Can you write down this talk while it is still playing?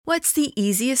What's the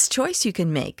easiest choice you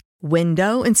can make?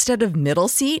 Window instead of middle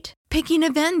seat? Picking a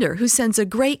vendor who sends a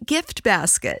great gift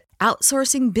basket?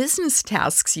 Outsourcing business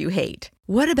tasks you hate?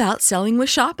 What about selling with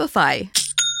Shopify?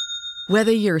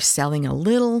 Whether you're selling a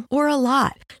little or a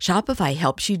lot, Shopify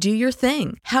helps you do your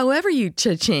thing, however you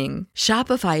cha-ching.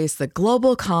 Shopify is the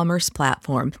global commerce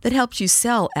platform that helps you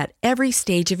sell at every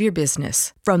stage of your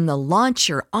business. From the launch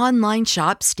your online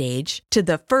shop stage to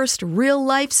the first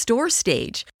real-life store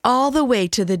stage, all the way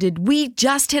to the did we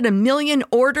just hit a million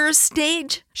orders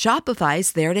stage.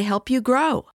 Shopify's there to help you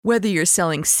grow. Whether you're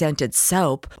selling scented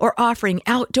soap or offering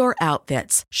outdoor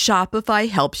outfits, Shopify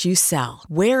helps you sell.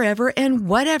 Wherever and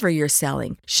whatever you're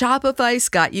selling, Shopify's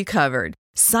got you covered.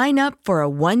 Sign up for a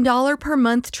 $1 per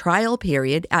month trial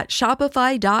period at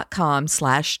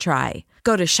shopify.com/try.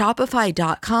 Go to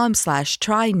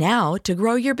shopify.com/try now to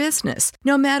grow your business,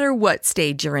 no matter what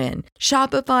stage you're in.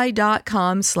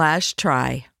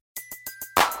 Shopify.com/try.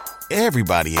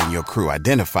 Everybody in your crew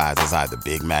identifies as either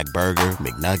Big Mac Burger,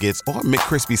 McNuggets, or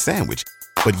McCrispy Sandwich.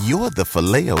 But you're the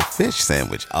Filet-O-Fish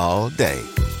Sandwich all day.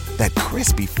 That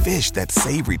crispy fish, that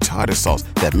savory tartar sauce,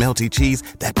 that melty cheese,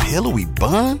 that pillowy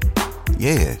bun.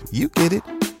 Yeah, you get it.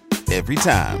 Every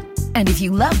time. And if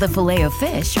you love the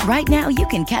Filet-O-Fish, right now you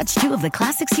can catch two of the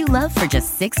classics you love for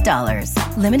just $6.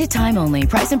 Limited time only.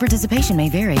 Price and participation may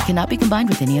vary. Cannot be combined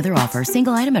with any other offer.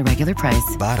 Single item at regular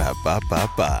price.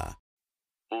 Ba-da-ba-ba-ba.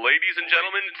 Ladies and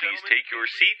gentlemen, please take your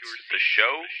seats. The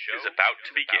show is about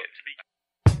to begin.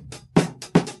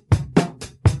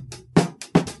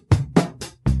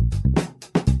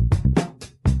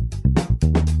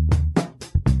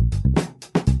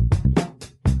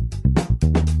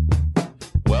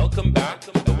 Welcome back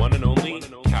to the one and only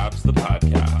Cavs the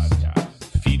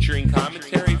Podcast, featuring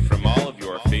commentary from all of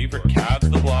your favorite Cavs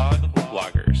the Blog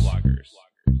bloggers.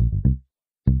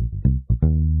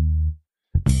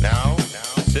 Now,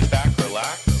 sit back,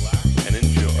 relax, and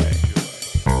enjoy.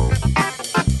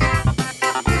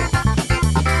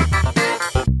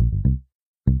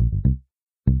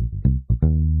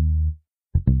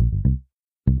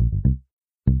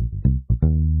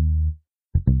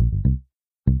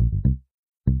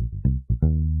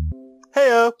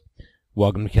 Heyo.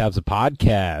 Welcome to Cavs a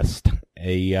Podcast.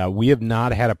 We have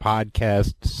not had a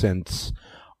podcast since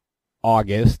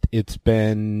August. It's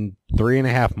been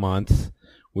 3.5 months.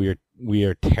 We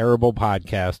are terrible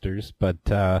podcasters, but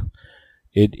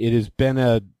it has been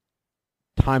a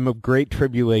time of great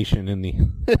tribulation in the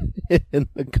in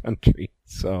the country.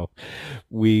 So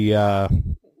we've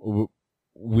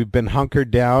been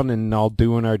hunkered down and all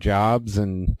doing our jobs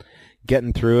and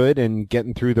getting through it and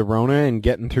getting through the Rona and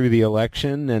getting through the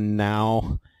election and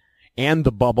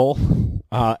the bubble.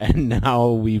 And now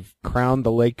we've crowned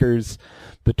the Lakers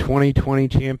the 2020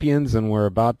 champions, and we're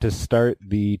about to start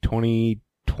the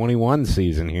 2021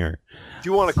 season here. If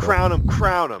you want to crown them,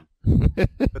 crown them.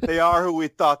 But they are who we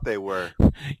thought they were.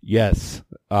 Yes.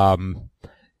 Yeah,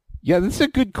 this is a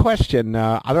good question.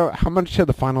 How much of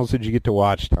the finals did you get to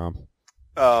watch, Tom?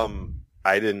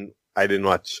 I didn't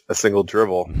watch a single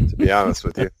dribble, to be honest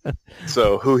with you.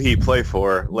 So who he play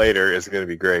for later is going to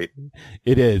be great.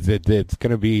 It is. It's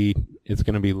going to be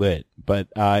lit. But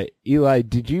Eli,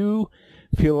 did you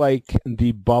feel like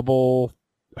the bubble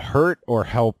hurt or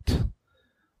helped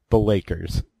the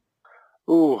Lakers?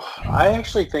 Ooh, I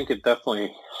actually think it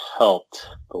definitely helped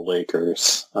the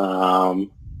Lakers. I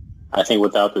think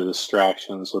without the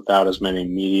distractions, without as many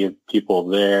media people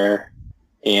there,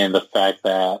 and the fact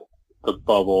that the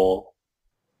bubble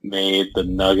made the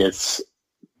Nuggets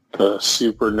the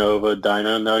supernova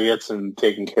Dino Nuggets and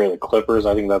taking care of the Clippers,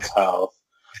 I think that's how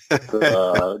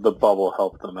the bubble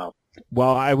helped them out.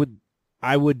 Well, I would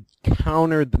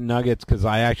counter the Nuggets because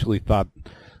I actually thought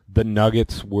the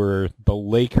Nuggets were the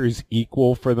Lakers'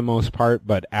 equal for the most part,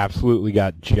 but absolutely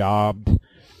got jobbed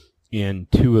in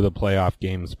 2 of the playoff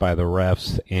games by the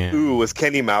refs. And ooh, was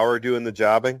Kenny Maurer doing the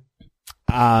jobbing?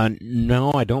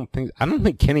 No, I don't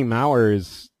think Kenny Maurer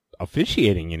is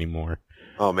officiating anymore.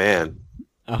 Oh man.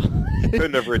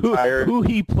 Couldn't have retired. Who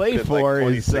he played for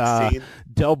is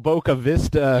Del Boca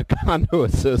Vista Condo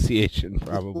Association,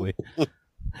 probably.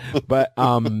 But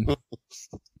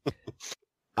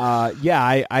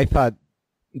yeah, I thought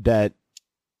that's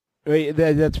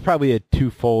probably a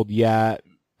twofold. Yeah,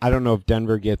 I don't know if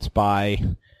Denver gets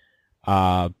by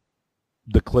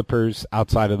the Clippers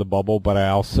outside of the bubble, but I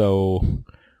also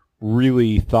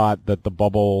really thought that the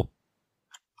bubble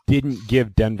didn't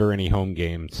give Denver any home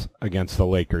games against the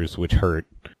Lakers, which hurt.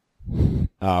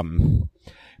 And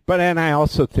I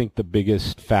also think the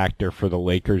biggest factor for the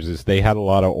Lakers is they had a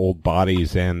lot of old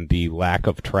bodies and the lack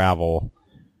of travel.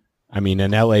 I mean,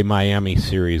 an LA-Miami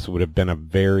series would have been a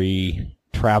very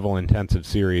travel-intensive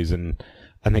series, and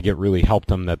I think it really helped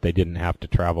them that they didn't have to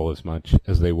travel as much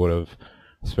as they would have,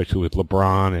 especially with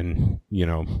LeBron and,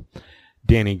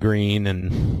 Danny Green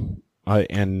and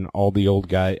all the old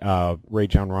guys,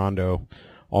 Rajon Rondo,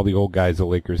 all the old guys the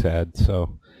Lakers had.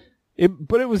 So,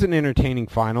 but it was an entertaining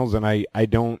finals, and I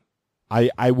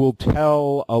will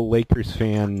tell a Lakers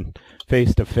fan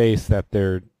face to face that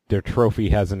their trophy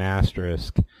has an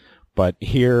asterisk, but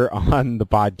here on the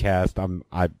podcast,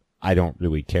 I don't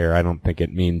really care. I don't think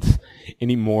it means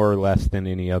any more or less than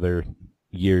any other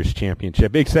year's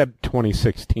championship, except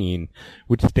 2016,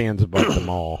 which stands above them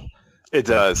all. It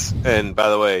does. And by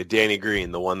the way, Danny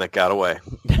Green, the one that got away.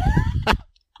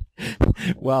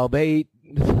 Well,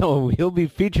 he'll be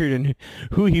featured in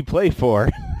who he played for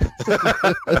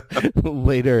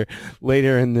later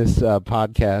in this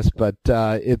podcast. But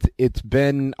it's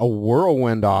been a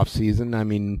whirlwind off season. I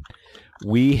mean,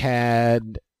 we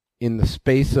had in the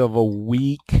space of a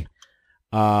week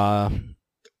and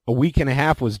a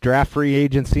half was draft free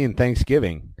agency and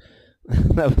Thanksgiving.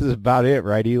 That was about it,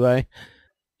 right, Eli?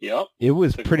 Yep. It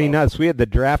was pretty nuts. We had the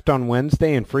draft on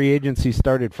Wednesday and free agency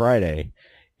started Friday.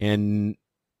 And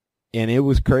it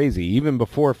was crazy. Even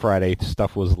before Friday,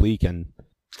 stuff was leaking.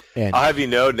 And I'll have you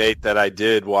know, Nate, that I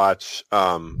did watch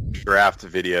draft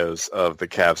videos of the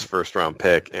Cavs' first-round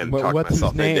pick and talk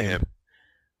myself into him.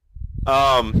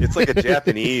 It's like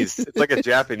a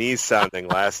Japanese sounding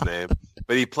last name,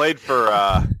 but he played for.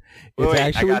 Actually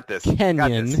I got this.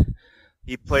 Kenyan.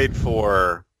 He played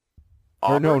for.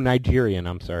 Auburn? Or no, Nigerian.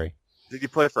 I'm sorry. Did he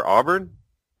play for Auburn?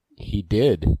 He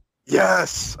did.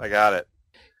 Yes, I got it.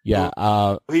 Yeah.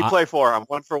 Who he play for? I'm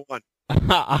 1 for 1.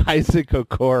 Isaac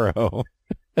Okoro.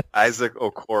 Isaac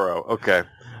Okoro. Okay.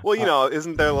 Well,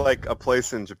 isn't there like a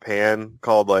place in Japan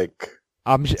called like?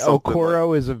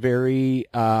 Okoro is a very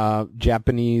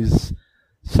Japanese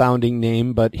sounding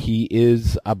name, but he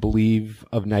is, I believe,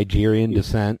 of Nigerian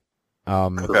descent.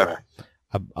 Okay.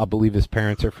 I believe his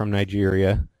parents are from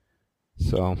Nigeria.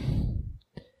 So,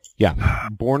 yeah,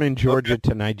 born in Georgia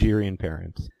to Nigerian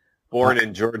parents. Born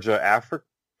in Georgia, Africa,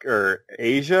 or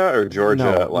Asia, or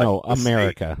Georgia? No,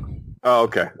 America. State? Oh,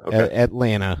 okay.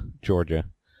 Atlanta, Georgia.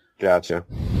 Gotcha.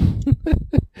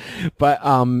 But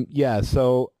yeah,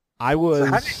 so I was. So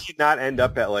how did he not end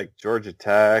up at like Georgia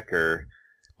Tech or?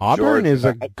 Auburn is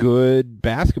a good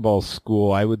basketball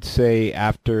school. I would say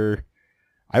Auburn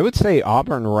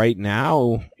right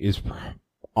now is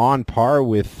on par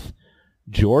with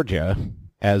Georgia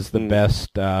as the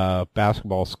best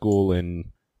basketball school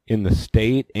in the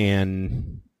state,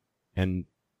 and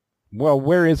well,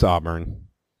 where is Auburn?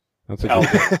 That's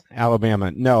a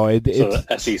Alabama. No,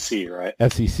 it's SEC, right?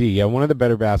 SEC. Yeah, one of the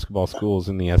better basketball schools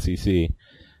in the SEC.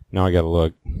 Now I got to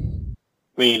look. I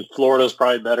mean, Florida's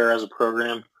probably better as a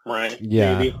program, right?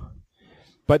 Yeah, maybe.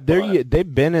 But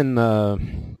they've been in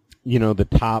the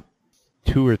top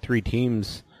 2 or 3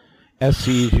 teams. SC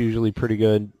is usually pretty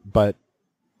good, but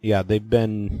yeah, they've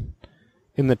been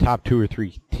in the top 2 or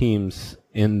 3 teams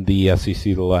in the SEC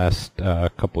the last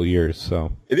couple years.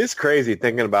 So it is crazy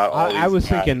thinking about all these I was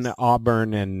guys. thinking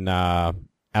Auburn and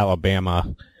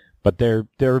Alabama, but they're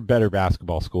a better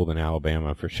basketball school than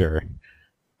Alabama for sure.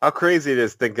 How crazy it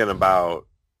is thinking about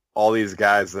all these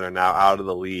guys that are now out of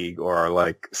the league or are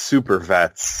like super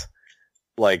vets,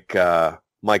 like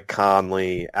Mike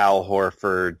Conley, Al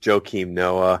Horford, Joakim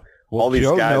Noah. Well, all these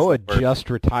Joe guys Noah just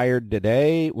retired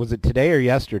today. Was it today or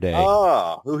yesterday?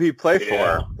 Oh, who he play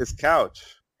for? His couch.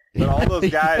 But all those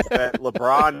guys that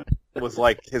LeBron was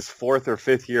like his 4th or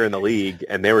 5th year in the league,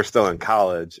 and they were still in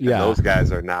college, and those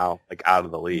guys are now like out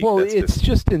of the league. Well, it's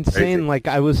just insane. Crazy. Like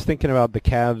I was thinking about the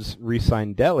Cavs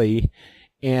re-signed Delly,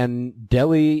 and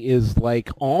Delly is like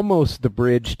almost the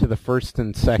bridge to the first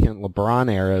and second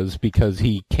LeBron eras because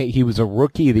he was a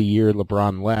rookie the year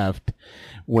LeBron left,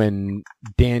 when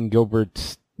Dan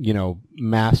Gilbert's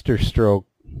masterstroke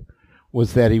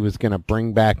was that he was going to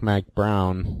bring back Mike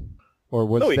Brown. Or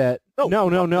was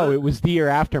No. It was the year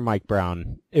after Mike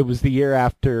Brown. It was the year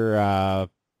after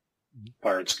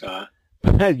Byron Scott.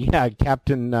 Yeah,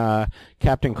 Captain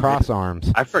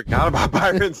Crossarms. I forgot about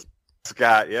Byron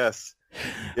Scott. Yes.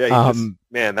 Yeah.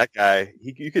 That guy.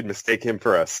 You could mistake him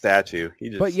for a statue.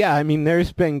 But yeah, I mean,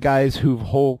 there's been guys whose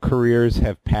whole careers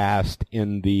have passed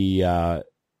in the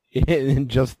in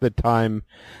just the time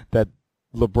that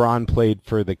LeBron played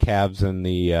for the Cavs and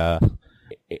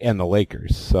the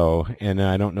Lakers. So, and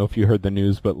I don't know if you heard the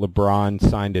news, but LeBron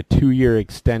signed a 2-year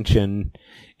extension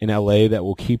in LA that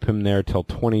will keep him there till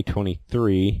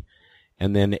 2023.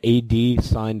 And then AD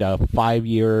signed a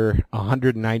 5-year,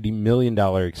 $190 million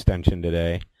extension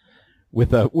today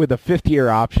with a 5th-year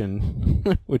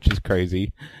option, which is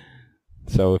crazy.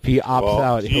 So if he opts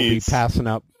out, he'll be passing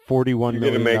up $41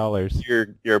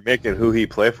 million. You're making who he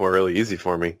play for really easy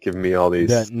for me, giving me all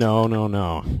these. No.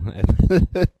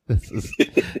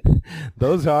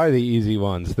 Those are the easy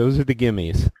ones. Those are the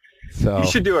gimmies. So you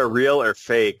should do a real or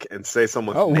fake and say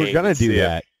someone's name. We're gonna do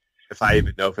that. If I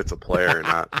even know if it's a player or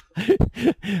not.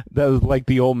 That was like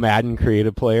the old Madden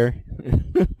creative player.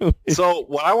 So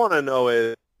what I want to know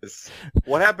is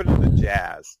what happened to the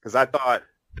Jazz? Because I thought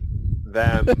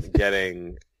them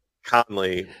getting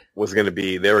Conley was going to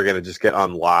be, they were going to just get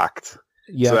unlocked.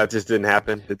 Yeah. So that just didn't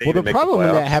happen. Did they even make the playoffs? Well, the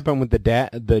problem that happened with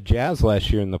the Jazz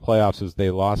last year in the playoffs is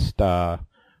they lost Bojan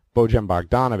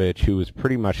Bogdanovic, who was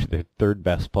pretty much their third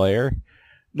best player.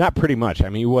 Not pretty much. I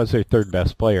mean, he was their third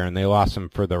best player, and they lost him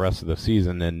for the rest of the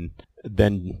season. And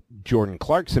then Jordan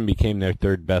Clarkson became their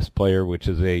third best player, which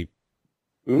is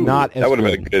not as that would have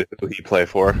good. been a good who he play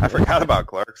for. I forgot about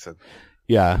Clarkson.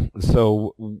 Yeah.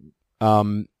 So, I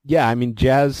mean,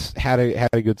 Jazz had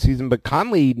a good season, but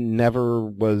Conley never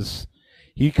was.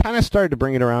 He kind of started to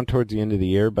bring it around towards the end of the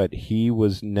year, but he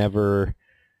was never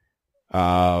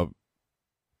he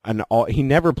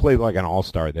never played like an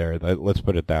all-star there. Let's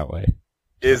put it that way.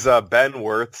 Is Ben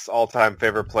Worth's all-time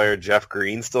favorite player Jeff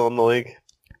Green still in the league?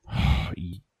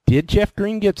 Did Jeff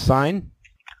Green get signed?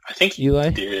 I think he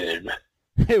did.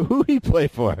 Who he play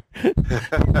for?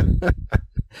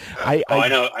 I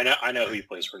know who he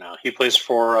plays for now. He plays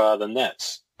for the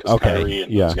Nets. Okay. Kyrie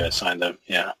and those guys signed them.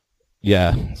 Yeah.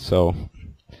 Yeah. So,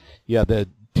 the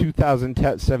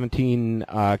 2017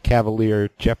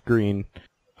 Cavalier Jeff Green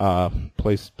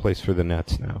plays for the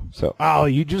Nets now. So,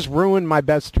 you just ruined my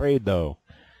best trade though.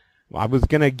 I was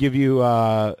gonna give you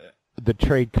the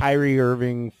trade Kyrie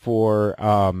Irving for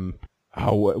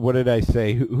what did I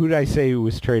say? Who did I say who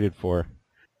was traded for?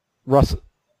 Russ.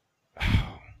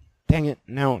 Dang it!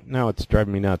 Now it's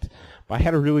driving me nuts. But I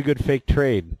had a really good fake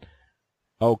trade.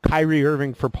 Kyrie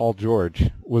Irving for Paul George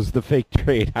was the fake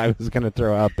trade I was gonna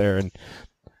throw out there, and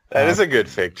that is a good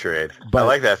fake trade. I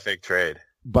like that fake trade.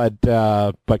 But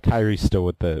Kyrie's still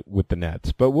with the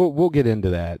Nets. But we'll get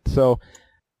into that. So,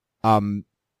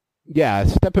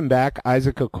 stepping back,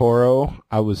 Isaac Okoro,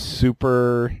 I was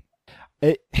super.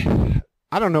 I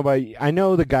don't know about. I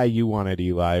know the guy you wanted,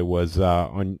 Eli, was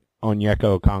Onyeka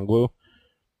Okongwu.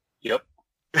 Yep.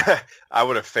 I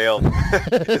would have failed.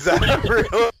 Is that a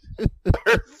real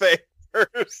fake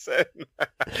person?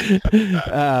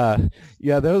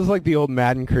 That was like the old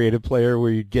Madden creative player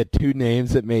where you get two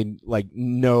names that made like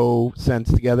no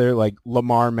sense together, like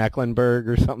Lamar Mecklenburg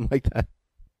or something like that.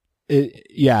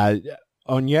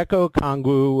 Onyeka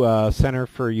Okongwu, center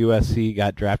for USC,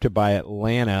 got drafted by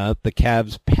Atlanta. The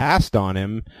Cavs passed on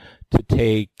him to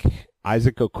take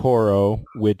Isaac Okoro,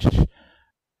 which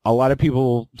a lot of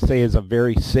people say is a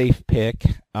very safe pick.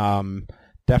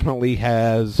 Definitely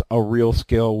has a real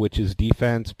skill, which is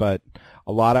defense, but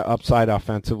a lot of upside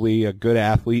offensively, a good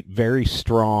athlete, very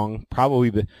strong.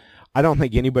 I don't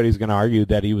think anybody's going to argue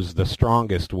that he was the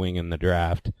strongest wing in the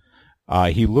draft.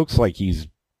 He looks like he's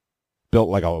built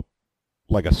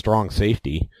like a strong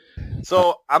safety.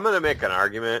 So I'm going to make an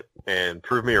argument and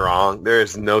prove me wrong. There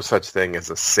is no such thing as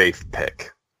a safe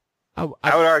pick. I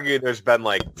would argue there's been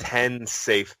like 10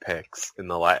 safe picks in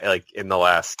the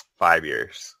last 5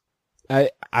 years. I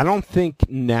don't think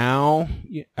now.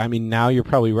 I mean, now you're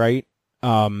probably right.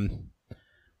 What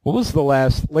was the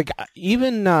last?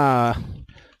 Even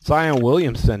Zion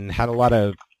Williamson had a lot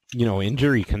of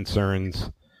injury concerns.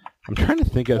 I'm trying to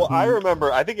think of. Well, I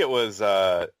remember. I think it was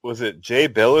it Jay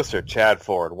Billis or Chad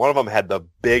Ford? One of them had the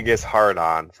biggest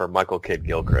hard-on for Michael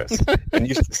Kidd-Gilchrist, and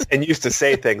used to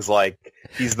say things like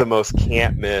he's the most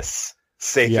can't-miss,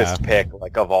 safest pick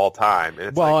of all time.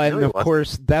 And of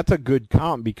course that's a good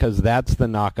comp because that's the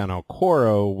knock on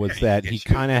Okoro was that he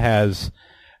kind of has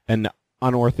an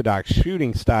unorthodox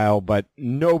shooting style, but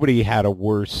nobody had a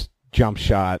worse jump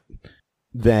shot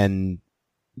than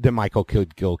Michael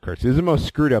Kidd-Gilchrist. It was the most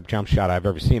screwed up jump shot I've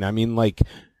ever seen. I mean,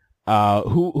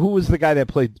 who was the guy that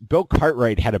played? Bill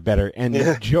Cartwright had a better,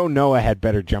 and Joe Noah had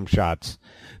better jump shots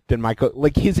than Michael.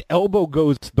 His elbow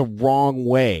goes the wrong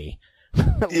way.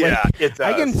 It does.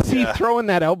 I can see throwing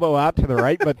that elbow out to the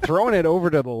right, but throwing it over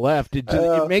to the left, it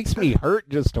makes me hurt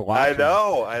just to watch. I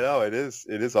know. It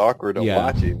is awkward to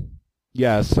watch him.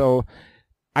 Yeah, so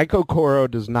Ike Okoro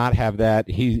does not have that.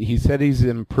 He said he's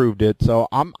improved it, so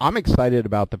I'm excited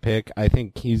about the pick. I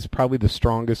think he's probably the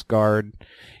strongest guard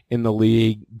in the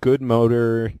league. Good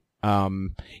motor.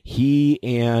 He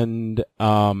and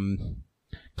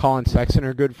Colin Sexton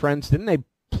are good friends. Didn't they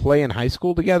play in high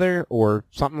school together or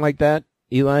something like that,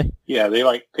 Eli? Yeah, they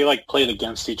played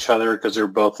against each other because they're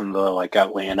both in the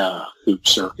Atlanta hoop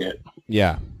circuit.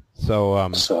 Yeah.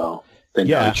 So they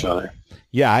know each other.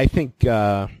 Yeah, I think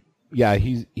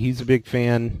he's a big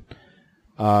fan.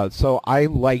 So I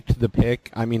liked the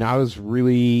pick. I mean,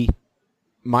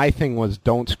 my thing was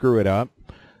don't screw it up.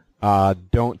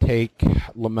 Don't take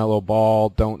LaMelo Ball.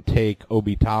 Don't take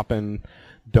Obi Toppin.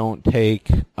 Don't take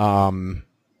Danny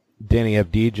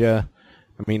Avdija.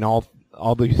 I mean, all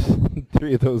these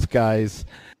three of those guys,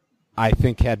 I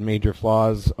think, had major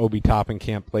flaws. Obi Toppin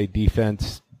can't play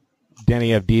defense. Danny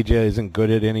Avdija isn't good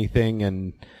at anything,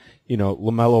 and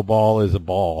LaMelo Ball is a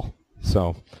ball.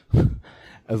 So,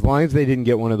 as long as they didn't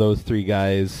get one of those three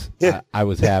guys, I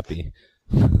was happy.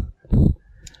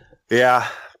 Yeah.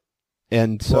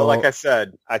 And so, well, like I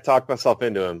said, I talked myself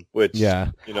into him, which,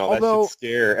 that should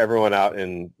scare everyone out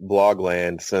in blog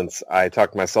land, since I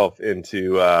talked myself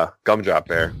into Gumdrop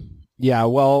Bear. Yeah,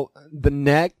 well, the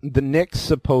Knicks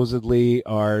supposedly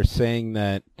are saying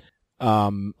that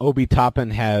Obi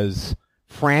Toppin has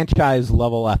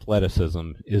franchise-level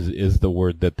athleticism is the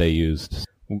word that they used.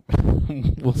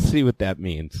 We'll see what that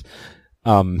means.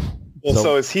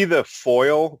 So is he the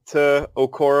foil to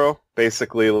Okoro?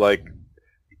 Basically, like,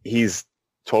 he's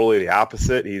totally the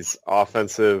opposite. He's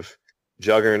offensive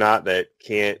juggernaut that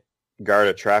can't guard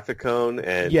a traffic cone,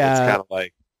 and it's kind of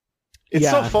like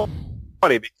so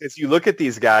funny because you look at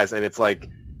these guys and it's like,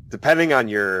 depending on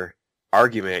your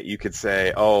argument, you could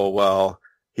say, oh well,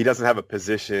 he doesn't have a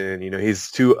position. He's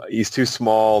too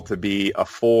small to be a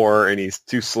 4, and he's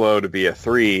too slow to be a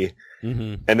 3.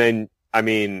 Mm-hmm. And then, I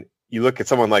mean, you look at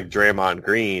someone like Draymond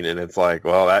Green, and it's like,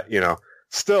 well, that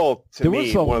still, to there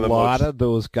me, was a lot of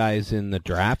those guys in the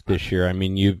draft this year. I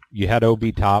mean, you had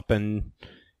Obi Toppin.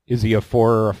 Is he a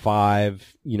 4 or a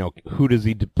 5? Who does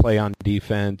he play on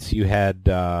defense? You had,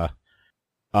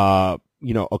 Okongwu.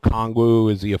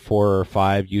 Is he a 4 or a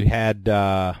 5? You had,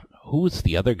 who was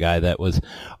the other guy that was?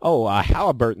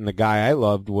 Halliburton, the guy I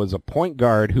loved, was a point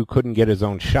guard who couldn't get his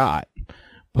own shot.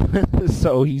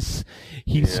 So he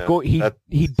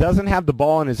doesn't have the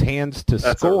ball in his hands to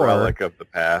That's score. That's a relic of the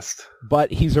past.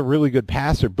 But he's a really good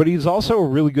passer. But he's also a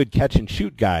really good catch and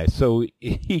shoot guy. So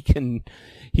he can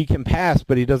pass,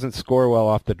 but he doesnn't score well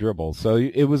off the dribble. So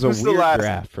it was a weird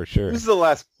draft for sure. Who's the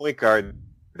last point guard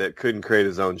that couldn't create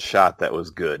his own shot that was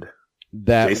good?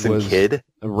 That Jason was Kidd?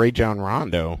 Rajon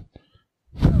Rondo.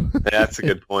 That's a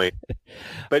good point.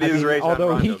 But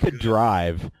although he could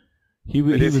drive, he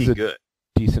was good?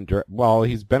 Decent. Well,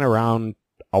 he's been around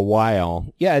a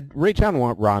while. Yeah, Rajon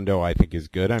Rondo, I think, is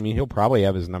good. I mean, he'll probably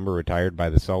have his number retired by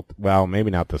the Celtics. Well,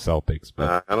 maybe not the Celtics,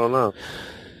 but I don't know.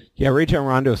 Yeah, Rajon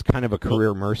Rondo is kind of a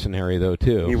career mercenary, though,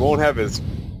 too. He won't have his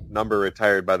number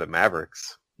retired by the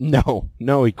Mavericks. No,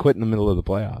 he quit in the middle of the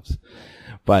playoffs.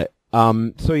 But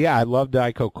so yeah, I loved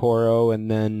Ike Okoro,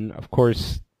 and then of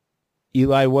course,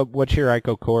 Eli, what's your Ike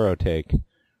Okoro take?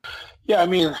 Yeah, I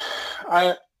mean,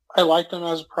 I liked him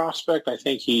as a prospect. I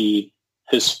think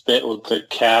his fit with the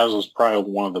Cavs was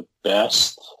probably one of the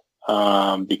best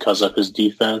because of his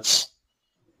defense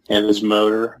and his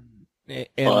motor. The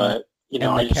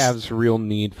Cavs' real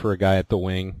need for a guy at the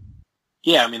wing.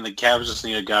 Yeah, I mean, the Cavs just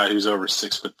need a guy who's over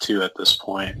 6'2" at this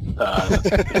point.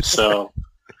 So,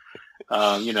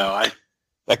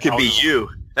 that could be you.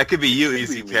 That could be you,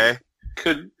 Easy K.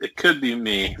 It could be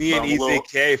me. Me and Easy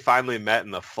K finally met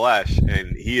in the flesh,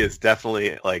 and he is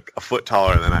definitely like a foot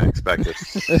taller than I expected.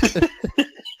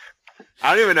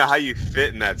 I don't even know how you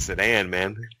fit in that sedan,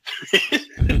 man.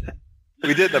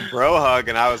 We did the bro hug,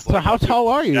 and I was like, so how tall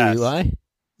are you, Eli?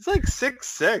 It's like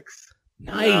 6'6".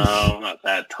 Nice. No, I'm not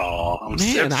that tall.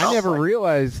 I never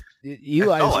realized Eli's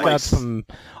got some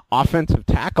offensive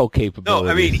tackle capabilities.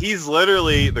 No, I mean, he's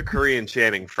literally the Korean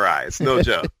Channing Frye. It's no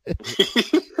joke.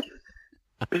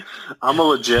 I'm a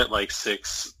legit like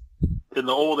 6. In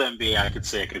the old NBA,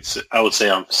 I would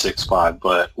say I'm 6'5",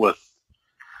 but with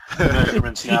the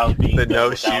measurements now being the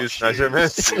no shoes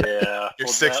measurements, yeah, you're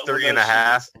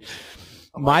 6'3.5".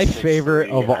 My favorite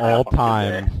of all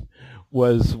time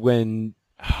was when,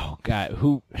 oh God,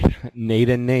 who,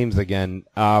 Naden names again.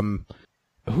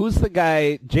 Who's the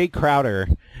guy, Jay Crowder?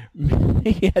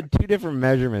 He had 2 different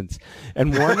measurements,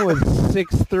 and one was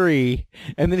 6'3",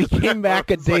 and then he came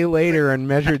back a day later and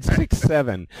measured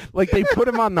 6'7". Like they put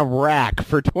him on the rack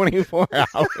for 24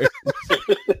 hours.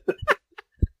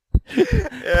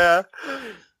 Yeah.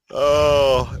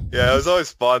 Oh, yeah, it was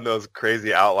always fun, those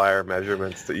crazy outlier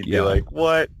measurements that you'd be like,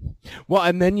 what? Well,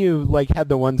 and then you like had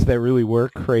the ones that really were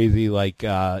crazy, like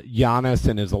Giannis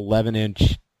and his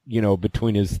 11-inch,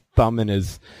 between his thumb and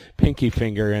his pinky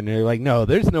finger, and they're like, no,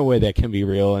 there's no way that can be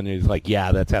real, and he's like,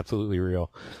 yeah, that's absolutely real.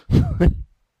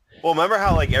 Well, remember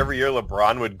how like every year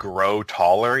LeBron would grow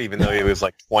taller, even though he was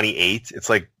like 28? It's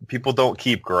like people don't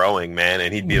keep growing, man.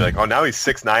 And he'd be like, "Oh, now he's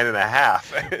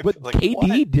 6'9.5". But like, KD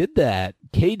what? did that.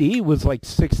 KD was like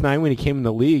 6'9" when he came in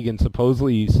the league, and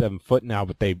supposedly he's 7 foot now.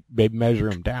 But they measure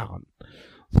him down.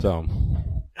 So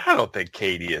I don't think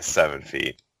KD is 7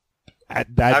 feet. I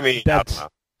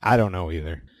don't know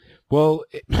either. Well,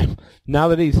 now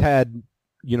that he's had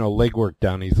leg work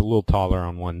done, he's a little taller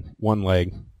on one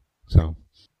leg. So.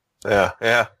 Yeah.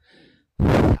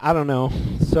 I don't know.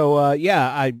 So,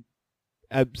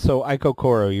 so Iko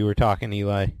Koro, you were talking,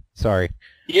 Eli. Sorry.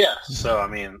 Yeah. So, I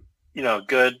mean,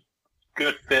 good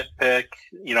fit pick.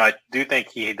 I do think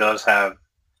he does have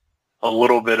a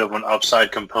little bit of an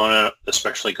upside component,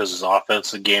 especially because his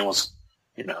offensive game was,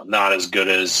 not as good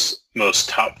as most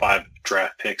top 5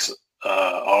 draft picks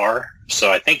are.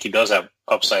 So I think he does have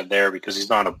upside there because he's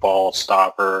not a ball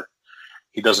stopper.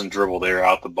 He doesn't dribble there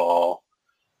out the ball.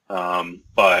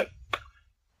 But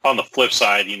on the flip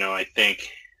side, I think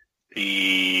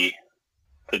the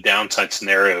downside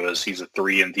scenario is he's a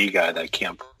 3-and-D guy that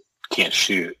can't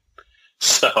shoot.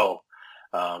 So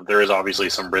there is obviously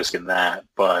some risk in that.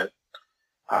 But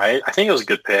I think it was a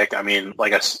good pick. I mean,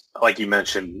 like you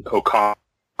mentioned, Okongwu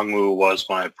was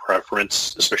my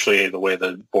preference, especially the way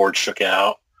the board shook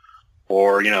out.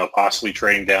 Or possibly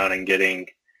trading down and getting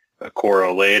a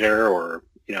Koro later, or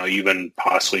even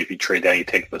possibly if you trade down, you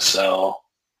take Vassell.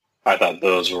 I thought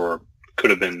those could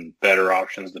have been better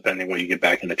options depending what you get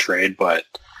back in the trade. But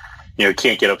you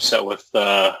can't get upset with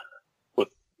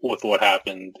what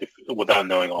happened without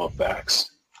knowing all the facts.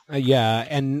 Yeah,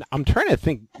 and I'm trying to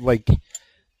think.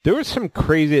 There was some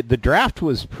crazy. The draft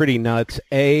was pretty nuts.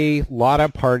 A lot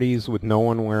of parties with no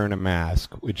one wearing a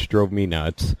mask, which drove me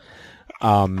nuts.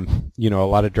 A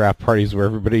lot of draft parties where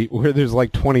there's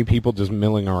like 20 people just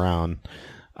milling around.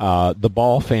 The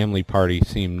Ball family party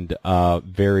seemed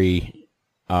very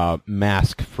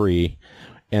mask-free.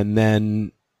 And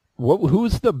then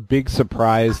who's the big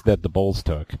surprise that the Bulls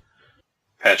took?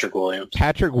 Patrick Williams.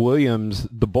 Patrick Williams.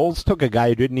 The Bulls took a guy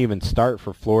who didn't even start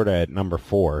for Florida at number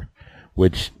 4,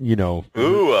 which, Dion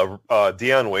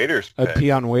Waiters pick. A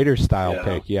Dion Waiters style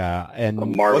pick, yeah.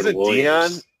 And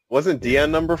wasn't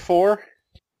Dion number 4?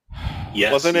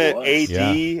 Yes, wasn't it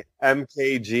AD,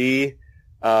 MKG,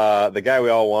 the guy we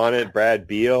all wanted, Brad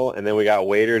Beal, and then we got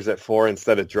Waiters at 4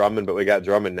 instead of Drummond, but we got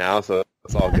Drummond now, so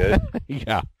it's all good.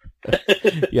 Yeah.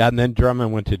 Yeah, and then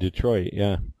Drummond went to Detroit,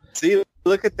 yeah. See,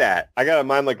 look at that. I got a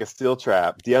mind like a steel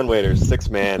trap. Dion Waiters,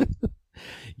 6-man.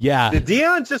 Yeah. Did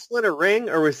Dion just win a ring,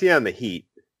 or was he on the Heat?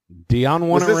 Dion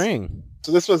won a ring.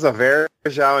 So this was a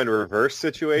Varejao in reverse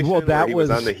situation? Well, that he was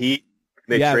on the Heat.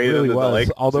 They traded him to the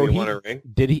Lakers. Although he won a ring.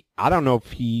 Did he? I don't know if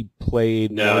he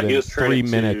played more than 3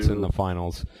 minutes in the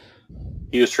finals.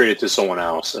 He was traded to someone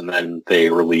else, and then they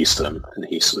released him, and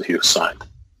he was signed.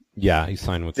 Yeah, he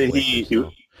signed with the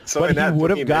Lakers. But he would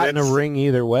have gotten a ring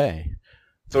either way.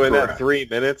 So in that 3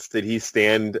 minutes, did he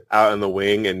stand out in the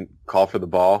wing and call for the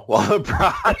ball while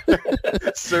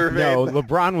LeBron surveyed? No,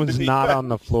 LeBron was not on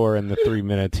the floor in the 3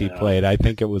 minutes he played. I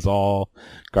think it was all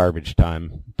garbage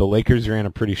time. The Lakers ran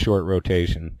a pretty short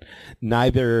rotation.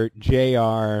 Neither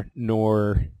JR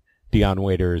nor Dion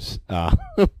Waiters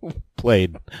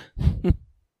played.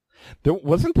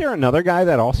 Wasn't there another guy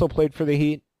that also played for the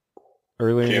Heat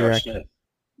earlier in the year? Smith.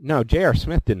 No, J.R.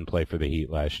 Smith didn't play for the Heat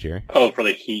last year. Oh, for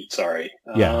the Heat, sorry.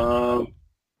 Yeah.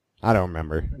 I don't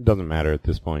remember. It doesn't matter at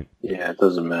this point. Yeah, it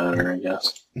doesn't matter, I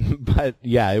guess. But,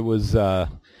 yeah, it was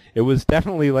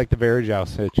definitely like the Varejao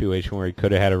situation where he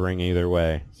could have had a ring either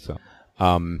way. So,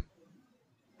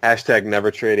 Hashtag never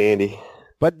trade Andy.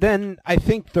 But then I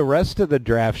think the rest of the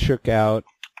draft shook out.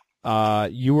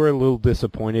 You were a little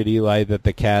disappointed, Eli, that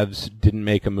the Cavs didn't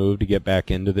make a move to get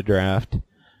back into the draft.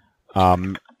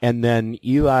 And then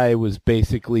Eli was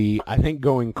basically, I think,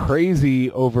 going crazy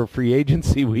over free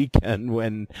agency weekend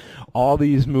when all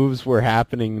these moves were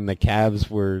happening and the Cavs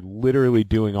were literally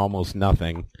doing almost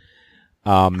nothing.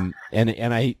 You want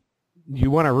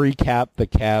to recap the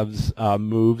Cavs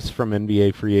moves from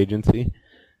NBA free agency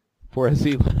for us,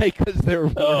 Eli? Because there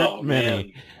weren't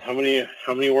many. Man. How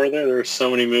many were there? There were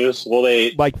so many moves. Well,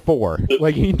 like 4.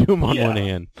 Like you can do them on one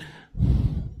hand.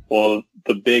 Well,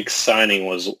 the big signing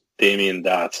was Damian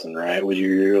Dotson, right? Would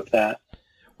you agree with that?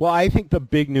 Well, I think the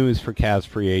big news for Cavs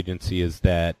free agency is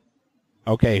that,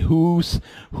 okay, who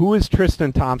is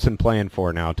Tristan Thompson playing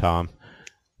for now, Tom?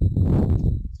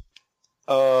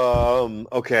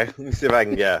 Okay, let me see if I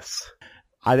can guess.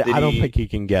 I don't think he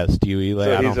can guess. Do you, Eli?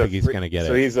 So I don't think he's going to get it.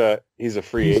 So he's a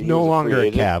free agent. He's no longer a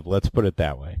Cav. Let's put it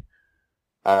that way.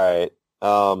 All right.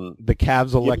 The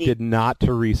Cavs elected not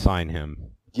to re-sign him.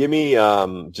 Give me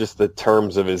just the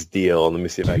terms of his deal, and let me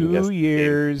see if I can guess. 2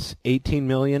 years, $18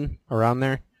 million, around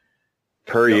there.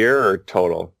 Per year or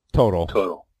total?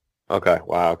 Total. Okay.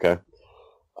 Wow. Okay.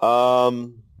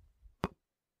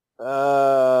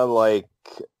 Like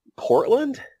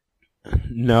Portland?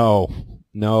 No,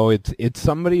 it's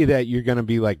somebody that you're going to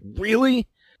be like, really?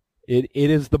 It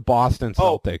is the Boston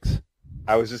Celtics.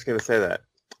 I was just going to say that.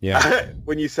 Yeah.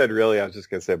 When you said really, I was just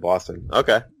going to say Boston.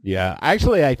 Okay. Yeah.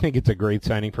 Actually, I think it's a great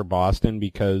signing for Boston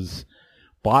because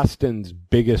Boston's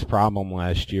biggest problem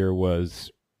last year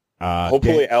was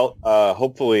hopefully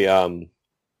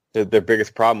their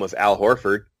biggest problem was Al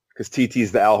Horford because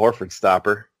TT's the Al Horford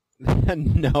stopper.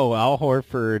 No, Al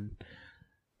Horford.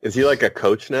 Is he like a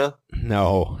coach now?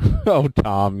 No. Oh,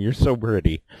 Tom, you're so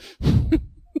pretty.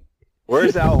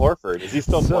 Where's Al Horford? Is he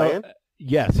still playing?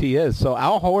 Yes, he is. So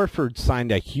Al Horford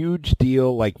signed a huge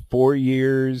deal, like 4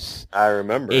 years. I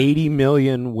remember. $80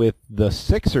 million with the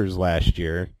Sixers last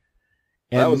year.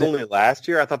 And that was only last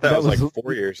year? I thought that was like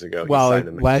 4 years ago. Well,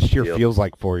 last year feels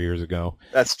like 4 years ago.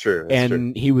 That's true.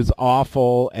 He was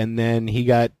awful, and then he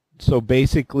got... So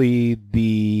basically,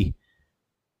 the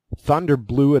Thunder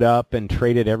blew it up and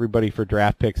traded everybody for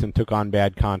draft picks and took on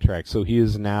bad contracts. So he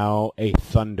is now a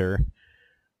Thunder,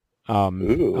 a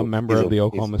member of the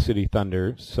Oklahoma City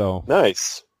Thunder. So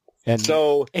nice. And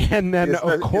then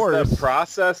of course,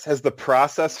 has the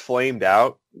process flamed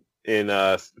out in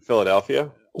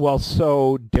Philadelphia? Well,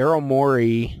 so Daryl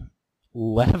Morey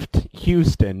left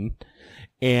Houston,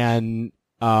 and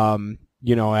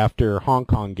after Hong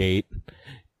Kong Gate.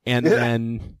 And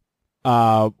then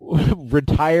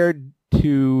retired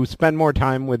to spend more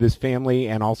time with his family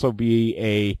and also be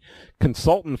a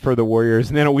consultant for the Warriors.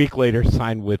 And then a week later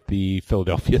signed with the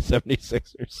Philadelphia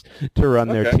 76ers to run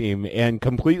their team and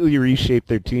completely reshape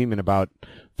their team in about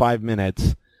 5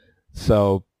 minutes.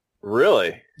 So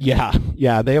really? Yeah.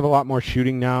 They have a lot more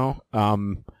shooting now.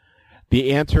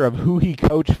 The answer of who he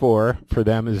coached for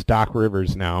them is Doc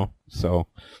Rivers now. So.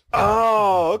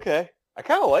 Oh, okay. I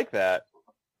kind of like that.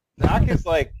 Doc is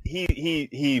like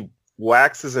he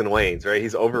waxes and wanes, right?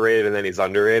 He's overrated and then he's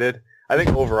underrated. I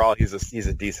think overall he's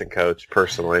a decent coach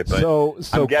personally, but so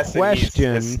I'm guessing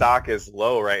his stock is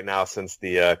low right now since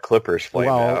the Clippers flamed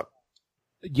out.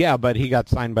 Yeah, but he got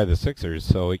signed by the Sixers,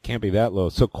 so it can't be that low.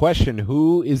 So question,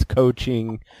 who is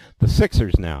coaching the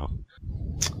Sixers now?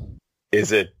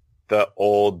 Is it the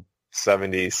old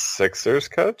 76ers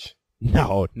coach?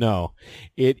 No.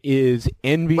 It is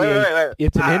NBA. Wait.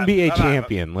 It's an NBA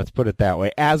champion, let's put it that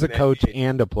way, as a coach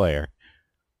and a player.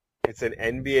 It's an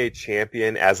NBA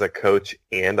champion as a coach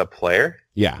and a player?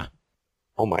 Yeah.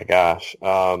 Oh, my gosh.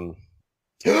 Tyronn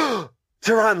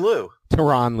Lue.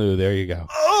 Tyronn Lue, there you go.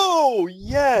 Oh,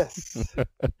 yes.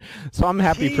 So I'm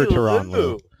happy for Tyronn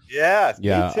Lue. Yes, me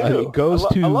too. It goes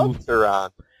I love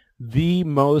Tyronn. The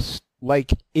most...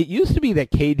 Like, it used to be that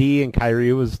KD and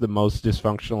Kyrie was the most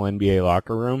dysfunctional NBA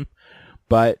locker room,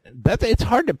 but it's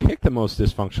hard to pick the most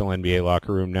dysfunctional NBA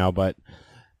locker room now, but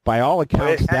by all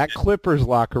accounts, that Clippers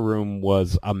locker room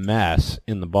was a mess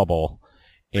in the bubble.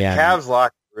 The Cavs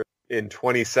locker room in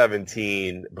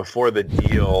 2017, before the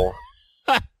deal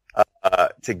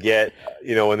to get,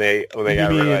 when they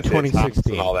got rid of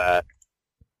 2016 and all that.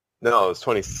 No, it was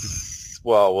 20...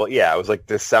 Well, yeah, it was like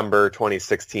December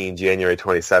 2016, January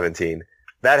 2017.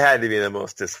 That had to be the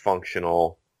most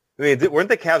dysfunctional. I mean, weren't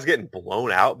the Cavs getting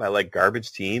blown out by like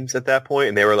garbage teams at that point,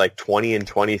 and they were like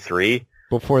 20-23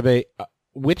 before they?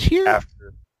 Which year?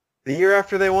 The year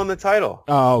after they won the title.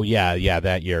 Oh yeah,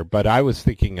 that year. But I was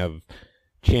thinking of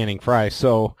Channing Frye.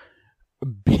 So,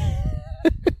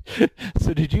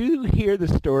 so did you hear the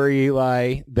story,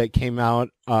 Eli, that came out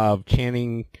of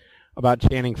Channing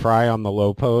Frye on the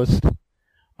Low Post?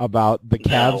 About the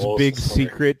Cavs' big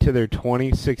secret to their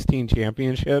 2016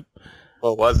 championship.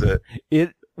 What was it?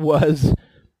 It was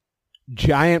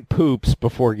giant poops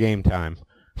before game time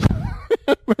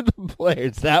for the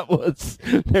players. That was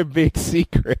their big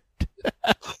secret.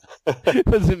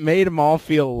 Because it made them all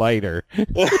feel lighter.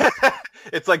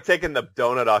 It's like taking the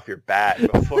donut off your bat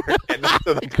before getting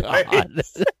to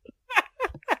the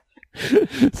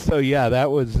plates. So yeah, that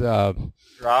was. I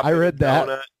read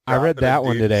that. I read that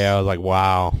one today. I was like,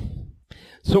 wow.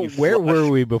 So where were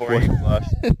we before?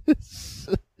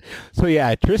 So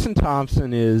yeah, Tristan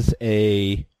Thompson is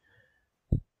a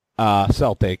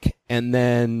Celtic, and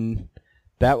then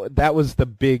that was the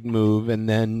big move. And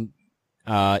then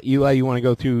Eli, you want to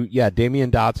go through? Yeah,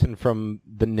 Damian Dotson from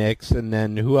the Knicks, and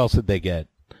then who else did they get?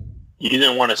 You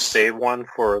didn't want to save one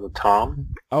for the Tom?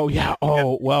 Oh yeah.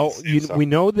 Oh well, we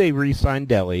know they re-signed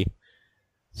Delly,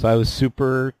 so I was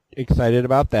super excited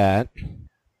about that.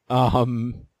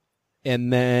 And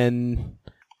then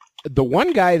the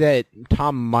one guy that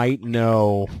Tom might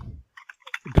know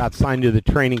got signed to the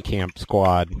training camp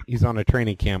squad. He's on a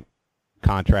training camp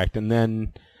contract. And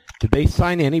then did they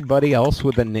sign anybody else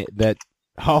with that?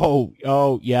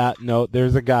 Oh, yeah, no,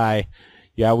 there's a guy.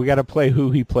 Yeah, we got to play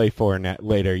who he played for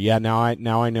later. Yeah, now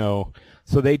I know.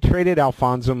 So they traded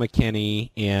Alfonso McKinney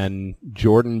and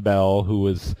Jordan Bell, who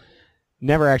was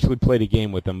never actually played a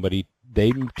game with them, but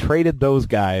they traded those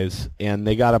guys, and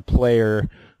they got a player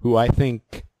who I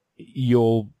think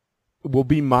will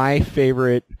be my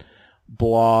favorite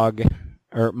blog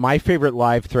or my favorite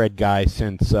live thread guy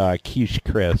since Quiche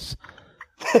Chris.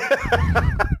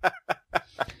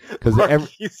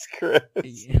 Marquise Chris.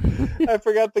 I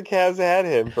forgot the Cavs had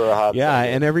him for a hot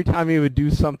second. And every time he would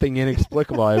do something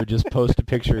inexplicable, I would just post a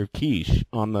picture of Quiche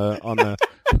on the.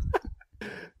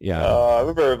 Yeah. I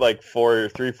remember like 4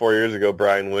 years ago,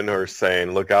 Brian Windhorst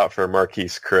saying, "Look out for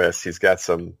Marquise Chris. He's got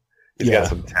some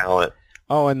talent."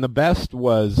 Oh, and the best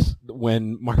was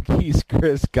when Marquise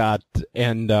Chris got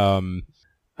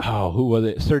who was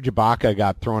it? Serge Ibaka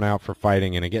got thrown out for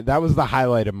fighting, and again, that was the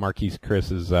highlight of Marquise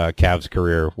Chris's Cavs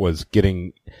career, was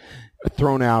getting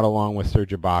thrown out along with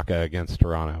Serge Ibaka against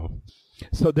Toronto.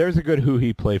 So there's a good who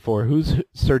he played for. Who's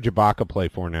Serge Ibaka play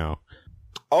for now?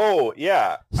 Oh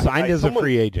yeah, signed as a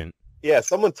free agent. Yeah,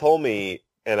 someone told me,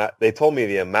 and they told me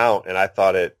the amount, and I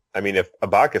thought it. I mean, if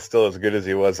Ibaka's still as good as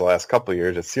he was the last couple of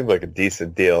years, it seemed like a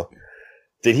decent deal.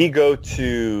 Did he go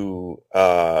to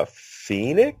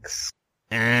Phoenix?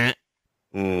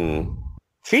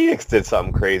 Phoenix did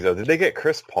something crazy, though. Did they get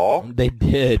Chris Paul? They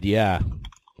did, yeah.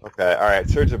 Okay, all right.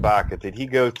 Serge Ibaka, did he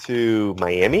go to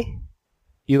Miami?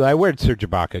 Eli, where'd Serge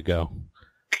Ibaka go?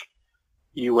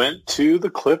 He went to the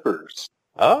Clippers.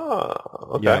 Oh,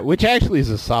 okay. Yeah, which actually is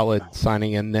a solid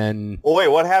signing. And then, well, wait,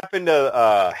 what happened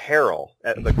to Harrell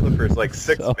at the Clippers? Like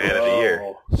sixth man of the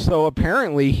year. So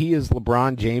apparently, he is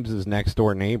LeBron James's next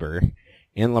door neighbor.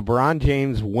 And LeBron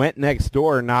James went next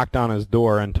door, knocked on his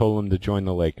door, and told him to join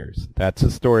the Lakers. That's a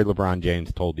story LeBron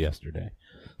James told yesterday.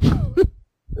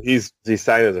 He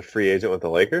signed as a free agent with the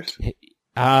Lakers?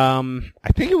 I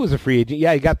think it was a free agent.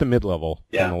 Yeah, he got the mid-level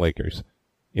from the Lakers.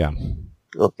 Yeah.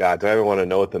 Oh, God. Do I ever want to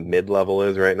know what the mid-level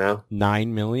is right now? $9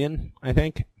 million, I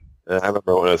think. I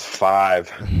remember when it was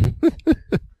 5.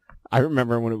 I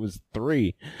remember when it was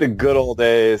 3. The good old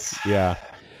days. Yeah.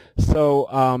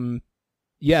 So,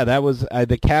 yeah, that was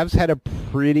the Cavs had a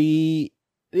pretty.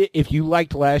 If you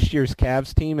liked last year's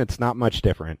Cavs team, it's not much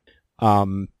different.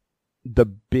 The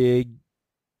big.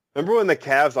 Remember when the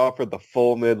Cavs offered the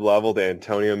full mid-level to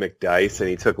Antonio McDyess, and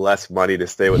he took less money to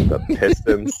stay with the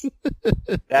Pistons?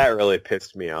 That really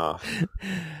pissed me off.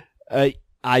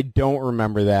 I don't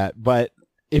remember that, but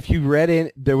if you read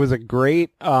it, there was a great.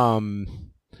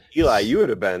 Eli, you would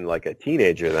have been like a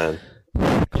teenager then.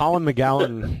 Colin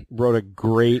McGowan wrote a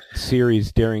great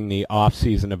series during the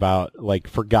offseason about like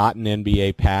forgotten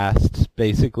NBA pasts,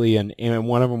 basically, and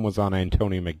one of them was on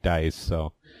Antonio McDyess.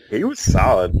 So he was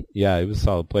solid. Yeah, he was a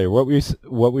solid player. What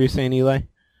were you saying, Eli?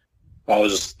 I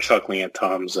was just chuckling at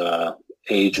Tom's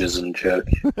ageism joke.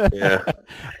 Yeah,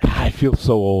 I feel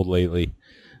so old lately.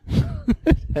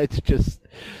 It's just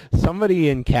somebody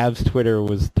in Cavs Twitter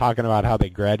was talking about how they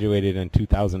graduated in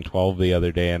 2012 the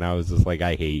other day, and I was just like,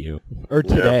 I hate you. Or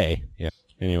today. Yeah.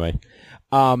 Anyway.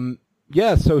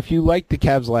 Yeah, so if you liked the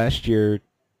Cavs last year,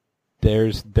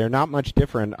 they're not much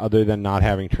different other than not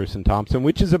having Tristan Thompson,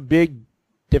 which is a big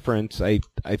difference. I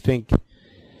think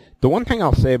the one thing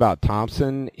I'll say about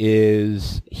Thompson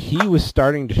is he was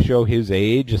starting to show his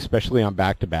age, especially on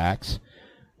back-to-backs.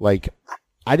 Like,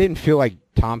 I didn't feel like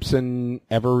Thompson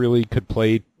ever really could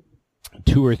play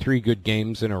 2 or 3 good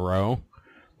games in a row.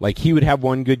 Like, he would have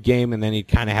one good game, and then he'd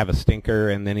kind of have a stinker,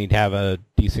 and then he'd have a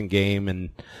decent game. And,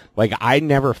 like, I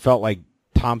never felt like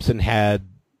Thompson had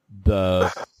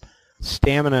the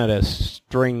stamina to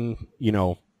string,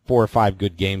 4 or 5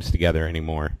 good games together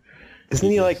anymore. Isn't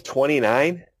he like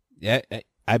 29? Yeah,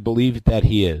 I believe that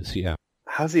he is, yeah.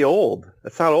 How's he old?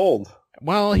 That's not old.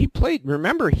 Well,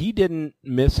 remember, he didn't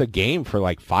miss a game for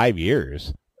like 5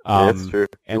 years. Yeah, that's true.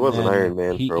 He was an Iron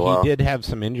Man for a while. He did have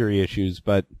some injury issues,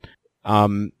 but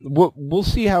we'll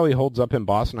see how he holds up in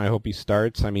Boston. I hope he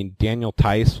starts. I mean, Daniel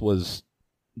Tice was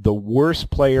the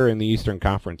worst player in the Eastern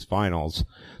Conference Finals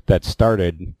that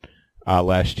started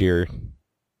last year.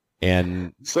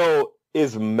 And so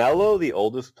is Melo the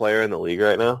oldest player in the league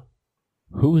right now?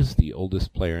 Who is the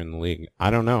oldest player in the league?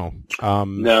 I don't know.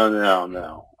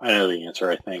 No. I know the answer,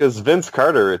 I think. Because Vince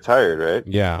Carter retired, right?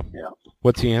 Yeah.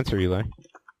 What's the answer, Eli?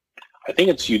 I think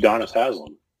it's Udonis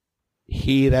Haslem.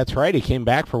 That's right. He came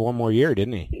back for one more year,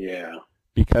 didn't he? Yeah.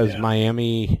 Because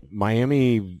Miami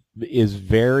is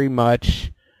very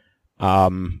much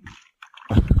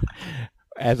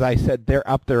as I said, they're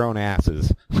up their own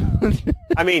asses.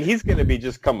 I mean, he's going to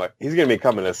become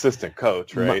an assistant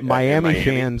coach, right? Miami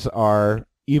fans are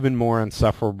even more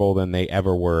insufferable than they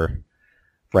ever were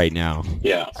right now.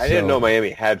 Yeah. I didn't know Miami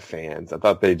had fans. I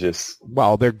thought they just...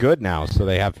 Well, they're good now, so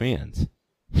they have fans.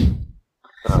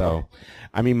 So,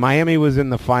 I mean, Miami was in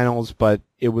the finals, but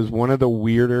it was one of the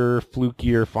weirder,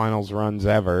 flukier finals runs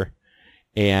ever.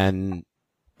 And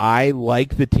I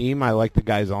like the team. I like the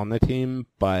guys on the team,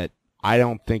 but I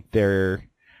don't think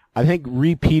I think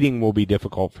repeating will be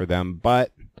difficult for them.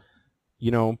 But,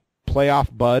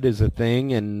 playoff Bud is a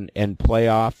thing, and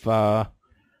playoff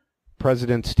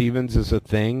President Stevens is a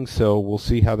thing, so we'll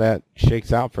see how that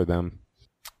shakes out for them.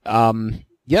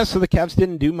 So the Cavs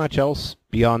didn't do much else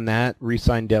beyond that.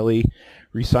 Re-signed Delly,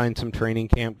 re-signed some training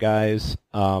camp guys.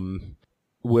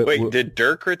 Wait, did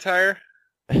Dirk retire?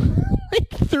 Like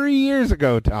 3 years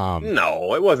ago, Tom.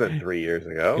 No, it wasn't 3 years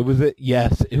ago.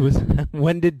 Yes, it was.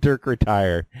 When did Dirk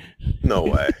retire? No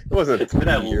way. It wasn't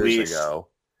 3 years ago.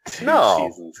 2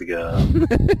 seasons ago.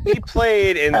 He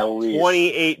played in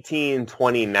 2018,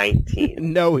 2019.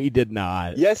 No, he did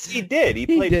not. Yes, he did. He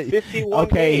played 51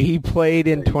 games. He played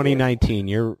in 2019.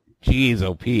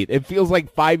 Jeez, Pete. It feels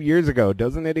like 5 years ago,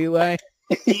 doesn't it, Eli?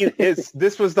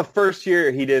 This was the first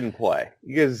year he didn't play.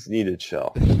 You guys need to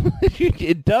chill.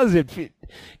 It does. God,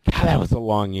 that was a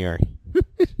long year.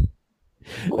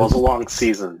 It was a long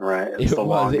season, right? It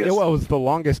was the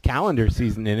longest calendar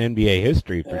season in NBA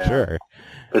history, for sure.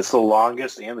 It's the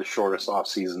longest and the shortest off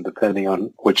season, depending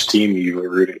on which team you were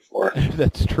rooting for.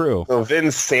 That's true. So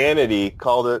Vinsanity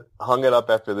hung it up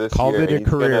after this Called year. It a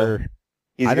career.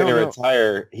 He's going to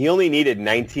retire. He only needed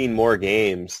 19 more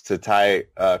games to tie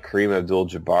Kareem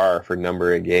Abdul-Jabbar for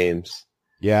number of games.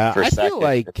 Yeah, I feel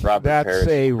like that's Parrish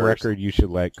a record you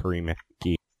should let Kareem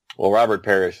keep. Well, Robert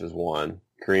Parrish is 1.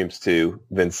 Kareem's 2.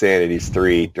 Vinsanity's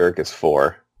 3. Dirk is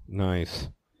 4. Nice.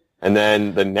 And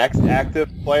then the next active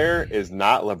player is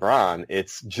not LeBron.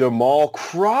 It's Jamal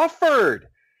Crawford.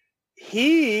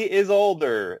 He is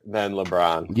older than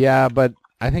LeBron. Yeah, but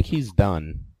I think he's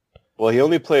done. Well, he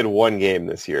only played 1 game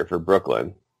this year for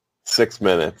Brooklyn. 6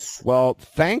 minutes. Well,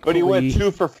 thankfully... But he went 2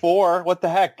 for 4. What the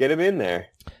heck? Get him in there.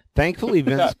 Thankfully,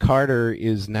 Vince Carter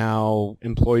is now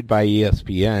employed by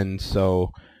ESPN,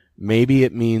 so maybe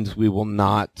it means we will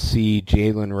not see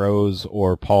Jalen Rose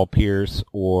or Paul Pierce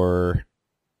or...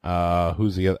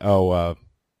 who's the other?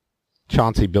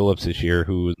 Chauncey Billups this year,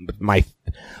 who my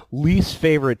least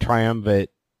favorite triumvirate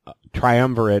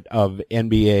of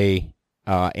NBA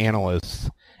analysts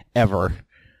ever.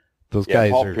 Those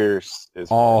guys Paul are Pierce is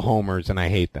all homers, and I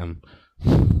hate them.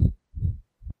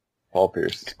 Paul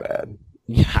Pierce is bad.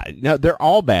 Yeah, no, they're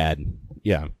all bad.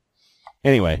 Yeah.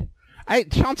 Anyway,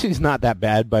 Chauncey's not that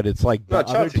bad, but it's like the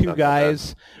other two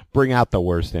guys bring out the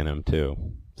worst in him too.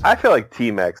 I feel like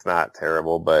T-Mac's not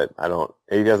terrible, but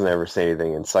he doesn't ever say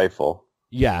anything insightful.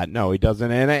 Yeah, no, he doesn't.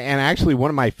 And actually, one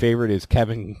of my favorite is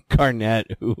Kevin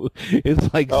Garnett, who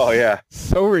is like,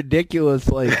 so ridiculous.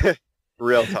 Like,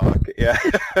 real talk, yeah.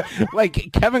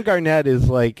 Like, Kevin Garnett is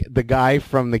like the guy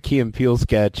from the Key and Peele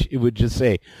sketch. It would just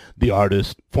say, the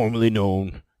artist formerly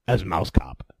known as Mouse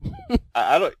Cop.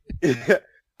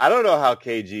 I don't know how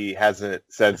KG hasn't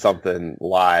said something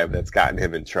live that's gotten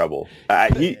him in trouble.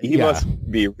 He must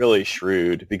be really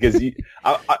shrewd because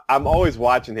I'm always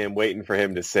watching him, waiting for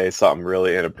him to say something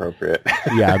really inappropriate.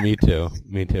 Yeah, me too.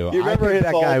 Me too. You remember his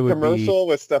commercial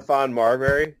with Stephon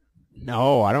Marbury?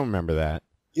 No, I don't remember that.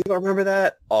 You don't remember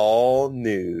that? All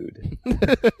nude.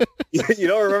 You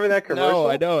don't remember that commercial? No,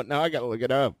 I don't. Now I got to look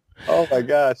it up. Oh, my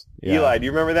gosh. Yeah. Eli, do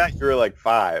you remember that? You were like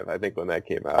 5, I think, when that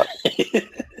came out.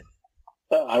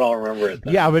 I don't remember it.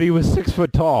 Yeah, but he was 6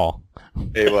 foot tall.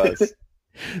 He was.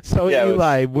 So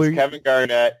Eli, was Kevin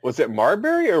Garnett. Was it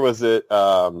Marbury or was it?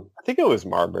 I think it was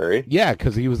Marbury. Yeah,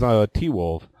 because he was a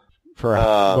T-Wolf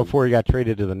before he got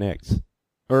traded to the Knicks,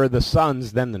 or the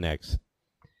Suns, then the Knicks.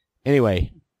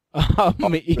 Anyway,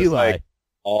 Eli, like,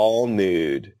 all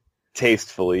nude,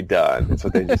 tastefully done. That's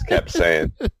what they just kept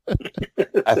saying.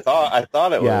 I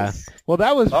thought it was. Well,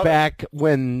 that was back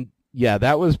when. Yeah,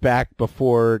 that was back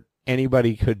before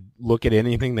anybody could look at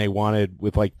anything they wanted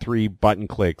with like 3 button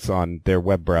clicks on their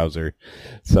web browser.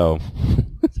 So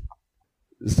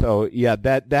yeah,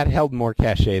 that held more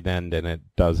cachet then than it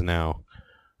does now.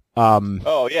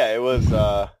 It was.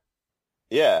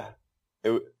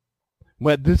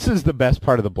 Well, this is the best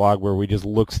part of the blog where we just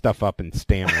look stuff up and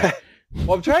stammer.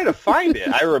 Well, I'm trying to find it.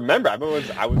 I remember. I was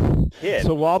a kid.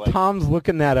 So while Tom's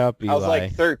looking that up, Eli, I was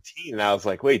like 13, and I was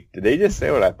like, wait, did they just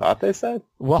say what I thought they said?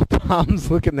 While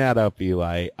Tom's looking that up,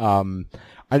 Eli, I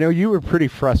know you were pretty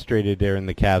frustrated during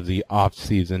the Cavs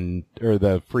off-season, or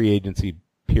the free agency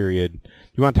period.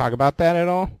 You want to talk about that at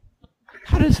all?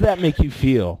 How does that make you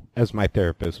feel, as my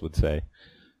therapist would say?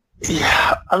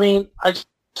 Yeah, I mean, I just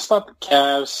thought the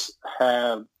Cavs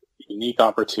have unique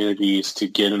opportunities to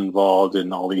get involved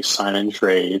in all these sign-in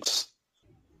trades,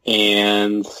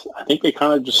 and I think they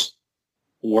kind of just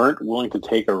weren't willing to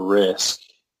take a risk.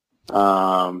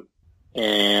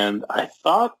 And I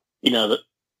thought,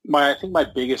 I think my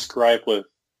biggest gripe with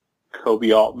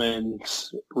Kobe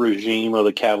Altman's regime of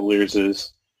the Cavaliers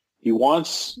is he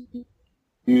wants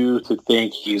you to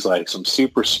think he's like some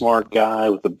super smart guy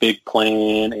with a big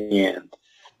plan, and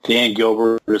Dan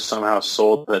Gilbert is somehow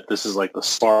sold that this is like the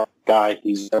smart guy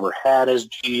he's ever had as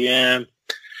GM.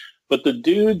 But the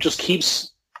dude just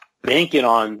keeps banking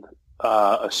on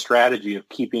a strategy of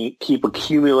keep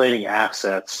accumulating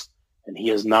assets, and he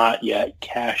has not yet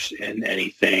cashed in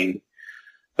anything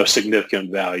of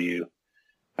significant value.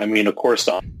 I mean, of course,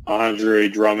 the Andre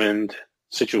Drummond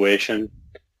situation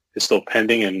is still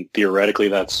pending, and theoretically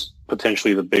that's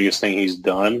potentially the biggest thing he's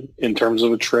done in terms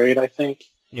of a trade, I think.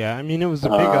 Yeah, I mean, it was a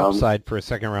big upside for a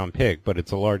second-round pick, but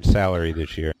it's a large salary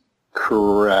this year.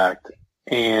 Correct.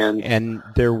 And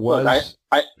there was...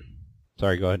 Look,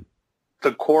 Sorry, go ahead.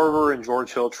 The Korver and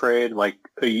George Hill trade, like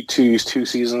two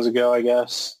seasons ago, I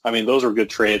guess. I mean, those were good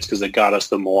trades because they got us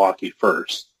the Milwaukee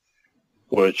first,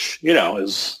 which,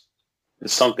 is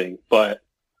something. But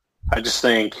I just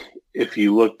think if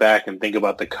you look back and think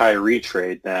about the Kyrie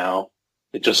trade now,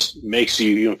 it just makes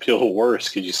you even feel worse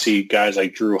because you see guys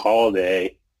like Drew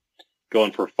Holiday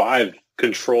going for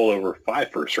control over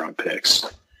 5 first-round picks.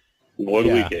 What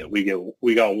do we get? We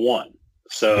got 1.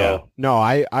 So yeah. No,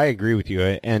 I agree with you.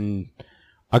 And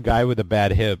a guy with a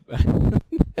bad hip.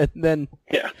 And then,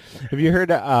 have you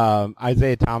heard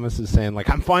Isaiah Thomas is saying, like,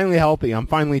 I'm finally healthy.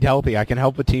 I can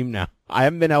help a team now. I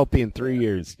haven't been healthy in 3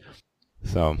 years.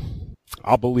 So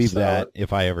I'll believe that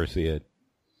if I ever see it.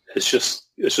 It's just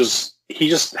he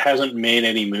just hasn't made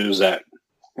any moves that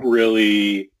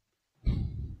really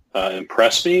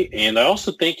impress me. And I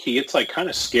also think he gets like kind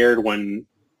of scared when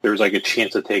there's like a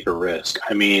chance to take a risk.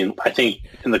 I mean, I think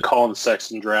in the Colin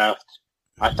Sexton draft,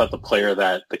 I thought the player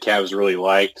that the Cavs really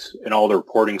liked, and all the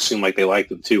reporting seemed like they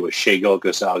liked him too, was Shai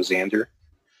Gilgeous-Alexander.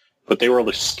 But they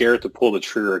were scared to pull the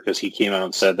trigger because he came out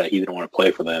and said that he didn't want to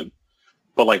play for them.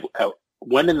 But like,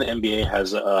 when in the NBA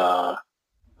has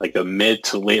like a mid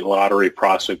to late lottery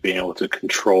prospect being able to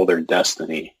control their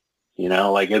destiny?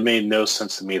 It made no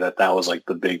sense to me that was like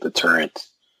the big deterrent.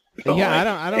 Yeah,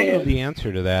 I don't know the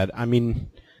answer to that. I mean,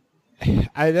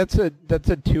 that's a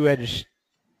two-edged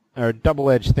or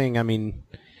double-edged thing. I mean,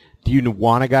 do you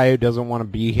want a guy who doesn't want to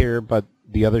be here, but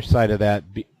the other side of that,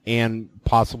 and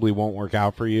possibly won't work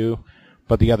out for you,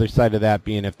 but the other side of that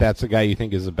being, if that's the guy you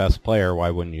think is the best player, why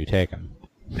wouldn't you take him?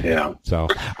 Yeah. So,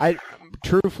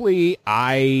 truthfully,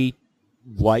 I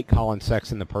like Colin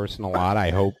Sexton, the person, a lot.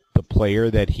 I hope the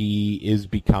player that he is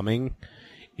becoming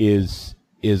is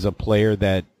a player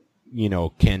that,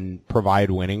 can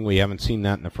provide winning. We haven't seen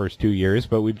that in the first 2 years,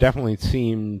 but we've definitely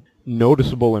seen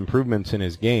noticeable improvements in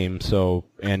his game. So,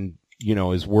 and,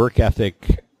 his work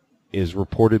ethic is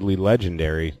reportedly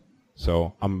legendary.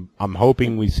 So I'm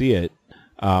hoping we see it.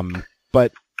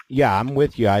 But yeah, I'm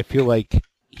with you. I feel like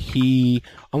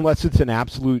unless it's an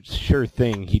absolute sure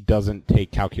thing, he doesn't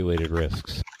take calculated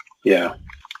risks. Yeah.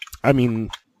 I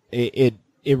mean, it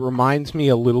reminds me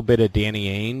a little bit of Danny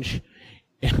Ainge,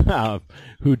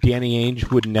 who Danny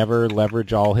Ainge would never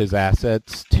leverage all his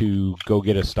assets to go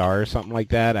get a star or something like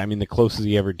that. I mean, the closest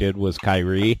he ever did was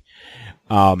Kyrie.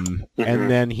 And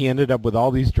then he ended up with all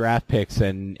these draft picks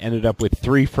and ended up with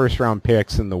 3 first-round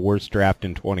picks in the worst draft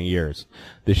in 20 years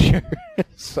this year.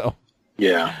 So,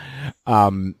 yeah.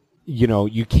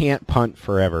 You can't punt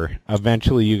forever.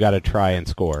 Eventually, you got to try and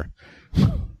score.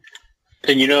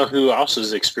 And you know who else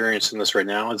is experiencing this right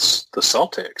now? It's the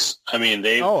Celtics. I mean,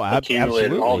 they've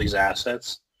accumulated all these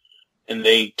assets, and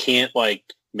they can't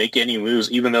make any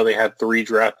moves, even though they had 3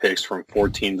 draft picks from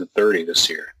 14 to 30 this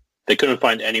year. They couldn't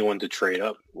find anyone to trade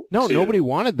up. No, nobody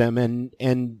wanted them,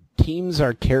 and teams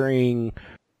are carrying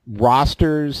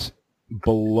rosters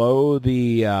below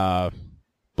the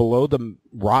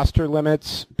roster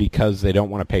limits because they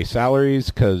don't want to pay salaries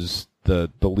because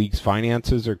the league's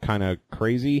finances are kind of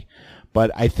crazy.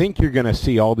 But I think you're going to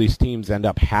see all these teams end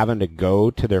up having to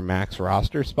go to their max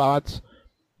roster spots.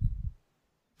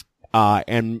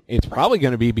 And it's probably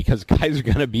going to be because guys are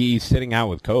going to be sitting out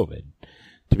with COVID,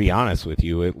 to be honest with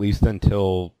you, at least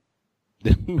until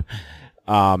the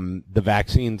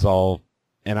vaccines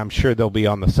and I'm sure they'll be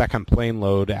on the second plane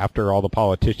load after all the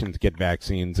politicians get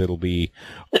vaccines. It'll be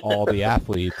all the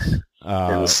athletes.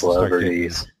 And the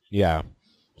celebrities.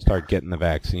 Start getting the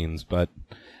vaccines. But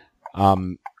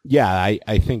Yeah,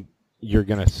 I think you're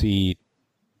going to see,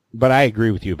 but I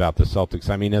agree with you about the Celtics.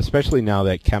 I mean, especially now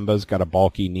that Kemba's got a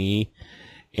bulky knee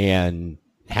and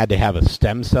had to have a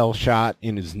stem cell shot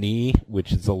in his knee,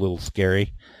 which is a little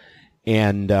scary.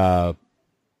 And,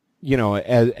 you know,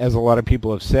 as a lot of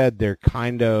people have said, they're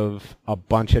kind of a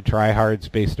bunch of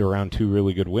tryhards based around two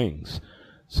really good wings.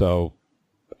 So,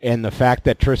 and the fact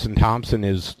that Tristan Thompson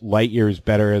is light years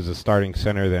better as a starting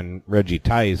center than Reggie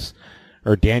Tice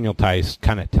or Daniel Tice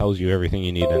kind of tells you everything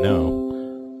you need to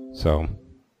know. So,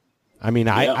 I mean,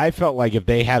 yeah. I felt like if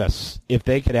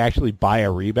they could actually buy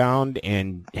a rebound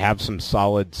and have some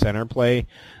solid center play,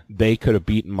 they could have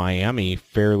beaten Miami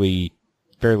fairly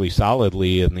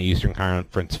solidly in the Eastern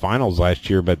Conference Finals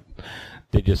last year, but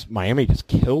Miami just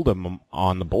killed them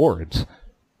on the boards.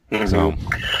 Mm-hmm. So,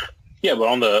 yeah, but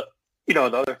on the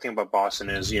other thing about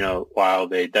Boston is, while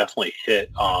they definitely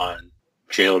hit on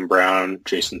Jaylen Brown,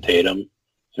 Jason Tatum,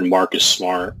 and Marcus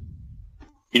Smart,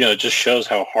 it just shows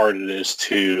how hard it is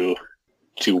to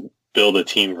build a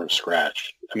team from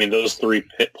scratch. I mean, those three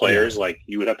players,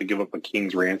 you would have to give up a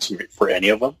king's ransom for any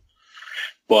of them.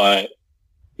 But,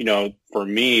 for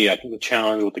me, I think the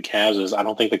challenge with the Cavs is I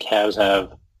don't think the Cavs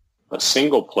have a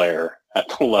single player at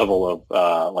the level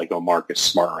of a Marcus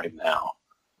Smart right now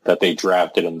that they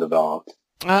drafted and developed.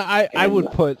 I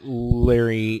would put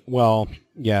Larry, well,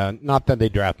 yeah, not that they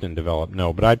drafted and developed,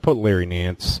 no, but I'd put Larry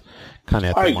Nance kind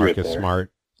of at the Marcus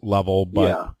Smart level,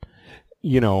 but,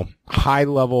 high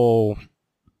level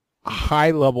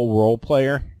role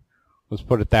player, let's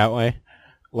put it that way.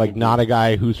 Not a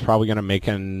guy who's probably going to make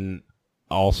an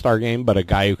all-star game, but a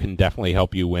guy who can definitely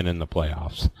help you win in the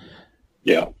playoffs.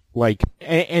 Yeah.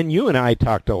 And you and I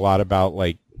talked a lot about,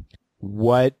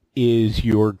 what is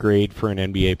your grade for an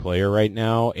NBA player right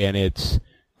now? And it's,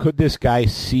 could this guy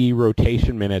see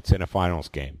rotation minutes in a finals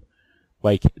game?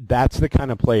 That's the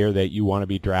kind of player that you want to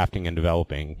be drafting and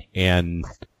developing. And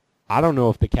I don't know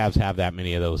if the Cavs have that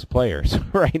many of those players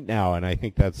right now, and I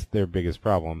think that's their biggest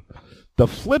problem. The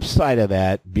flip side of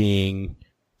that being,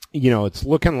 it's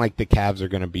looking like the Cavs are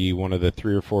going to be one of the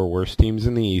 3 or 4 worst teams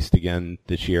in the East again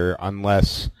this year,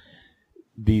 unless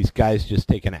these guys just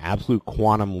take an absolute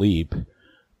quantum leap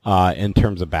in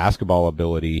terms of basketball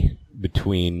ability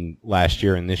between last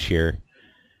year and this year.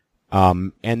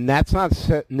 And that's not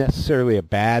necessarily a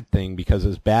bad thing, because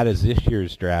as bad as this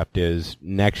year's draft is,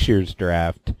 next year's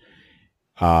draft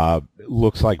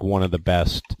looks like one of the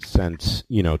best since,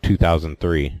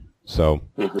 2003. So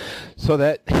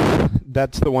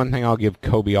that's the one thing I'll give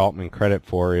Kobe Altman credit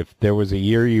for. If there was a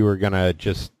year you were going to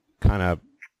just kind of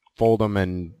fold them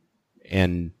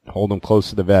and hold them close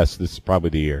to the vest, this is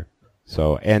probably the year.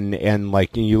 So, and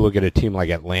you look at a team like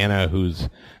Atlanta who's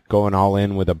going all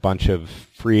in with a bunch of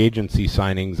free agency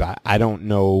signings. I don't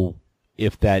know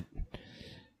if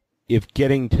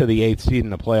getting to the 8th seed in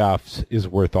the playoffs is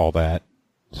worth all that.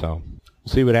 So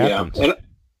we'll see what happens. Yeah, and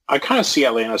I kind of see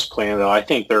Atlanta's plan, though. I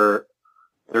think they're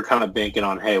kind of banking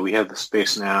on, hey, we have the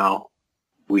space now.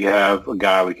 We have a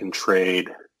guy we can trade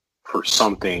for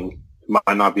something. It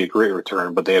might not be a great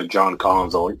return, but they have John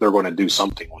Collins. They're going to do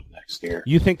something with next year.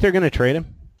 You think they're going to trade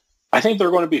him? I think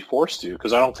they're going to be forced to,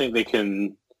 because I don't think they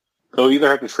can. They'll either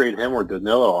have to trade him or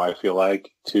Danilo, I feel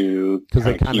like, to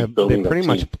keep building. They pretty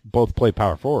much both play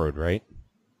power forward, right?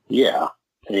 Yeah,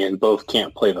 and both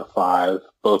can't play the 5.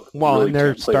 Really and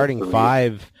their starting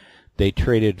 5, they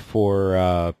traded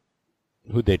for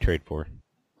who'd they trade for?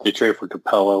 They traded for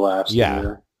Capella last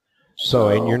year. So,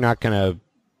 and you're not gonna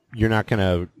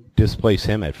displace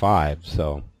him at 5.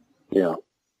 So, yeah.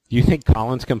 Do you think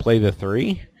Collins can play the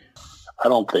 3? I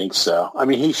don't think so. I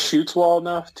mean, he shoots well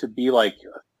enough to be like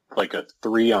a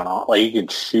 3 on, he can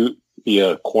be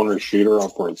a corner shooter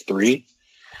for a 3,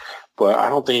 but I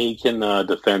don't think he can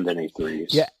defend any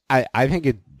 3s. Yeah, I think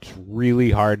it's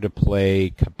really hard to play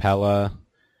Capella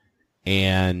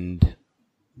and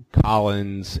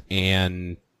Collins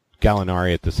and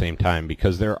Gallinari at the same time,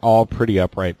 because they're all pretty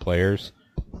upright players,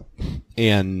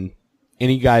 and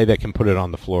any guy that can put it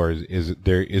on the floor is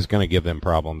going to give them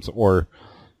problems, or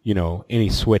any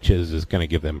switches is going to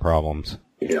give them problems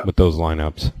with those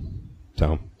lineups.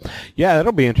 So, yeah,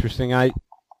 that'll be interesting.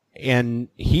 And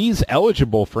he's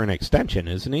eligible for an extension,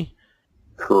 isn't he?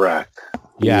 Correct.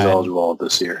 He's eligible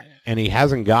this year, and he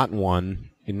hasn't gotten one.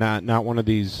 Not one of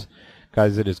these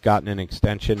guys that has gotten an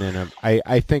extension. And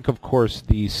I think, of course,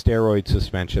 the steroid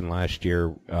suspension last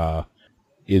year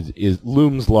is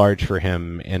looms large for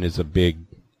him, and is a big.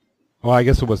 Well, I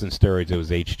guess it wasn't steroids; it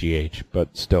was HGH,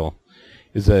 but still,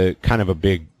 is a kind of a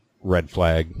big red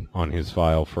flag on his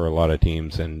file for a lot of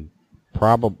teams, and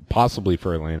possibly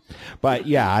for Atlanta. But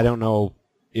yeah, I don't know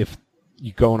if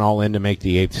going all in to make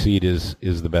the 8th seed is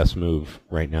the best move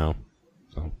right now.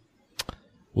 So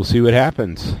we'll see what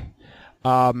happens.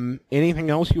 Anything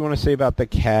else you want to say about the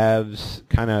Cavs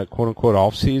kind of quote-unquote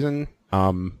off-season?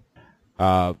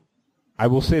 I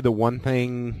will say the one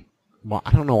thing, well,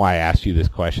 I don't know why I asked you this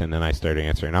question and I started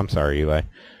answering. I'm sorry, Eli.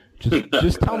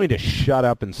 Just tell me to shut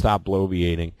up and stop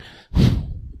bloviating.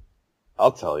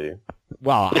 I'll tell you.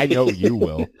 Well, I know you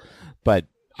will, but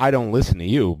I don't listen to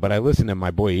you, but I listen to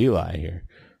my boy Eli here.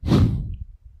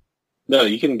 No,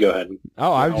 you can go ahead.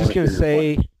 Oh, I was just going to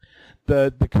say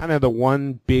the kind of the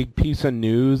one big piece of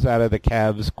news out of the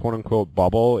Cavs quote-unquote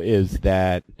bubble is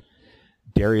that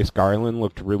Darius Garland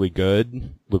looked really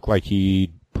good. Looked like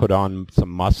he put on some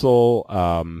muscle.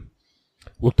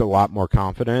 Looked a lot more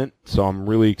confident. So I'm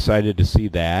really excited to see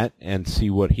that and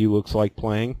see what he looks like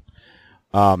playing.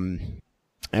 And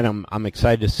I'm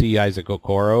excited to see Isaac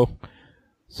Okoro.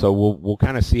 So we'll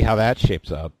kind of see how that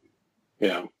shapes up.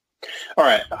 Yeah. All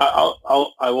right.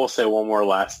 I will say one more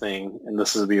last thing, and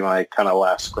this will be my kind of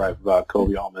last gripe about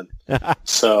Kobe Allman.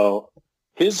 So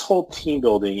his whole team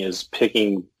building is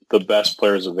picking the best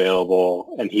players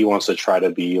available, and he wants to try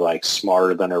to be like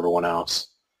smarter than everyone else.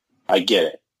 I get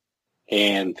it.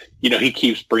 And, he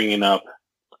keeps bringing up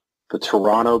the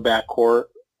Toronto backcourt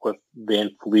with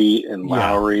Van Fleet and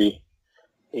Lowry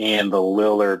and the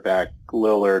Lillard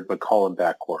McCollum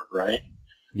backcourt, right?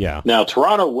 Yeah. Now,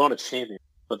 Toronto won a championship,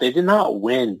 but they did not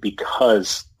win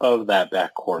because of that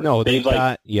backcourt. No, they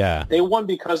won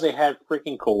because they had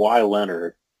freaking Kawhi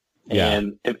Leonard. Yeah.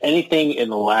 And if anything in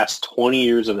the last 20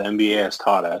 years of the NBA has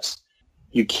taught us,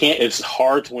 it's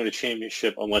hard to win a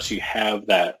championship unless you have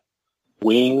that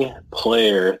wing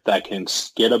player that can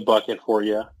get a bucket for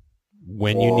you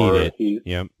when you need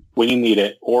it. When you need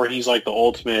it, or he's like the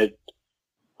ultimate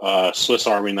Swiss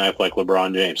Army knife, like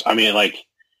LeBron James. I mean, like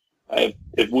if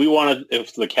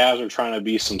the Cavs are trying to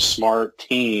be some smart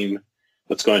team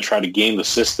that's going to try to game the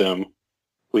system,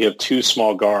 we have two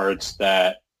small guards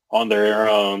that on their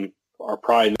own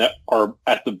are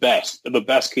at the best. The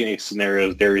best case scenario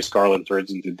is Darius Garland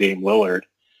turns into Dame Lillard.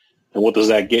 And what does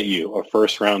that get you? A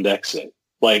first-round exit.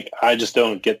 Like, I just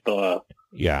don't get the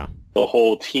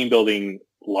whole team-building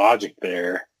logic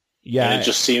there. Yeah. And it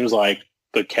just seems like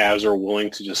the Cavs are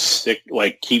willing to just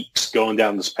keep going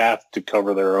down this path to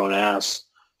cover their own ass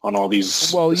on all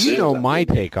these. Well, my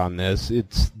take on this.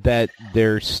 It's that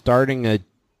they're starting a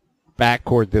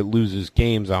backcourt that loses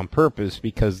games on purpose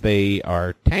because they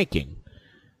are tanking.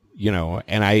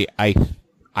 And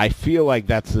I feel like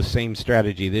that's the same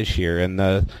strategy this year. And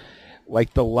the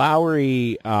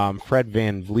Lowry Fred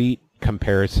VanVleet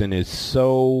comparison is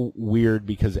so weird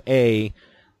because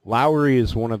Lowry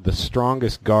is one of the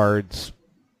strongest guards,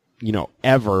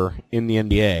 ever in the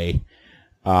NBA.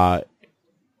 At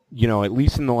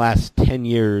least in the last 10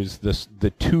 years,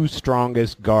 the two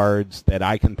strongest guards that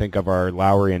I can think of are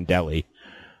Lowry and Delly.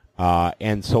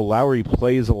 And so Lowry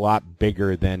plays a lot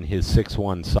bigger than his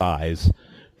 6'1" size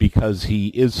because he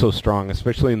is so strong,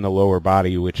 especially in the lower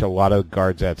body, which a lot of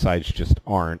guards that size just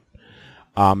aren't.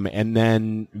 And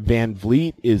then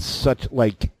VanVleet is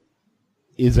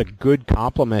is a good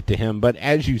complement to him. But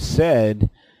as you said,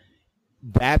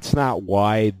 that's not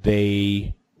why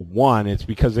they won. It's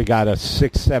because they got a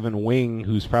 6'7" wing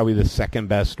who's probably the second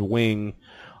best wing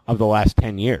of the last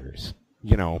 10 years,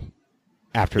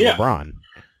 after LeBron.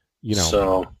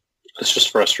 So it's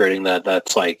just frustrating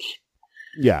that's like...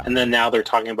 Yeah. And then now they're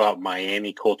talking about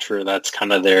Miami culture. That's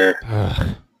kind of their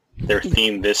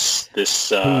theme this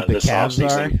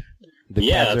offseason. The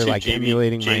Cavs are like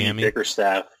emulating Jamie Miami.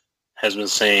 Bickerstaff has been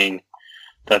saying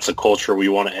that's a culture we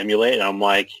want to emulate. And I'm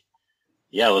like,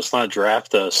 yeah, let's not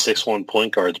draft 6'1"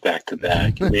 point guards back to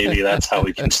back. Maybe that's how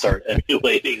we can start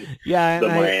emulating the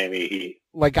Miami Heat.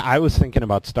 Like, I was thinking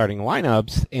about starting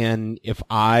lineups, and if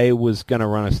I was going to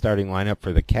run a starting lineup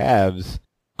for the Cavs,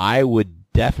 I would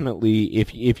definitely,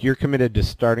 if you're committed to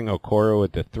starting Okoro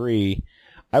at the 3,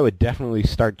 I would definitely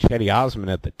start Cedi Osman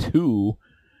at the 2.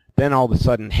 Then all of a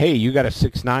sudden, hey, you got a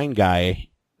 6'9" guy.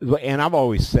 And I've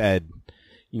always said,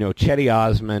 Cedi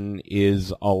Osman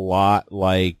is a lot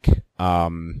like,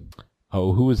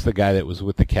 who was the guy that was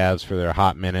with the Cavs for their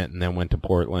hot minute and then went to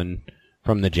Portland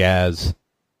from the Jazz?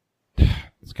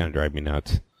 It's going to drive me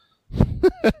nuts.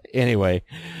 Anyway,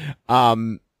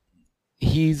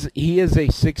 he is a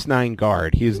 6'9"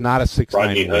 guard. He is not a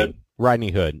 6'9" Hood.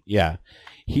 Rodney Hood, yeah.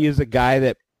 He is a guy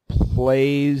that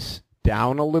plays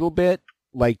down a little bit.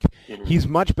 Like, he's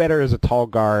much better as a tall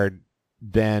guard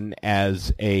than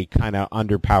as a kind of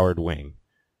underpowered wing.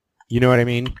 You know what I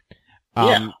mean?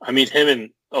 Yeah, I mean,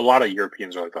 him a lot of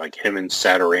Europeans are like him and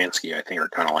Satoransky, I think, are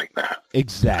kind of like that.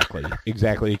 Exactly.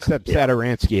 Except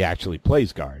Satoransky actually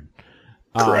plays guard.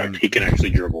 Correct. He can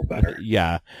actually dribble better.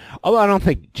 Yeah. Although I don't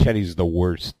think Chetty's the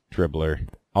worst dribbler.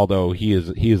 Although he is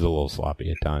a little sloppy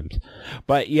at times.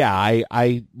 But yeah,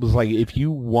 I was like, if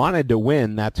you wanted to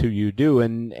win, that's who you do.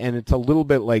 And it's a little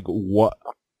bit like what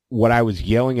I was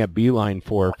yelling at Beeline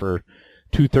for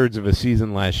 2/3 of a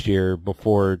season last year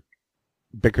before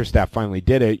Bickerstaff finally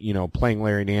did it, playing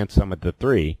Larry Nance some at the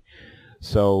 3.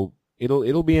 So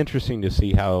it'll be interesting to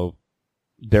see how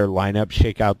their lineups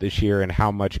shake out this year and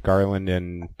how much Garland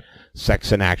and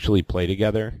Sexton actually play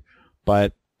together.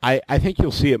 But I think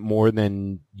you'll see it more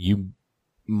than you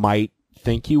might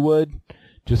think you would,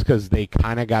 just because they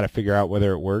kind of got to figure out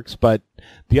whether it works. But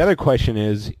the other question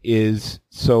is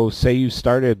so say you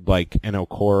started like an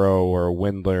Okoro or a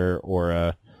Windler or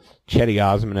a Chetty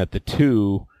Osman at the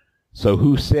 2, so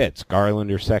who sits,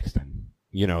 Garland or Sexton?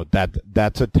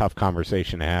 That's a tough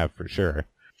conversation to have for sure,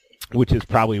 which is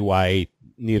probably why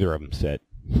neither of them sit.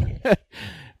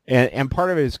 and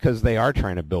part of it is because they are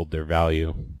trying to build their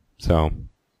value. So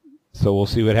we'll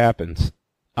see what happens.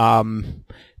 Tom,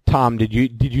 did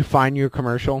you find your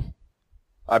commercial?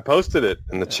 I posted it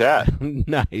in the chat.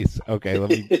 Nice. Okay, let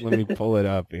me pull it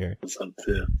up here.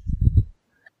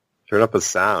 Turn up a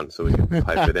sound so we can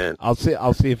pipe it in. I'll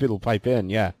see if it'll pipe in.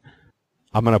 Yeah,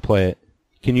 I'm gonna play it.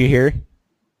 Can you hear?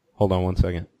 Hold on one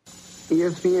second.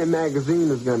 ESPN magazine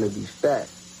is gonna be fat,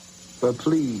 but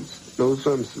please, no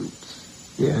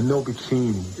swimsuits. Yeah, no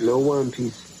bikinis. No one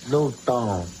pieces. No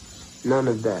thongs. None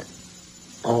of that.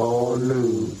 All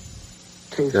nude.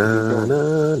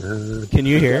 Can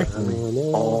you hear?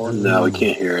 No, we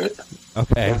can't hear it.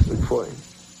 Okay. That's important.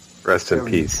 Rest in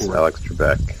peace, Alex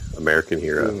Trebek, American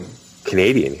hero. Yeah.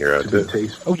 Canadian hero, too.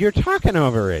 Oh, you're talking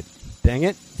over it. Dang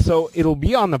it. So it'll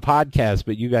be on the podcast,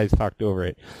 but you guys talked over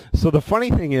it. So the funny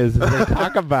thing is they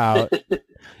talk about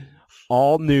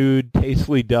all nude,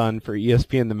 tastefully done for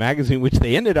ESPN the magazine, which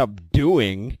they ended up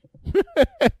doing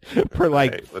for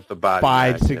like with the body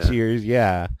 5-6 years.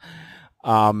 Yeah.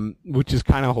 Which is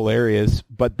kind of hilarious.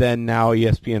 But then now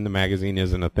ESPN the magazine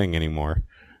isn't a thing anymore.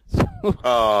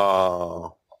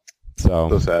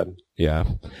 So sad. Yeah.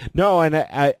 No, and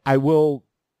I will,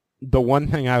 the one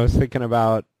thing I was thinking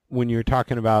about when you were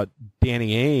talking about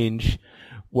Danny Ainge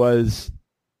was,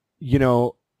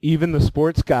 even the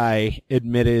sports guy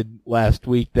admitted last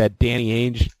week that Danny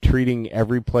Ainge treating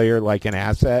every player like an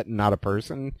asset and not a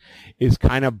person is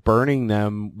kind of burning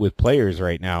them with players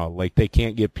right now. Like they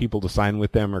can't get people to sign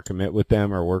with them or commit with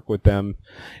them or work with them.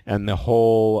 And the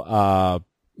whole,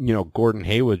 Gordon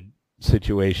Hayward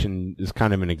situation is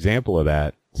kind of an example of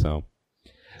that. So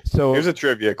here's a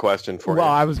trivia question for you. Well,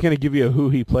 I was going to give you a who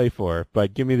he play for,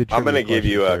 but give me the trivia I'm going to give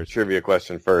you first. A trivia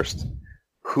question first.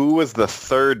 Who was the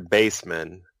third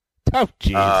baseman on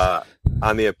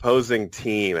the opposing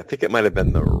team? I think it might have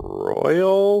been the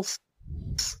Royals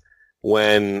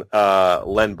when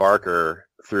Len Barker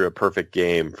threw a perfect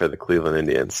game for the Cleveland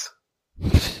Indians.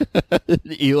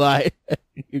 Eli,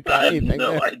 I have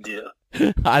no idea.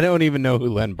 I don't even know who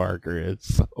Len Barker is.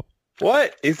 So.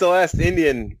 What? He's the last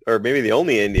Indian, or maybe the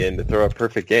only Indian, to throw a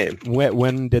perfect game.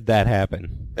 When did that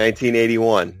happen?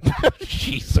 1981.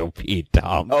 Jeez, so Pete,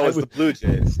 Tom. Oh, it was the Blue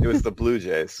Jays. It was the Blue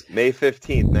Jays. May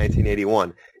 15th,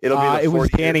 1981. It'll be the it was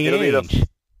Danny Ainge.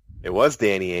 It was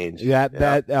Danny Ainge.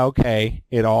 That okay.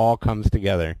 It all comes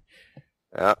together.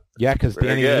 Yeah, because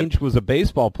Danny Ainge was a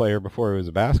baseball player before he was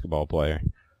a basketball player.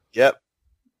 Yep.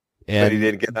 And but he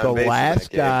didn't get the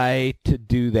last guy to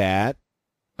do that.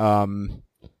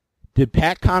 Did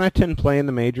Pat Connaughton play in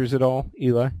the majors at all,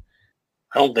 Eli? I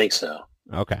don't think so.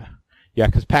 Okay. Yeah,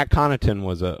 because Pat Connaughton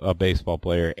was a baseball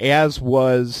player, as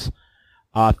was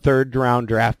third-round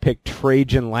draft pick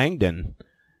Trajan Langdon.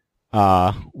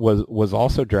 Was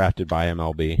also drafted by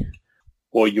MLB.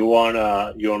 Well, you want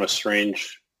a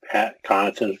strange Pat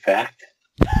Connaughton fact?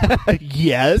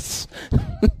 Yes.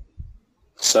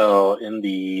 So in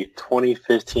the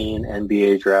 2015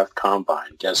 NBA Draft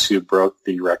Combine, guess who broke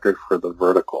the record for the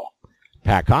vertical?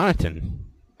 Pat Connaughton.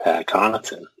 Pat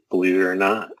Connaughton, believe it or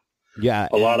not. Yeah.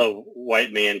 A lot of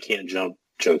white man can't jump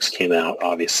jokes came out,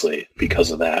 obviously, because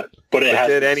of that. But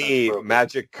did any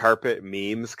magic carpet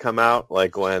memes come out?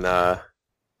 Like when,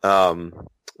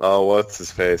 what's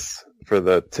his face? For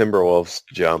the Timberwolves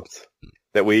jumped.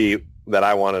 That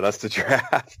I wanted us to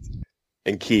draft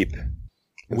and keep.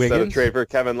 Instead of trade for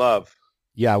Kevin Love.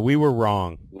 Yeah, we were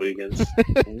wrong. Wiggins.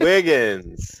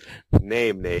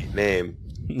 Name.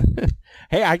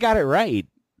 Hey, I got it right.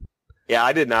 Yeah,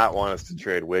 I did not want us to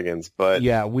trade Wiggins, but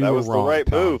yeah, we that were was wrong, the right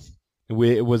Tom. move.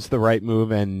 It was the right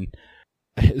move, and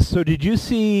So did you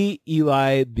see,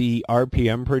 Eli, the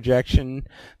RPM projection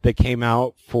that came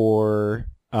out for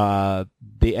the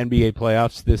NBA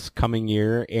playoffs this coming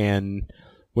year? And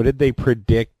what did they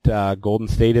predict Golden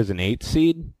State as an 8th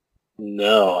seed?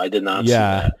 No, I did not see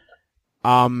that.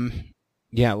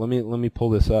 Yeah, let me pull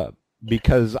this up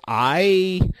because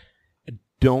I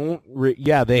don't.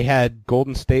 They had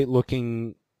Golden State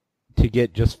looking to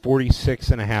get just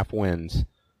 46.5 wins.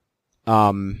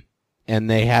 And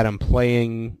they had them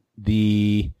playing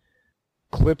the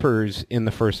Clippers in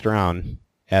the first round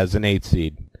as an 8th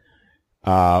seed.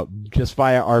 Just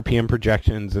via RPM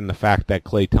projections and the fact that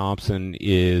Klay Thompson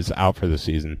is out for the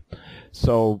season.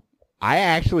 So I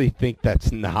actually think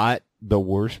that's not the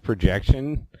worst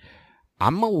projection.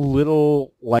 I'm a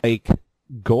little like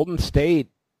Golden State.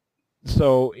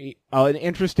 So an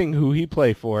interesting who he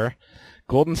play for.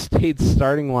 Golden State's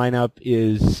starting lineup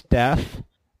is Steph,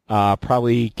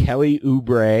 probably Kelly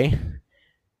Oubre,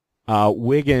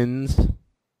 Wiggins,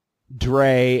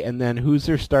 Dre, and then who's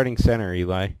their starting center,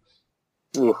 Eli?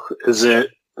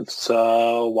 It's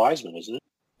Wiseman, isn't it?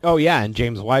 Oh, yeah, and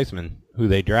James Wiseman, who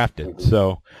they drafted.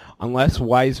 So unless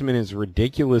Wiseman is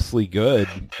ridiculously good,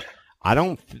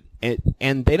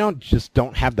 and they don't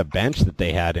have the bench that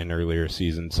they had in earlier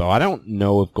seasons. So I don't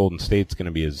know if Golden State's going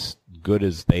to be as good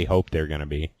as they hope they're going to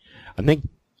be. I think,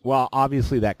 well,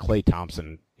 obviously that Klay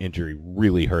Thompson injury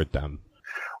really hurt them.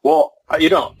 Well,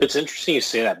 it's interesting you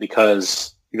say that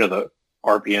because, the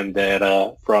RPM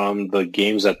data from the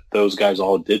games that those guys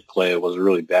all did play was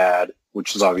really bad,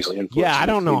 which is obviously influencing. Yeah, I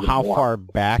don't know how far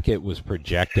back it was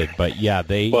projected, but yeah,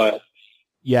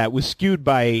 it was skewed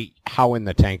by how in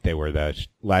the tank they were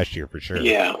last year for sure.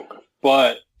 Yeah,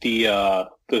 but the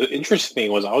interesting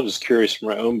thing was I was just curious for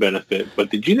my own benefit,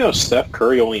 but did you know Steph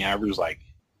Curry only averaged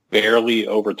barely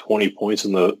over 20 points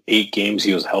in the 8 games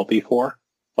he was healthy for?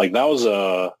 That was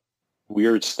a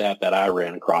weird stat that I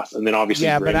ran across. And then obviously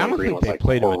but I don't think they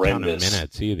played a ton of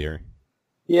minutes either.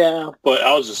 Yeah, but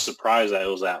I was just surprised that it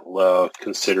was that low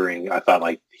considering I thought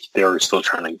they were still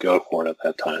trying to go for it at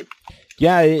that time.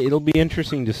 Yeah, it'll be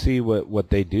interesting to see what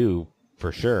they do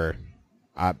for sure.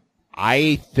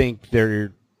 I think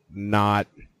they're not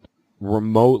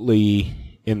remotely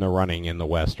in the running in the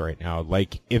West right now.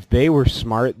 If they were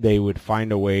smart, they would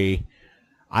find a way.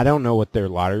 I don't know what their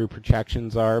lottery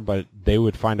projections are, but they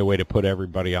would find a way to put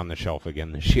everybody on the shelf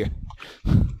again this year.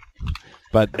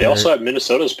 But they also have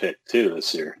Minnesota's pick too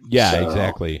this year. Yeah,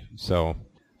 exactly. So,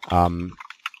 and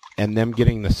them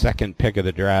getting the second pick of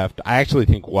the draft, I actually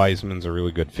think Wiseman's a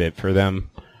really good fit for them,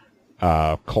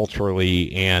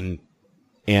 culturally and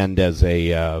as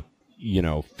a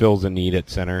fills a need at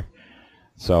center.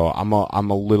 So I'm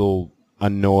a little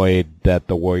annoyed that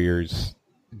the Warriors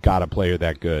got a player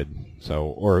that good.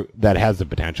 Or that has the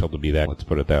potential to be that. Let's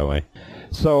put it that way.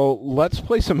 So let's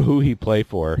play some who he play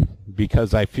for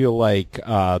because I feel like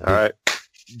all right.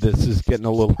 This is getting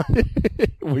a little.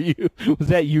 Was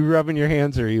that you rubbing your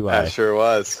hands or Eli? That sure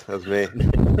was. That was me.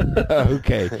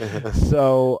 Okay.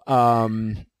 So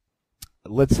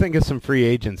let's think of some free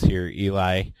agents here,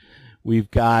 Eli. We've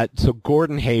got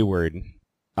Gordon Hayward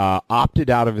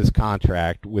opted out of his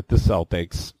contract with the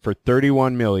Celtics for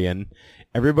 $31 million.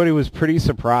 Everybody was pretty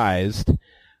surprised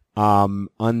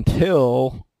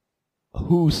until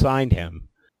who signed him?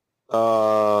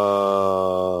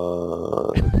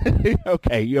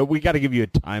 Okay, we got to give you a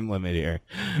time limit here.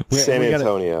 San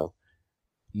Antonio.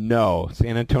 No,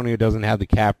 San Antonio doesn't have the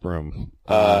cap room.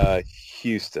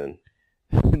 Houston.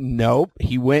 Nope,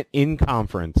 he went in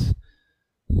conference.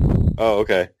 Oh,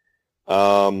 okay.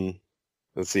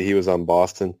 Let's see, he was on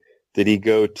Boston. Did he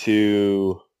go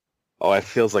to... Oh, it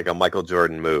feels like a Michael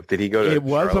Jordan move. Did he go to It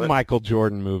was Charlotte? A Michael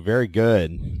Jordan move. Very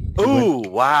good.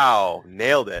 Wow.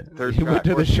 Nailed it. He went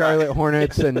to the Charlotte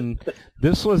Hornets, and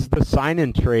this was the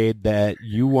sign-in trade that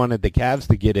you wanted the Cavs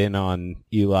to get in on,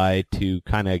 Eli, to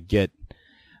kind of get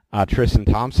Tristan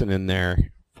Thompson in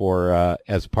there for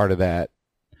as part of that.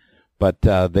 But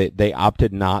they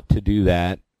opted not to do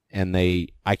that, and I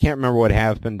can't remember what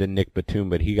happened to Nick Batum,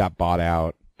 but he got bought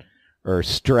out or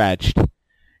stretched.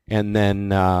 And then,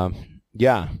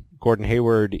 Gordon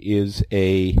Hayward is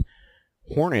a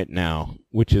Hornet now,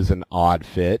 which is an odd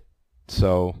fit.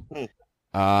 So,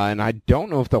 and I don't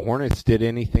know if the Hornets did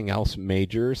anything else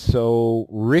major. So,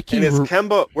 Ricky... And is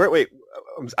Kemba... Wait.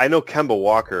 I know Kemba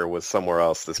Walker was somewhere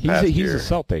else this past year. He's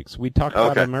a Celtics. We talked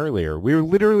about him earlier. We were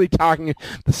literally talking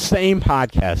the same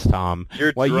podcast, Tom.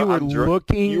 You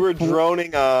were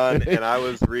droning on, and I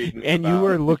was reading. And you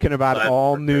were looking about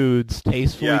all nudes,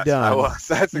 tastefully done. I was.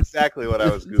 That's exactly what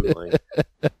I was Googling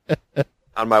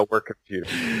on my work computer.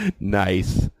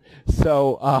 Nice.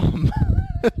 So,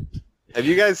 Have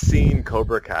you guys seen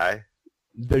Cobra Kai?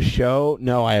 The show?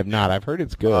 No, I have not. I've heard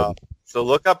it's good. So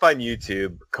look up on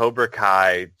YouTube, Cobra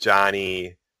Kai,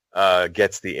 Johnny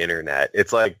gets the internet.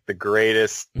 It's like the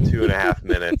greatest 2.5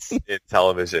 minutes in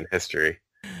television history.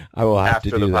 I will have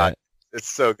to do that. It's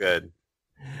so good.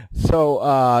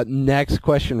 So next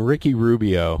question, Ricky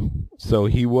Rubio. So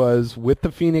he was with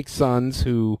the Phoenix Suns,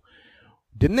 who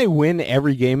didn't they win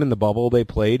every game in the bubble they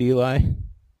played, Eli?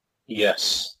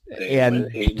 Yes. And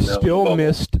still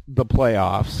missed the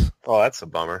playoffs. Oh, that's a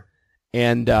bummer.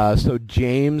 And so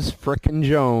James frickin'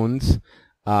 Jones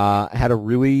had a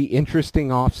really interesting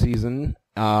offseason,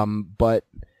 but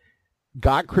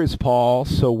got Chris Paul.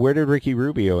 So where did Ricky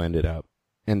Rubio end up?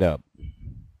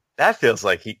 That feels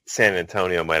like San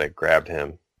Antonio might have grabbed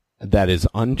him. That is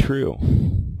untrue.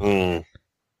 Give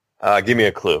me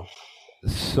a clue.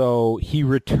 So he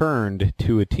returned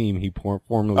to a team he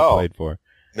formerly played for.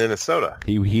 Minnesota.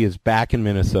 He is back in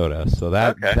Minnesota. So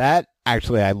that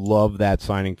actually, I love that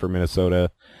signing for Minnesota.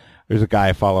 There's a guy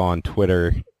I follow on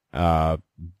Twitter,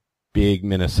 big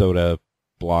Minnesota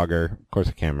blogger. Of course,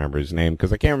 I can't remember his name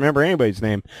because I can't remember anybody's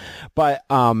name. But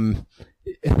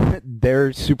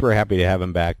they're super happy to have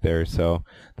him back there. So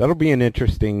that'll be an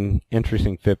interesting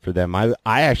fit for them. I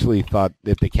actually thought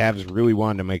if the Cavs really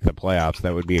wanted to make the playoffs,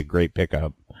 that would be a great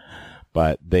pickup.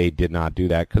 But they did not do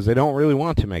that because they don't really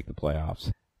want to make the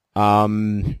playoffs.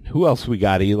 Who else we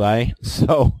got, Eli?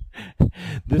 So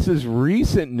this is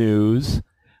recent news.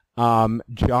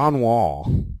 John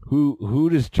Wall. Who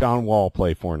does John Wall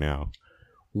play for now?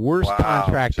 Worst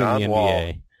contract John in the Wall.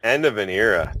 NBA. End of an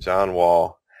era, John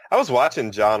Wall. I was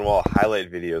watching John Wall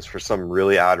highlight videos for some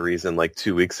really odd reason like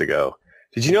 2 weeks ago.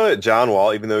 Did you know that John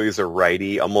Wall, even though he's a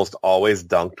righty, almost always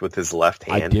dunked with his left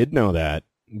hand? I did know that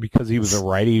because he was a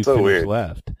righty who finished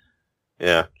left.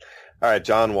 Yeah. All right,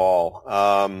 John Wall.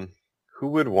 Who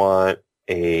would want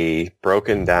a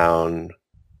broken down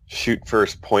shoot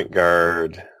first point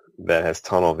guard that has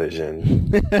tunnel vision?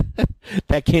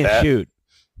 that can't shoot.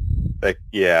 They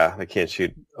can't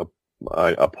shoot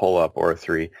a pull up or a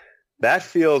three. That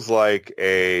feels like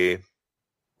I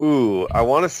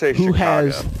want to say who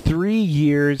Chicago. Has 3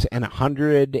 years and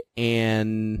 $130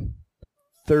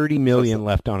 million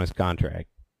left on his contract.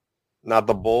 Not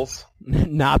the Bulls?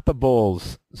 Not the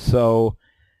Bulls. So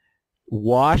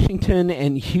Washington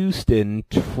and Houston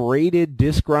traded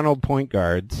disgruntled point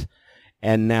guards,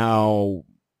 and now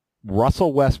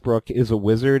Russell Westbrook is a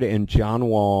Wizard and John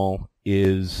Wall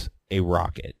is a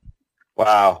Rocket.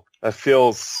 Wow. That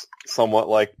feels somewhat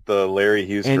like the Larry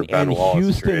Hughes for Ben Wallace and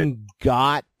Houston trade.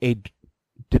 got did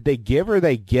they give or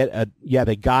they get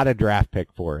they got a draft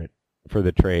pick for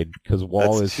the trade because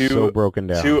Wall is so broken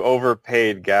down. 2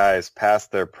 overpaid guys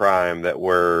past their prime that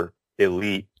were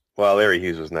elite. Well, Larry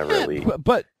Hughes was never elite.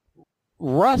 But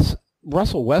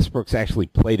Russell Westbrook's actually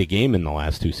played a game in the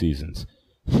last 2 seasons.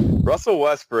 Russell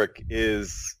Westbrook in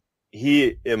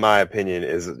my opinion,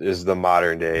 is the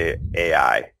modern day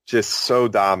AI. Just so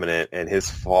dominant, and his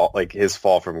fall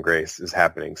from grace is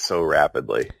happening so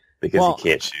rapidly because he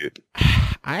can't shoot.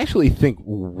 I actually think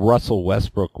Russell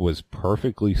Westbrook was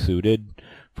perfectly suited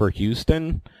for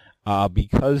Houston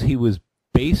because he was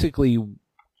basically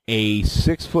a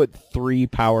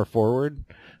 6'3" power forward,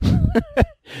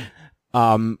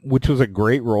 which was a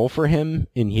great role for him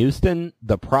in Houston.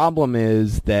 The problem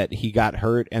is that he got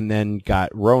hurt and then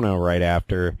got Rona right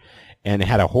after and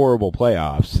had a horrible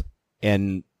playoffs.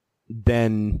 And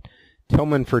then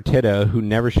Tillman Fertitta, who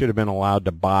never should have been allowed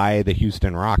to buy the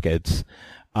Houston Rockets,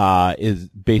 is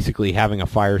basically having a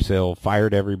fire sale,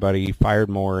 fired everybody, fired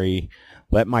Morey,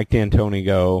 let Mike D'Antoni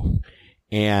go,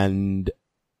 and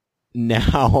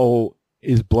now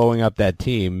is blowing up that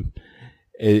team.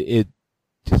 It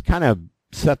just kind of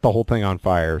set the whole thing on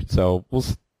fire. So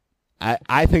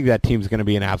I think that team's going to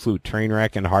be an absolute train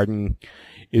wreck, and Harden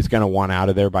is going to want out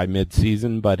of there by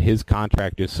mid-season, but his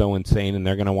contract is so insane, and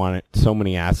they're going to want so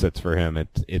many assets for him,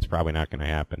 it's probably not going to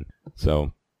happen.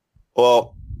 So,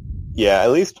 well, yeah,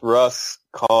 at least Russ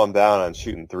calmed down on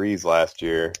shooting threes last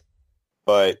year.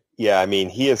 But, yeah, I mean,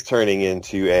 he is turning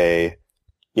into a,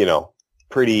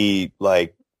 pretty,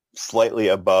 slightly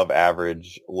above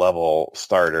average level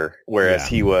starter, whereas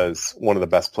he was one of the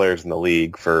best players in the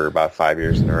league for about 5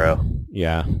 years in a row.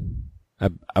 Yeah.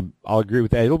 I'll agree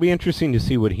with that. It'll be interesting to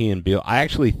see what he and Beal. I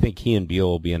actually think he and Beal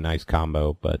will be a nice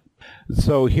combo. But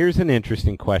so here's an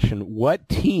interesting question: what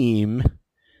team?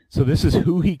 So this is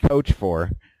who he coached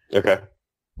for. Okay.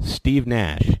 Steve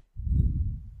Nash.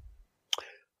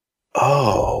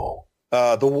 Oh,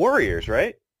 the Warriors,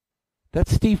 right?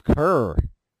 That's Steve Kerr.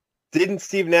 Didn't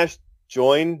Steve Nash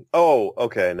join? Oh,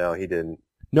 okay. No, he didn't.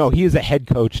 No, he is a head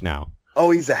coach now. Oh,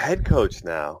 he's a head coach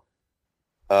now.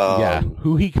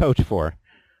 who he coached for.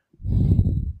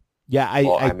 Yeah,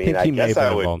 I think he may have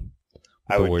been involved.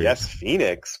 I would guess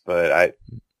Phoenix, but I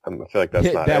feel like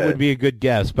that's not that would be a good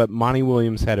guess, but Monty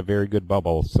Williams had a very good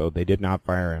bubble, so they did not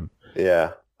fire him.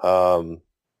 Yeah. Don't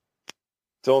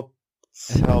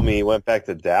tell me he went back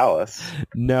to Dallas.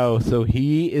 No, so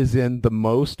he is in the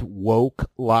most woke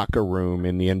locker room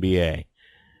in the NBA.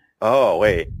 Oh,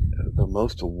 wait. The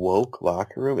most woke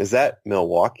locker room? Is that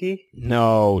Milwaukee?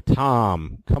 No,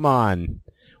 Tom. Come on.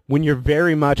 When you're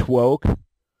very much woke.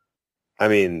 I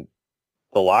mean,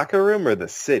 the locker room or the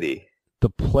city? The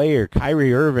player,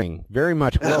 Kyrie Irving. Very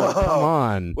much woke. Come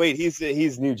on. Wait,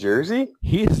 he's New Jersey?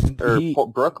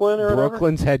 Brooklyn or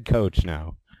Brooklyn's head coach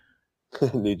now.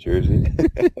 New Jersey.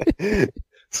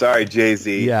 Sorry,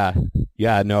 Jay-Z. Yeah,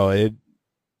 no, it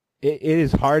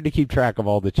is hard to keep track of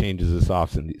all the changes this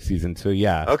offseason. So,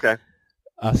 yeah. Okay.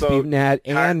 Steve Nash,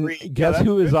 and guess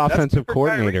who his offensive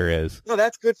coordinator is? No,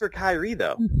 that's good for Kyrie,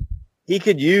 though. He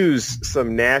could use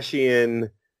some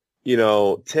Nashian,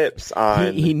 tips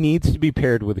on... He needs to be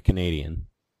paired with a Canadian.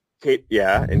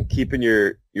 Yeah, and keeping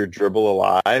your dribble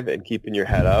alive and keeping your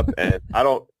head up. And I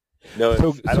don't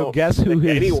know... So guess who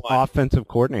his offensive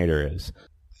coordinator is?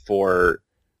 For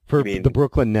the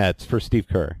Brooklyn Nets, for Steve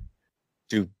Kerr.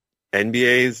 Do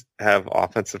NBAs have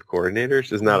offensive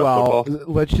coordinators? Isn't that a football?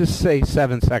 Let's just say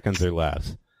 7 seconds or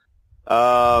less.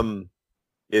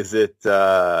 Is it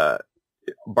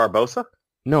Barbosa?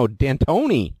 No,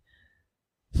 D'Antoni.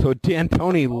 So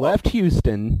D'Antoni left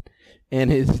Houston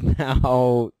and is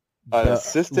now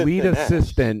the lead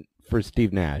assistant for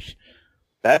Steve Nash.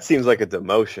 That seems like a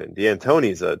demotion.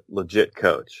 D'Antoni's a legit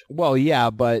coach. Well,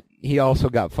 yeah, but he also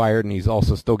got fired, and he's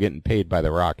also still getting paid by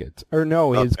the Rockets. Or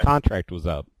no, his contract was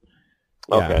up.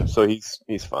 Okay, yeah. So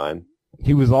he's fine.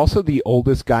 He was also the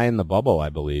oldest guy in the bubble, I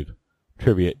believe.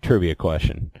 Trivia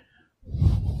question.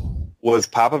 Was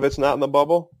Popovich not in the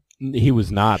bubble? He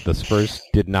was not. The Spurs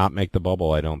did not make the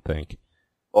bubble, I don't think.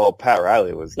 Well, Pat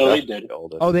Riley was. No, they did. The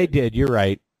oldest. Oh, they did. You're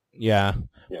right. Yeah.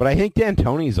 But I think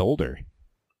D'Antoni's older.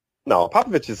 No,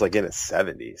 Popovich is like in his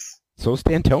 70s. So is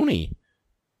D'Antoni.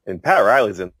 And Pat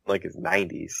Riley's in like his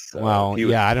 90s. So well,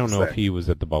 I don't know if he was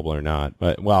at the bubble or not.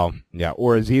 But,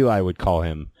 or as Eli would call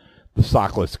him, the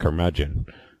sockless curmudgeon.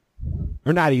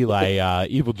 Or not Eli,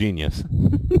 Evil Genius.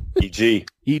 EG.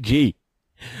 EG.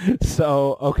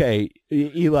 So, okay,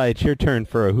 Eli, it's your turn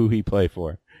for who he play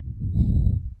for.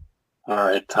 All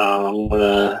right, Tom.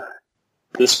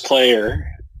 This player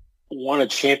won a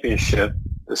championship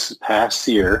this past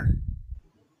year,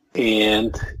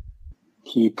 and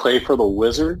he played for the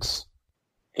Wizards,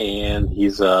 and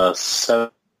he's a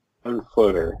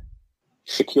 7-footer.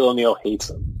 Shaquille O'Neal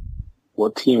hates him.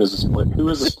 What team is this player? Who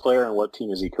is this player, and what team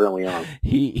is he currently on?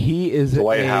 He is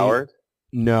Dwight Howard.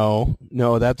 No,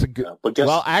 that's a good. But guess,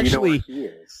 well, actually,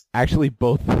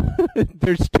 both.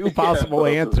 There's two possible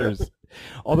answers.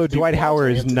 Although Dwight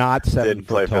Howard is not 7 Did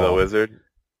play tall. For the Wizards.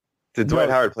 Did Dwight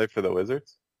Howard play for the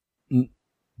Wizards?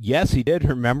 Yes, he did.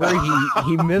 Remember,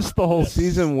 he missed the whole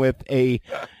season with a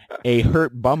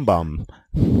hurt bum.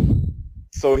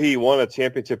 So he won a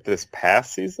championship this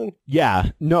past season? Yeah.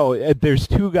 No, there's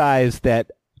two guys that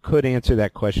could answer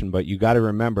that question, but you got to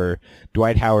remember,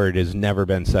 Dwight Howard has never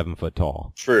been 7 foot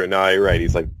tall. True. No, you're right.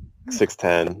 He's like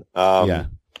 6'10". Yeah.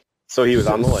 So he was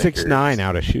on the Lakers. 6'9"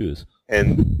 out of shoes.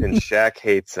 And Shaq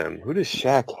hates him. Who does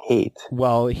Shaq hate?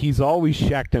 Well, he's always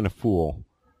Shaq'd in a fool.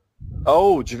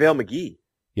 Oh, JaVale McGee.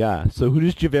 Yeah. So who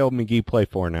does JaVale McGee play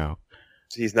for now?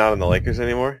 He's not on the Lakers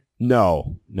anymore?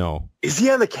 No. Is he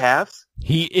on the Cavs?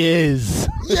 He is.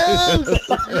 Yes.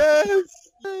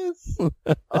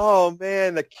 Oh,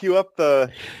 man. The cue up the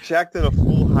Shaq'd in a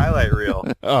fool highlight reel.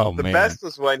 Oh, man. The best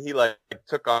was when he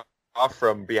took off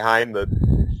from behind the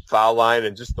foul line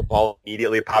and just the ball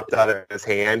immediately popped out of his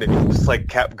hand and he just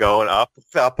kept going up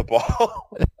without the ball.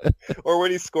 Or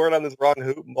when he scored on this wrong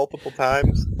hoop multiple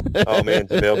times. Oh man,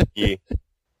 JaVale McGee.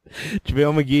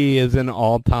 JaVale McGee is an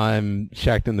all-time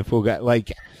Shaq'd in the fool guy.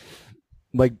 Like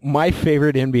my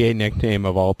favorite NBA nickname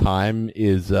of all time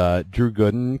is Drew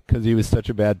Gooden because he was such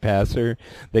a bad passer.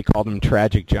 They called him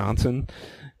Tragic Johnson.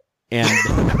 And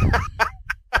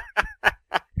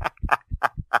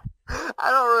I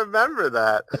don't remember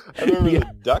that. I remember the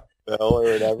duck bill or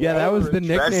whatever. Yeah, that was the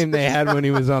nickname they had when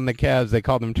he was on the Cavs. They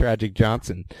called him Tragic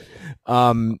Johnson.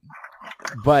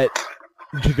 But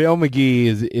JaVale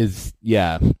McGee is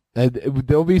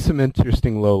there'll be some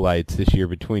interesting lowlights this year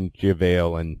between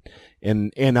JaVale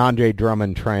and Andre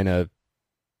Drummond trying to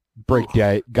break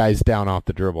guys down off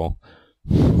the dribble.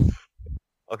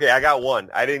 Okay, I got one.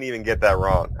 I didn't even get that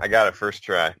wrong. I got it first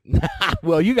try.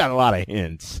 Well, you got a lot of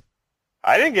hints.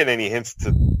 I didn't get any hints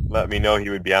to let me know he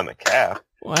would be on the Cavs.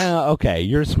 Well, okay,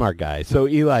 you're a smart guy. So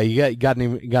Eli, you got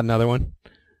another one?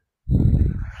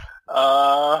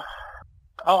 I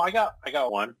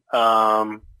got one.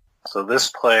 So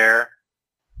this player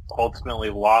ultimately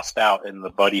lost out in the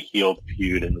Buddy Hield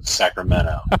feud in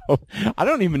Sacramento. I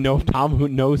don't even know if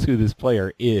Tom knows who this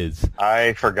player is.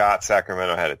 I forgot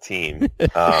Sacramento had a team.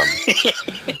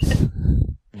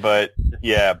 But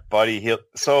yeah, Buddy Hield.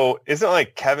 So isn't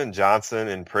like Kevin Johnson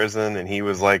in prison and he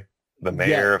was like the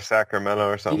mayor of Sacramento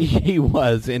or something? He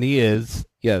was, and he is.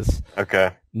 Yes.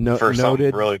 Okay. For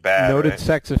something really bad. Noted right?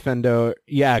 sex offender.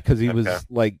 Yeah, because he was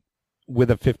like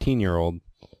with a 15-year-old.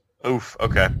 Oof.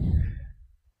 Okay.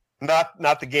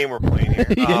 Not the game we're playing here.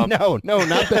 No, not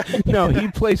the. No, he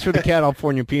plays for the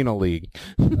California Penal League.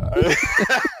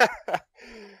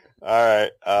 All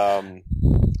right.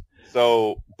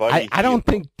 So, Buddy, I don't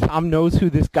think Tom knows who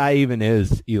this guy even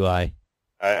is, Eli.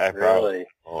 I probably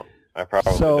won't. I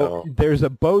probably don't. There's a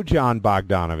Bojan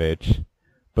Bogdanovic,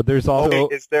 but there's also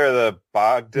is there the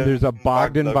Bogdan? There's a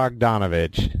Bogdan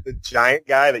Bogdanovic, the giant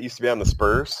guy that used to be on the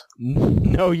Spurs.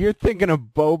 No, you're thinking of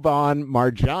Boban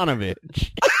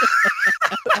Marjanovic,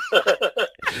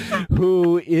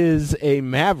 who is a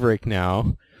Maverick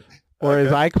now, or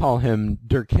as I call him,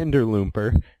 Der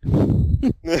Kinderlumper.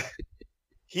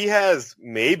 He has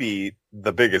maybe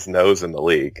the biggest nose in the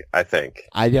league, I think.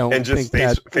 I don't and just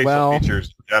think facial features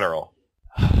in general.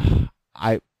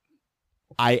 I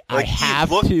have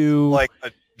to like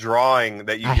a drawing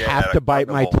that you I get have to bite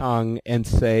my tongue and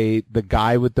say the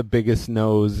guy with the biggest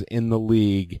nose in the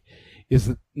league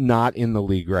is not in the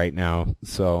league right now.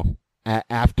 So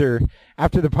after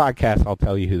the podcast, I'll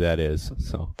tell you who that is.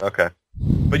 So okay.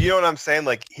 But you know what I'm saying?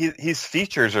 Like his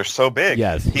features are so big.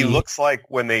 Yes, he looks like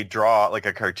when they draw like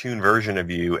a cartoon version of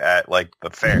you at like the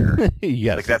fair.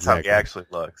 Yes, like that's exactly how he actually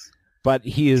looks. But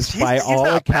he is, by all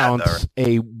accounts,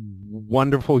 a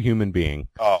wonderful human being.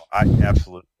 Oh,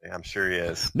 absolutely. I'm sure he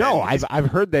is. No, I've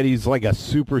heard that he's like a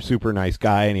super, super nice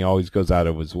guy, and he always goes out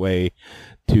of his way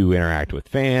to interact with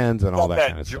fans and all that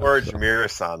kind of stuff. George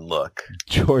Mirasan look.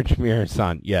 George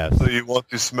Mirasan, yes. So you want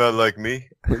to smell like me?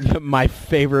 My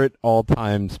favorite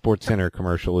all-time SportsCenter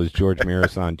commercial is George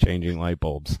Mirasan changing light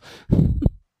bulbs.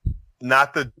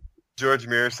 Not the George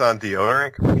Mirasan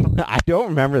deodorant commercial? I don't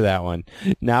remember that one.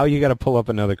 Now you got to pull up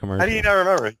another commercial. How do you not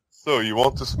remember it? So you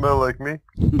want to smell like me?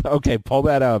 Okay, pull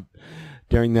that up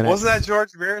during the next... Wasn't that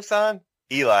George Mirasan?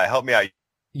 Eli, help me out.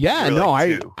 Yeah, no,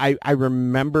 I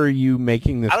remember you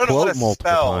making this quote multiple times.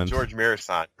 I don't know how to spell George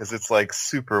Mirasan because it's like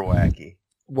super wacky.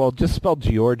 Well, just spell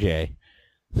George.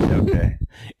 Okay.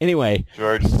 Anyway,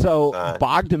 George. So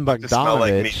Bogdan Bogdanovic. Smell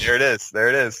like me. There it is.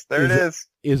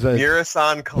 Is a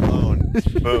Mirasan cologne.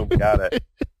 Boom, got it.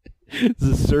 It's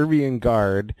a Serbian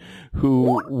guard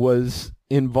who was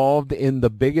involved in the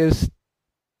biggest.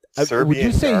 Serbian would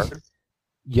you say? guard?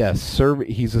 Yes,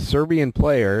 he's a Serbian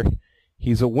player.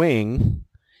 He's a wing,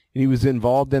 and he was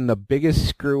involved in the biggest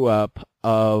screw-up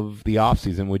of the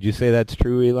offseason. Would you say that's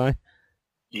true, Eli?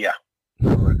 Yeah,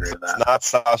 I would agree with that. It's not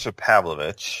Sasha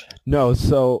Pavlovich. No,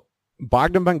 so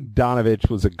Bogdan Bogdanovic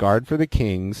was a guard for the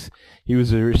Kings. He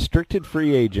was a restricted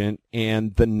free agent,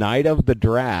 and the night of the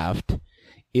draft,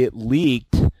 it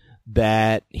leaked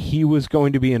that he was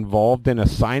going to be involved in a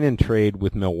sign-and-trade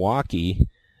with Milwaukee,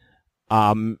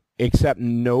 except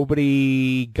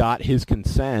nobody got his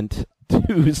consent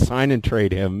to sign and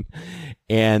trade him,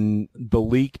 and the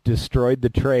leak destroyed the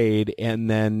trade, and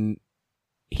then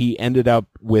he ended up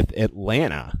with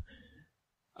Atlanta.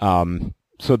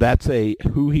 So that's a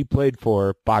who he played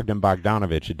for, Bogdan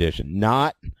Bogdanovic edition,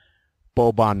 not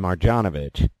Boban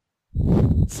Marjanovic.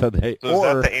 So is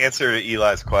that the answer to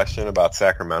Eli's question about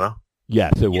Sacramento?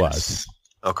 Yes, it was.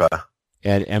 Okay.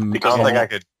 And I don't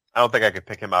think I could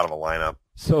pick him out of a lineup.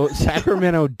 So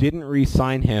Sacramento didn't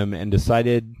re-sign him and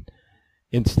decided,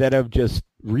 instead of just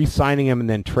re-signing him and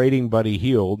then trading Buddy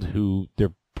Hield, who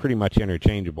they're pretty much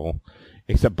interchangeable,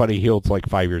 except Buddy Hield's like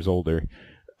 5 years older,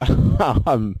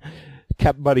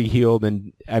 kept Buddy Hield.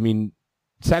 And, I mean,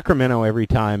 Sacramento, every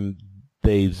time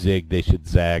they zig, they should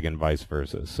zag, and vice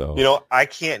versa. So I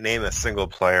can't name a single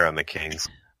player on the Kings.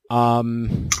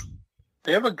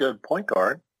 They have a good point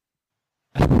guard.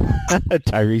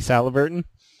 Tyrese Halliburton?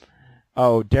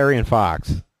 Oh, Darian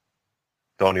Fox.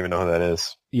 Don't even know who that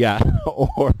is. Yeah,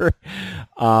 or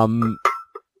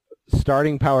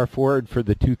starting power forward for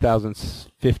the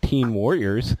 2015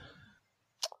 Warriors.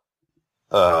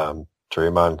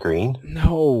 Draymond Green?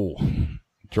 No.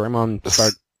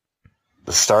 The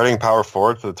starting power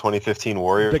forward for the 2015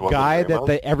 Warriors? The guy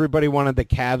that everybody wanted the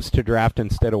Cavs to draft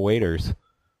instead of Waiters.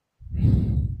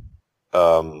 Who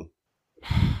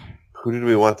did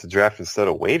we want to draft instead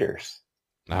of Waiters?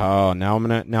 Oh, now I'm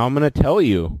gonna tell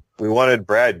you. We wanted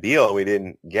Brad Beal. We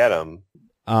didn't get him.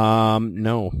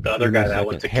 No. The other guy that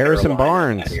went to Harrison Carolina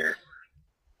Barnes. that year.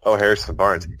 Oh, Harrison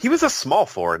Barnes. He was a small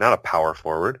forward, not a power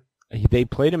forward. They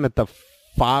played him at the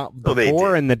they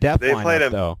four did. in the death They lineup, played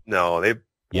him. though. No, they.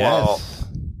 Yes. Well,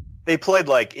 they played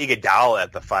like Iguodala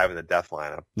at the 5 in the death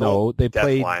lineup. No, they death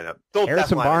played lineup. Don't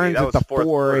Harrison death lineup Barnes me. That at was the fourth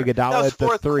 4, quarter. Iguodala That was at the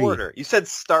fourth 3. Quarter. You said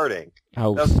starting.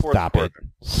 Oh, that was fourth stop quarter.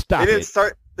 it! Stop They didn't it!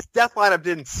 start. The death lineup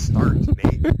didn't start,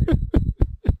 Nate.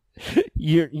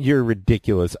 You're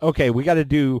ridiculous. Okay, we got to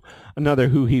do another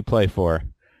who he play for.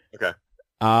 Okay.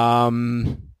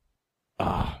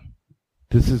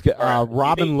 This is right,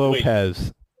 Robin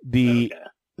Lopez, the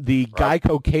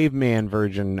Geico caveman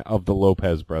version of the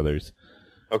Lopez brothers.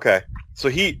 Okay. So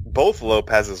both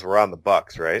Lopez's were on the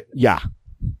Bucks, right? Yeah.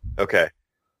 Okay.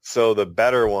 So the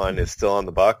better one is still on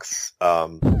the Bucks.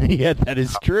 Yeah, that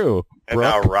is true. And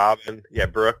now Robin,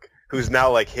 Brooke, who's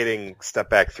now like hitting step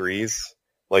back threes,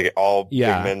 like all big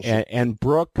men. And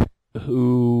Brooke,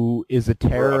 who is a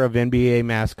terror of NBA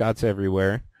mascots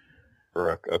everywhere.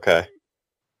 Brooke, okay.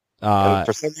 And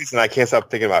for some reason, I can't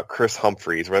stop thinking about Chris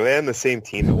Humphries. Were they on the same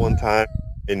team at one time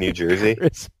in New Jersey?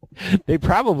 They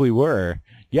probably were.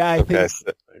 Yeah, I think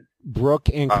Brooke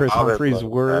and Chris Humphries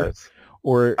were.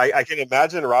 Or I can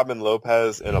imagine Robin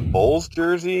Lopez in a Bulls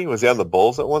jersey. Was he on the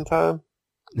Bulls at one time?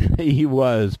 He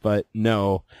was, but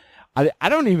no. I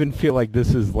don't even feel like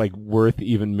this is like worth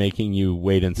even making you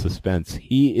wait in suspense.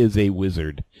 He is a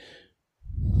wizard.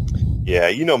 Yeah,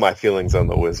 you know my feelings on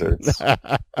the Wizards.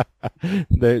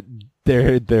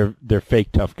 They're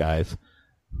fake tough guys.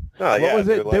 Oh, what was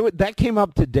it? That came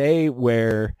up today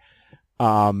where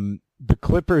the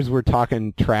Clippers were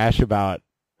talking trash about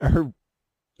her.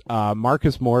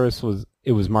 Marcus Morris was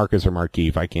Marcus or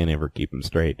Markieff, I can't ever keep them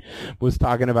straight, was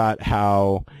talking about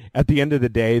how at the end of the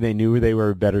day they knew they were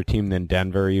a better team than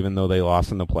Denver, even though they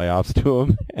lost in the playoffs to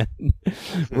them. And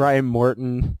Ryan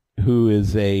Morton, who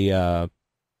is a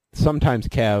sometimes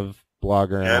Cav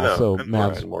blogger and also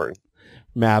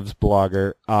Mavs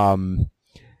blogger,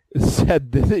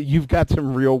 said that you've got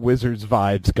some real Wizards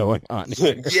vibes going on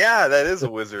here. Yeah, that is a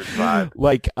Wizards vibe.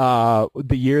 Like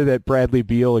the year that Bradley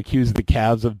Beal accused the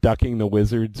Cavs of ducking the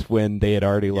Wizards when they had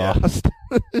already lost.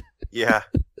 Yeah.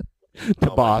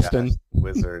 To Boston. Gosh,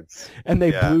 Wizards. And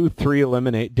they blew 3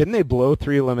 Didn't they blow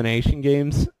 3 elimination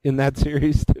games in that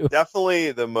series too?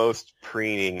 Definitely the most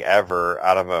preening ever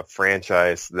out of a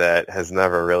franchise that has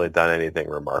never really done anything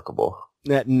remarkable.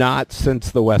 Not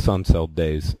since the Wes Unseld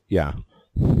days. Yeah.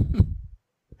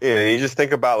 Yeah, you just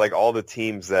think about like all the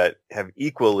teams that have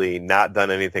equally not done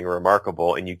anything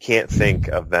remarkable, and you can't think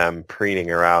of them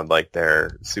preening around like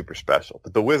they're super special.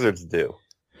 But the Wizards do.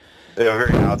 They have a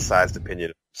very outsized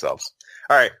opinion of themselves.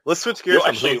 All right, let's switch gears.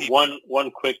 Actually,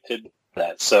 one quick to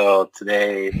that. So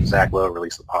today, Zach Lowe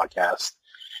released a podcast,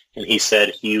 and he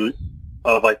said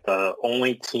of like the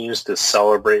only teams to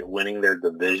celebrate winning their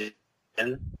division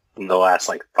in the last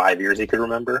like 5 years he could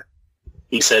remember.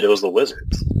 He said it was the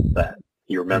Wizards that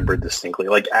he remembered distinctly.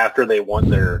 Like after they won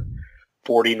their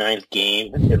 49th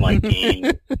game in like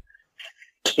game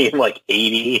like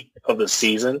 80 of the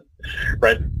season,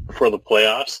 right before the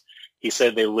playoffs, he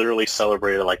said they literally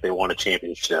celebrated like they won a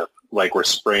championship. Like we're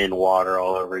spraying water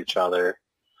all over each other.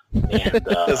 And,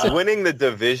 does winning the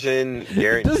division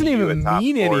guarantee it doesn't even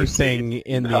mean anything seed?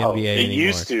 in the NBA it anymore.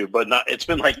 used to, but not. It's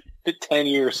been like 10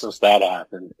 years since that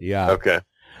happened. Yeah.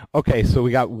 Okay, so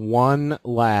we got one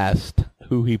last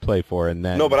who he play for, and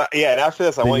then and after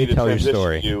this, I want you to tell your transition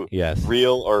story. to Yes.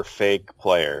 real or fake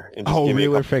player. And just give me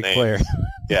real a or couple fake names. player.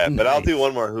 Yeah, but I'll Nice. do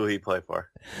one more who he play for.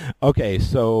 Okay,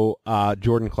 so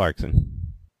Jordan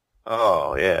Clarkson,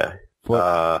 Oh yeah,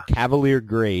 Cavalier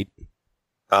great.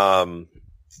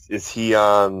 Is he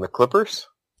on the Clippers?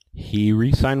 He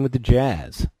re-signed with the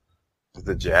Jazz.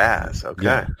 The Jazz. Okay.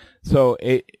 Yeah. So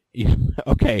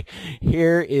okay,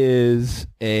 here is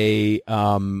a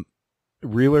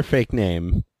real or fake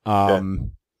name.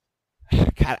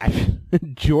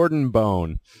 Jordan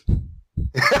Bone.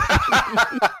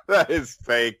 That is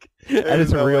fake. That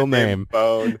is a real name.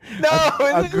 Bone. No,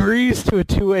 agrees to a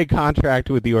 2-way contract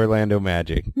with the Orlando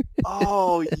Magic.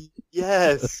 Oh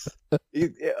yes.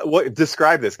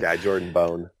 Describe this guy, Jordan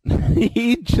Bone.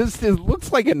 He just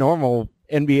looks like a normal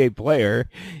NBA player.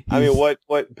 I mean,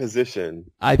 what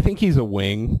position? I think he's a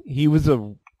wing. He was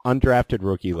a undrafted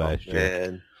rookie last year.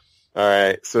 Man. All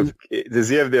right. So does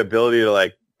he have the ability to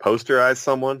like posterize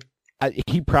someone?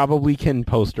 He probably can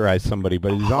posterize somebody,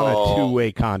 but he's on a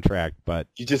 2-way contract. But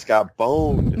you just got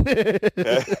boned. All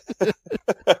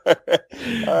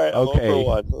right. Okay. I'm over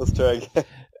one. Let's try again.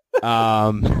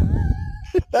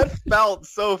 That felt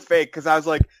so fake because I was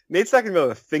like, Nate's not going to be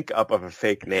able to think up of a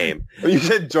fake name. When you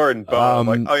said Jordan Bowe, I'm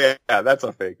like, oh, yeah, that's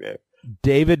a fake name.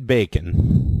 David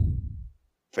Bacon.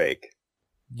 Fake.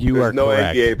 There's no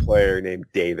correct. NBA player named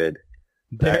David.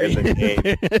 That is a name.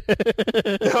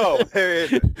 No, there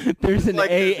isn't. There's an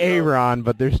Aaron,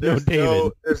 but there's no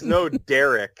David. There's no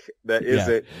Derek that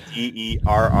isn't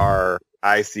Derrick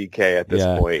at this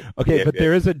point. Okay, but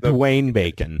there is a Dwayne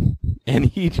Bacon, and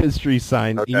he just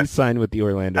resigned. Okay. He signed with the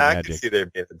Orlando Magic. I can see there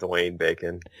being a Dwayne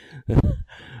Bacon.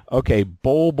 Okay,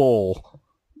 Bol.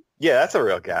 Yeah, that's a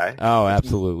real guy. Oh,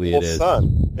 absolutely, it is.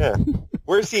 Son. Yeah.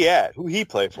 Where's he at? Who he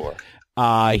play for?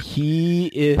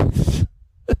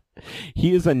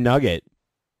 He is a Nugget,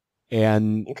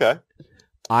 and okay.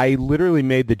 I literally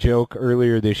made the joke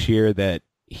earlier this year that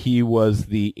he was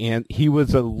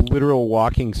a literal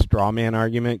walking straw man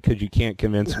argument because you can't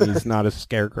convince me he's not a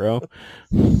scarecrow.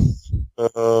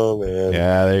 Oh man!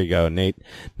 Yeah, there you go, Nate.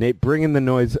 Nate, bringing the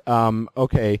noise.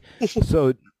 Okay,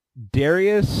 so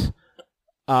Darius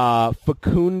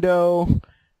Facundo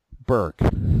Burke.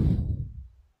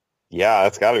 Yeah,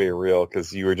 that's got to be real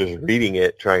because you were just reading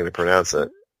it, trying to pronounce it.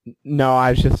 No,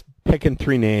 I was just picking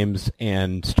three names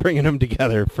and stringing them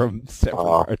together from several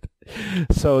parts.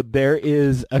 So there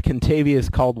is a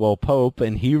Kentavious Caldwell Pope,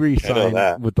 and he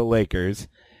re-signed with the Lakers.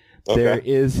 Okay. There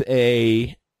is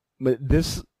a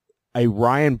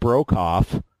Ryan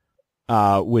Broekhoff,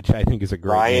 which I think is a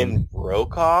great name.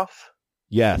 Broekhoff?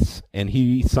 Yes, and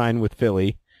he signed with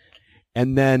Philly.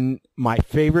 And then my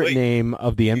favorite name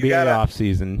of the NBA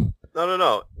offseason.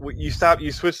 No.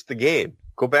 You switched the game.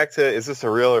 Go back to, is this a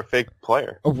real or fake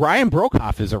player? Ryan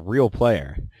Broekhoff is a real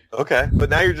player. Okay, but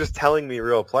now you're just telling me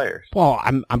real players. Well,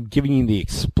 I'm giving you the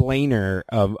explainer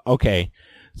of, okay,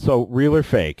 so real or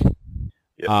fake?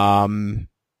 Yep. Javon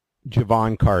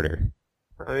Carter.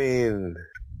 I mean,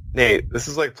 Nate, this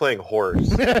is like playing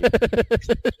horse.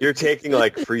 You're taking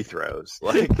like free throws.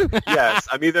 Like, yes,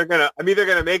 I'm either gonna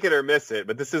make it or miss it,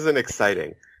 but this isn't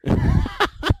exciting.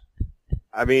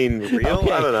 I mean, real?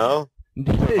 Okay. I don't know.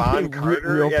 Javon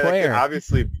Carter? Real player. That can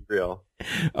obviously be real.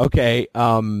 Okay,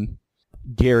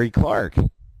 Gary Clark.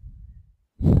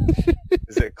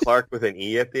 Is it Clark with an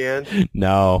E at the end?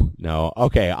 No.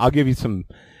 Okay, I'll give you some.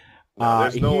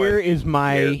 There's no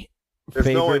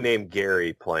one named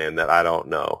Gary playing that I don't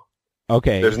know.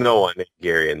 Okay. There's no one named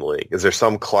Gary in the league. Is there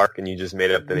some Clark and you just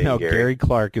made up the name Gary? No, Gary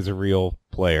Clark is a real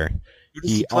player.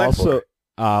 He also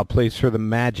plays for the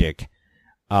Magic.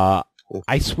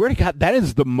 I swear to God, that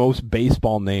is the most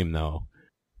baseball name, though.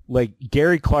 Like,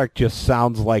 Gary Clark just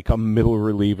sounds like a middle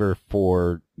reliever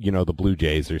for, the Blue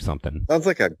Jays or something. Sounds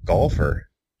like a golfer.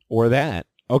 Or that.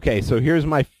 Okay, so here's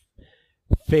my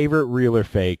favorite real or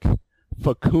fake.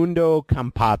 Facundo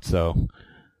Campazzo.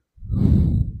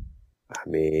 I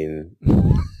mean,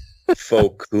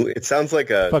 it sounds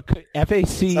like a... Facundo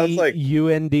Campazzo.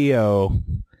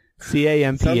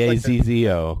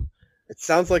 It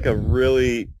sounds like a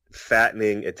really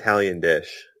fattening Italian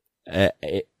dish.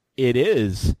 It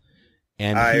is.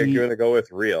 And you're going to go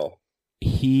with real.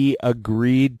 He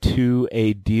agreed to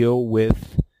a deal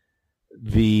with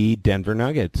the Denver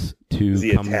Nuggets to Is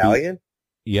he come Italian?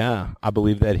 Yeah, I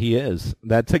believe that he is.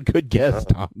 That's a good guess,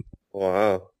 Tom.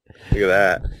 Wow. Look at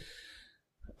that.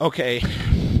 Okay.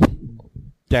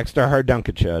 Dexter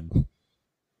Hardunkachud.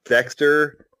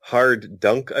 Dexter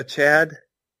Hardunkachud?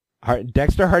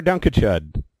 Dexter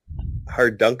Hardunkachud.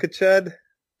 Hardunkachud?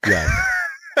 Yeah.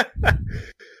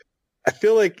 I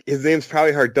feel like his name's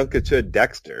probably Hardunkachud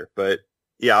Dexter, but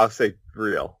yeah, I'll say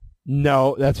real.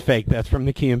 No, that's fake. That's from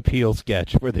the Key and Peele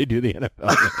sketch where they do the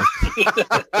NFL.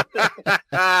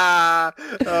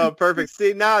 Oh, perfect.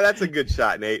 See, now that's a good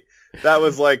shot, Nate. That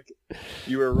was like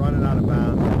you were running out of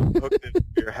bounds, hooked it to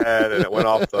your head, and it went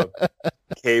off the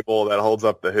cable that holds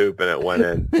up the hoop, and it went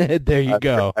in. There you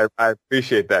go. I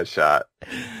appreciate that shot.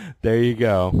 There you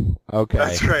go. Okay,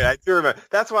 that's great. I do remember.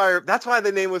 That's why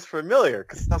the name was familiar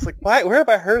because I was like, why? Where have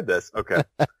I heard this? Okay.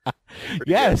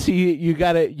 Yes, you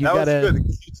got it. You got it.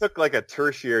 You took like a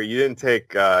tertiary. You didn't take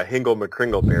Hingle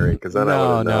McCringleberry because then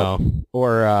I would know.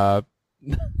 Or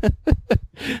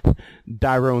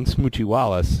Tyrone Smoochie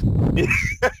Wallace.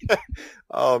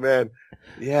 Oh man,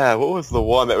 yeah. What was the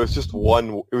one that was just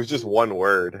one? It was just one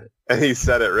word, and he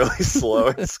said it really slow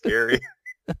and scary.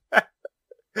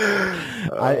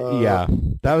 That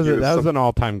was an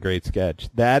all-time great sketch.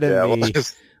 That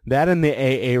and the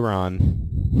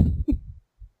Aaron.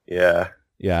 Yeah.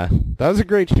 Yeah, that was a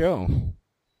great show.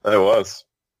 It was.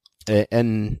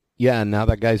 And yeah, now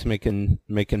that guy's making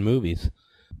movies.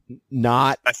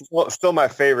 Still my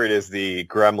favorite is the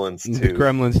Gremlins 2. The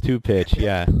Gremlins 2 pitch,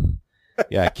 yeah.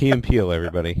 Yeah, Key and Peele,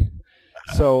 everybody.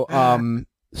 So,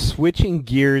 switching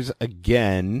gears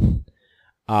again.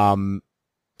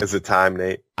 Is it time,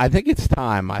 Nate? I think it's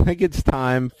time. I think it's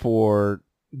time for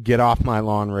Get Off My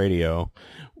Lawn Radio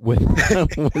with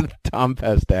Tom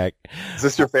Pestak. Is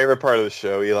this your favorite part of the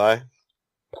show, Eli? Of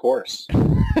course.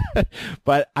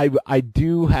 But I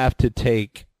do have to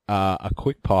take a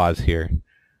quick pause here.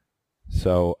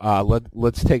 So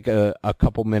let's take a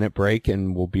couple minute break,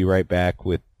 and we'll be right back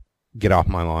with Get Off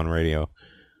My Lawn Radio.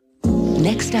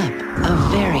 Next up, a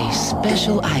very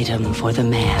special item for the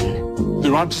man.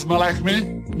 You want to smell like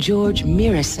me? George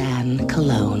Mirasan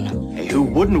Cologne. Hey, who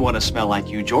wouldn't want to smell like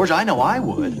you, George? I know I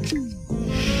would.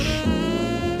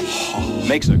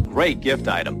 Makes a great gift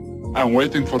item. I'm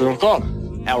waiting for your call.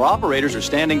 Our operators are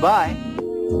standing by.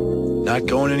 Not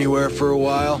going anywhere for a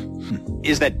while?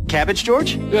 Is that cabbage,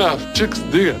 George? Yeah, chicks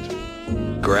dig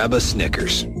it. Grab a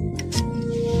Snickers.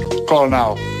 Call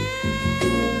now.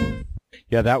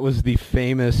 Yeah, that was the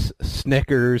famous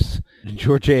Snickers.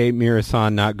 George A.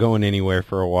 Mirasan not going anywhere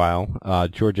for a while.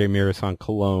 George A. Mirasan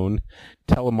Cologne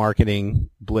telemarketing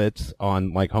blitz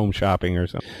on like Home Shopping or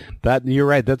something. That you're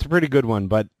right. That's a pretty good one,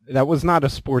 but that was not a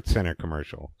Sports Center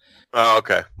commercial. Oh,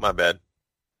 okay. My bad.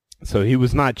 So he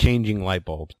was not changing light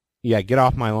bulbs. Yeah, Get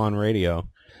Off My Lawn Radio.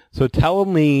 So tell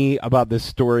me about this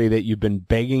story that you've been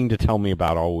begging to tell me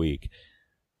about all week.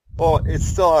 Well, it's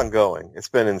still ongoing. It's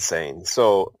been insane.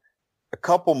 So a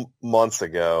couple months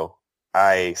ago,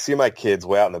 I see my kids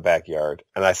way out in the backyard,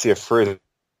 and I see a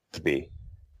Frisbee.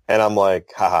 And I'm like,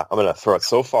 haha, I'm going to throw it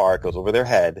so far it goes over their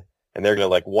head, and they're going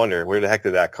to like wonder, where the heck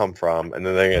did that come from? And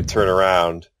then they're going to turn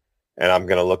around, and I'm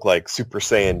going to look like Super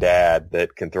Saiyan Dad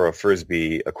that can throw a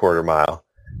Frisbee a quarter mile,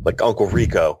 like Uncle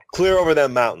Rico, clear over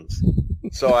them mountains.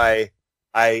 So I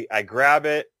grab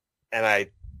it, and I,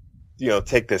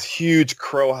 take this huge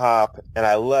crow hop, and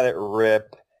I let it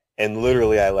rip, and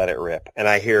literally I let it rip. And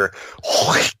I hear,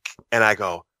 and I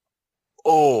go,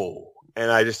 oh. And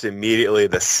I just immediately,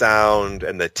 the sound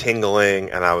and the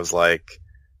tingling, and I was like,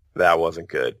 that wasn't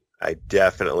good. I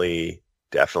definitely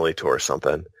tore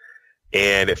something.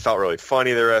 And it felt really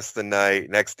funny the rest of the night.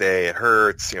 Next day, it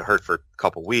hurts, hurt for a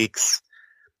couple weeks.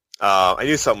 I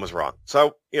knew something was wrong.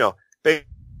 So,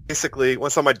 basically,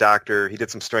 once I saw my doctor, he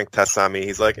did some strength tests on me.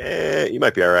 He's like, you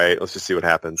might be all right. Let's just see what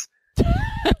happens.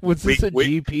 Was this a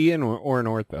GP or an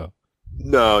ortho?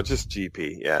 No, just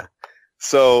GP, yeah.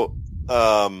 So,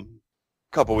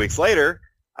 couple weeks later,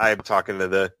 I'm talking to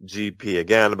the GP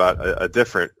again about a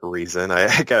different reason.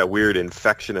 I got a weird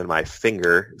infection in my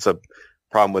finger. It's a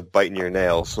problem with biting your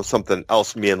nails. So something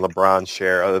else me and LeBron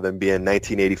share other than being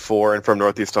 1984 and from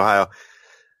Northeast Ohio.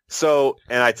 So,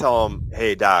 and I tell him,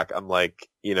 hey, Doc, I'm like,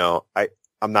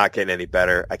 I'm not getting any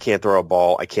better. I can't throw a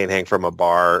ball. I can't hang from a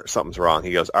bar. Something's wrong.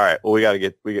 He goes, all right, well, we got to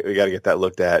get that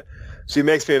looked at. So he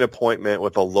makes me an appointment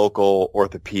with a local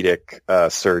orthopedic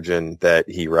surgeon that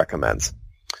he recommends.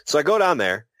 So I go down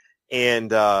there, and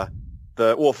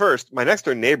first, my next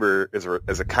door neighbor is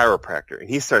a chiropractor, and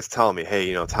he starts telling me,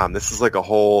 hey, Tom, this is like a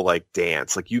whole like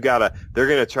dance. Like they're going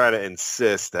to try to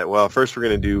insist that, well, first we're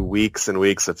going to do weeks and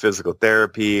weeks of physical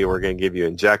therapy. We're going to give you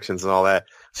injections and all that.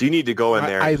 So you need to go in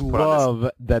there. I love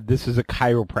that this is a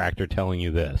chiropractor telling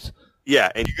you this.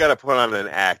 Yeah, and you got to put on an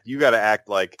act. You got to act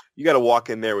like you got to walk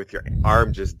in there with your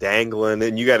arm just dangling,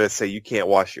 and you got to say you can't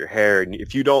wash your hair. And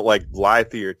if you don't like lie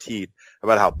through your teeth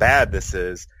about how bad this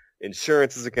is,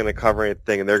 insurance isn't going to cover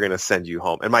anything, and they're going to send you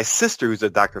home. And my sister, who's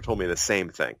a doctor, told me the same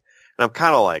thing. And I'm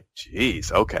kind of like,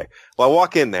 geez, okay. Well, I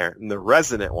walk in there, and the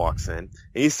resident walks in, and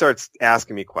he starts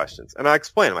asking me questions. And I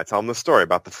explain him. I tell him the story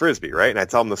about the Frisbee, right? And I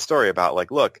tell him the story about, like,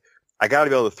 look, I got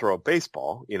to be able to throw a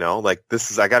baseball, like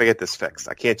I got to get this fixed.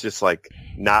 I can't just like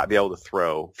not be able to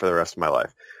throw for the rest of my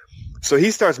life. So he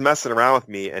starts messing around with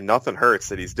me, and nothing hurts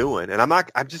that he's doing. And I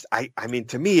mean,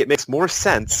 to me, it makes more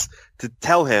sense to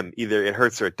tell him either it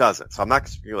hurts or it doesn't. So I'm not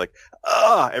like,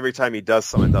 every time he does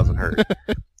something, it doesn't hurt.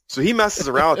 So he messes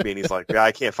around with me, and he's like, yeah,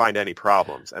 I can't find any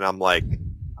problems. And I'm like,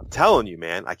 I'm telling you,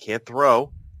 man, I can't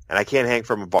throw, and I can't hang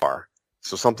from a bar.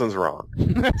 So something's wrong.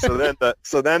 So then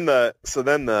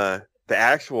the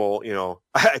actual,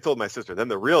 I told my sister, then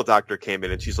the real doctor came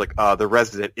in, and she's like, the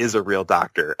resident is a real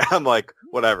doctor. I'm like,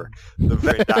 whatever. The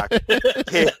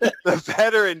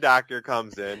veteran doctor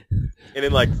comes in, and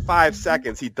in like 5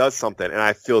 seconds, he does something, and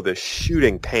I feel this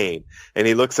shooting pain. And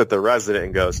he looks at the resident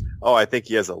and goes, oh, I think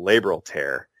he has a labral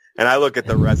tear. And I look at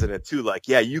the resident too, like,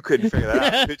 yeah, you couldn't figure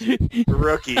that out, could you,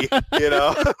 rookie,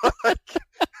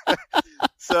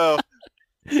 So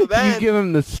then, you give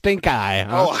him the stink eye,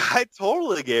 huh? Oh, I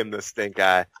totally gave him the stink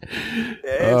eye.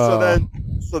 And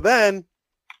so then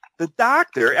the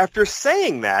doctor, after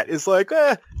saying that, is like,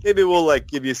 maybe we'll like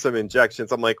give you some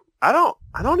injections. I'm like, I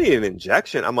don't need an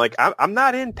injection. I'm like, I'm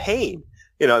not in pain.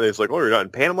 You know, there's like, oh, you're not in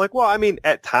pain. I'm like, well, I mean,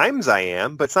 at times I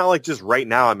am, but it's not like just right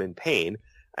now I'm in pain.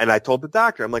 And I told the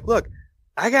doctor, I'm like, look,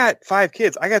 I got 5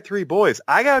 kids. I got 3 boys.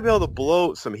 I got to be able to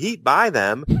blow some heat by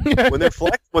them when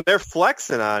they're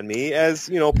flexing on me as,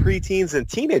 you know, preteens and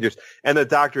teenagers. And the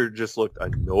doctor just looked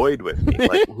annoyed with me.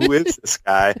 Like, who is this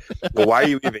guy? Well, why are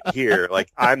you even here?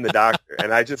 Like, I'm the doctor.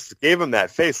 And I just gave him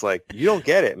that face like, you don't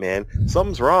get it, man.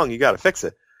 Something's wrong. You got to fix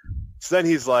it. So then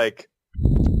he's like,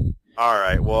 all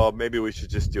right, well, maybe we should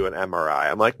just do an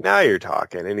MRI. I'm like, now you're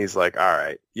talking. And he's like, all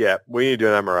right, yeah, we need to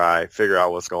do an MRI, figure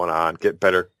out what's going on, get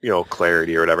better, you know,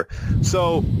 clarity or whatever.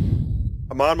 So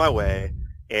I'm on my way,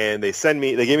 and they give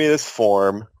me this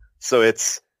form. So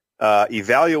it's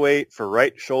evaluate for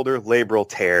right shoulder labral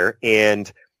tear,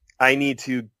 and I need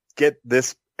to get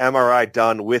this MRI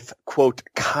done with, quote,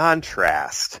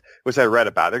 contrast, which I read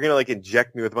about. They're going to, like,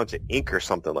 inject me with a bunch of ink or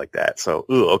something like that. So,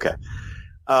 okay.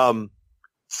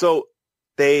 So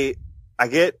I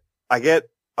get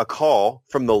a call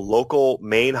from the local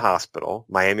main hospital,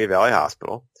 Miami Valley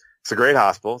Hospital. It's a great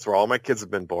hospital. It's where all my kids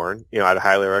have been born. You know, I'd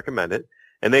highly recommend it.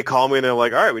 And they call me and they're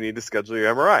like, all right, we need to schedule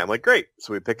your MRI. I'm like, great.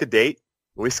 So we pick a date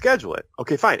and we schedule it.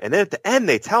 Okay, fine. And then at the end,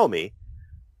 they tell me,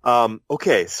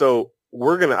 okay, so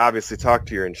we're going to obviously talk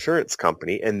to your insurance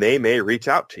company, and they may reach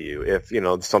out to you if, you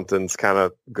know, something's kind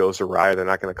of goes awry. They're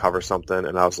not going to cover something.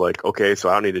 And I was like, okay, so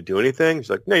I don't need to do anything. She's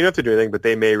like, no, you don't have to do anything, but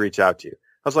they may reach out to you.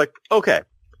 I was like, okay.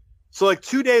 So like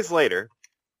 2 days later,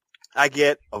 I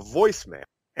get a voicemail,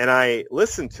 and I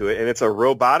listen to it, and it's a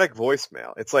robotic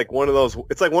voicemail. It's like one of those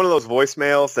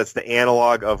voicemails that's the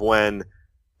analog of when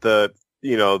the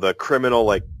criminal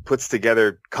like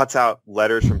cuts out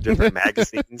letters from different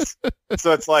magazines.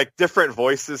 So it's like different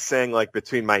voices saying like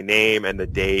between my name and the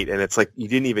date, and it's like you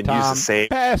didn't even use the same.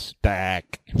 Pastak.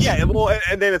 Yeah, well,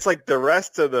 and then it's like the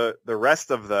rest of the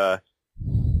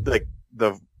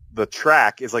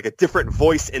track is like a different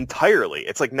voice entirely.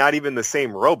 It's like not even the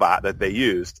same robot that they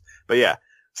used. But yeah,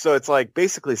 so it's like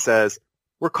basically says,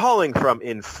 we're calling from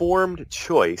Informed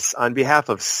Choice on behalf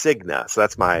of Cigna. So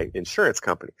that's my insurance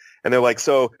company. And they're like,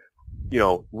 so, you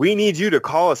know, we need you to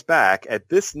call us back at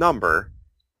this number.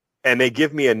 And they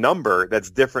give me a number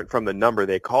that's different from the number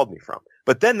they called me from.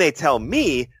 But then they tell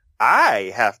me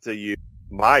I have to use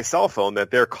my cell phone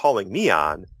that they're calling me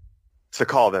on to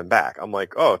call them back. I'm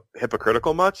like, oh,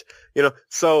 hypocritical much? You know,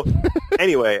 so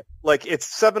anyway, like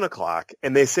it's 7:00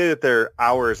 and they say that their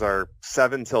hours are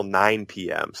 7 till 9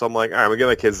 p.m. So I'm like, all right, I'm gonna get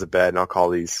my kids to bed and I'll call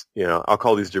these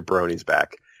jabronis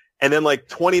back. And then like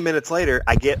 20 minutes later,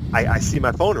 I see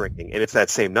my phone ringing and it's that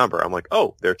same number. I'm like,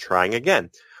 oh, they're trying again.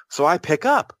 So I pick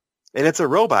up and it's a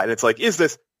robot and it's like, is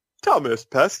this Thomas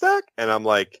Pastak? And I'm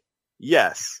like,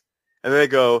 yes. And then they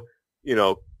go, you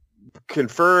know,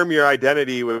 confirm your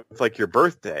identity with like your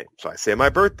birthday. So I say my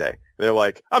birthday. And they're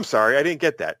like, I'm sorry, I didn't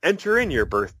get that. Enter in your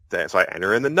birthday. So I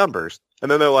enter in the numbers. And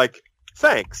then they're like,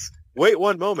 thanks. Wait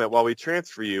one moment while we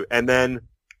transfer you. And then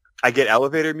I get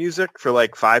elevator music for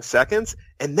like 5 seconds.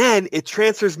 And then it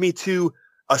transfers me to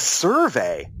a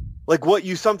survey, like what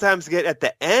you sometimes get at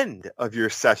the end of your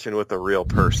session with a real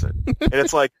person. And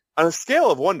it's like on a scale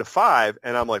of 1 to 5.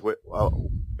 And I'm like, wait,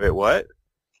 what?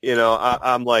 You know,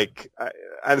 I'm like,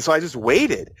 and so I just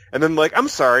waited. And then like, I'm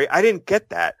sorry, I didn't get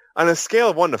that. On a scale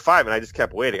of 1 to 5, and I just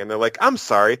kept waiting. And they're like, I'm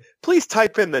sorry, please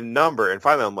type in the number. And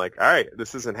finally I'm like, all right,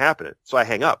 this isn't happening. So I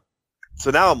hang up.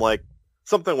 So now I'm like,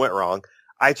 something went wrong.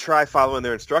 I try following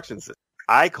their instructions.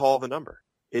 I call the number.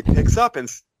 It picks up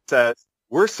and says,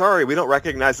 we're sorry, we don't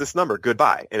recognize this number.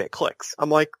 Goodbye. And it clicks.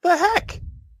 I'm like, the heck?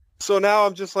 So now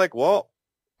I'm just like, well,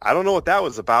 I don't know what that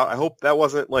was about. I hope that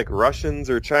wasn't like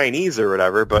Russians or Chinese or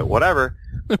whatever, but whatever.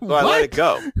 So I let it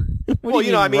go. Well,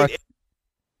 you know, I mean,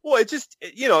 it just,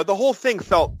 you know, the whole thing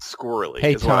felt squirrely.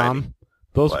 Hey, Tom,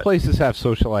 those places have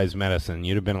socialized medicine.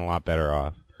 You'd have been a lot better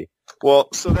off. Well,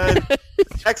 so then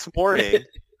next morning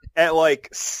at like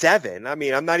 7, I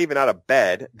mean, I'm not even out of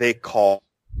bed. They call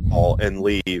and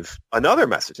leave another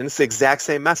message, and it's the exact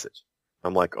same message.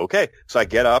 I'm like, okay. So I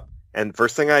get up, and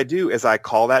first thing I do is I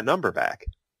call that number back.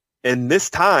 And this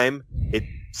time it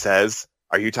says,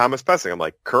 are you Thomas Pastak? I'm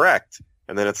like, correct.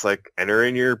 And then it's like, enter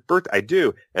in your birth. I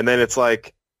do. And then it's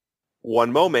like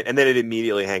one moment, and then it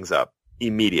immediately hangs up.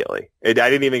 Immediately. I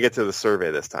didn't even get to the survey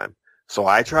this time. So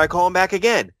I try calling back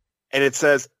again, and it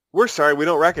says, we're sorry, we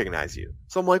don't recognize you.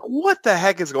 So I'm like, what the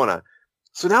heck is going on?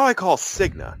 So now I call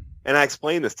Cigna, and I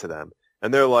explain this to them,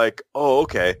 and they're like, oh,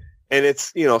 okay. And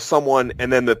it's, you know, someone,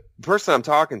 and then the person I'm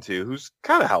talking to, who's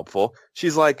kind of helpful,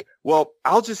 she's like, well,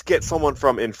 I'll just get someone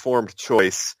from Informed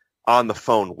Choice on the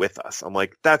phone with us. I'm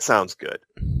like, that sounds good.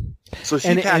 So she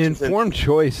and patches Informed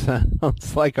Choice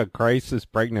sounds like a crisis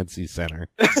pregnancy center.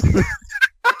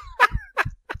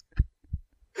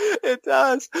 It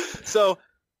does. So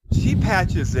she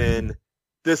patches in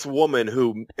this woman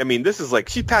who, I mean, this is like,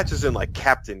 she patches in like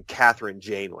Captain Catherine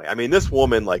Janeway. I mean, this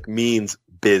woman like means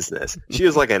business. She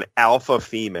is like an alpha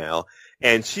female,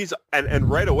 and she's, and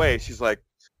right away she's like,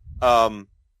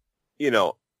 you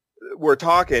know, we're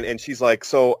talking, and she's like,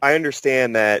 so I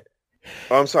understand that,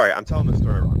 oh, I'm sorry, I'm telling the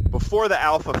story wrong. Before the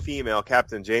alpha female,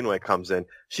 Captain Janeway, comes in,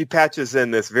 she patches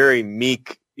in this very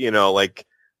meek, you know, like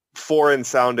foreign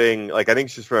sounding, like I think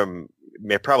she's from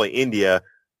probably India,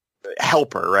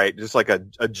 helper, right? Just like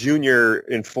a junior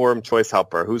Informed Choice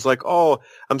helper who's like, oh,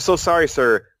 I'm so sorry,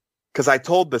 sir, because I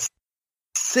told the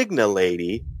Cigna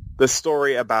lady the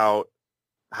story about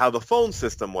how the phone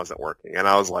system wasn't working. And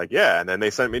I was like, yeah. And then they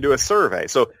sent me to a survey.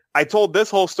 So I told this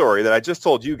whole story that I just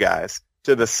told you guys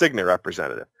to the Cigna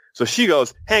representative. So she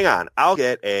goes, hang on, I'll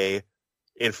get a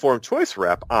Informed Choice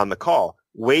rep on the call.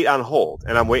 Wait on hold.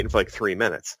 And I'm waiting for like 3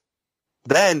 minutes.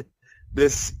 Then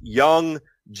this young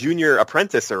junior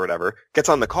apprentice or whatever gets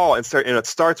on the call and it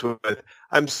starts with,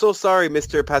 I'm so sorry,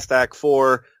 Mr. Pastak,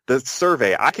 for the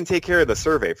survey. I can take care of the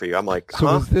survey for you. I'm like,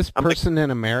 so is this person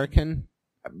an American?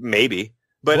 Maybe.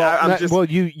 But well, I'm just... Well,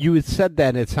 you had said that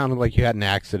and it sounded like you had an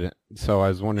accident. So I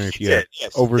was wondering if you had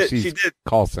overseas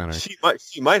call center.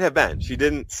 She might have been. She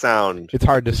didn't sound... It's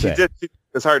hard to say.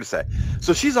 It's hard to say.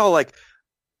 So she's all like,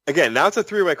 again, now it's a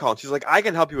three-way call. And she's like, I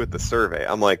can help you with the survey.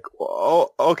 I'm like, oh,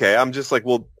 okay. I'm just like,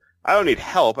 well, I don't need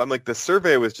help. I'm like, the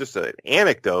survey was just an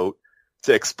anecdote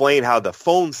to explain how the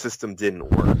phone system didn't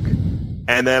work.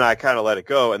 And then I kind of let it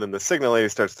go. And then the Cigna lady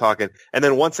starts talking. And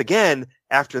then once again,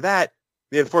 after that,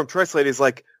 the Informed Choice lady is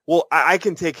like, well, I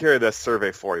can take care of this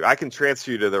survey for you. I can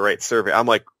transfer you to the right survey. I'm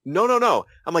like, no.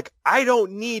 I'm like, I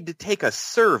don't need to take a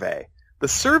survey. The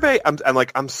survey, I'm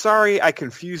like, I'm sorry I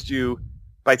confused you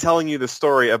by telling you the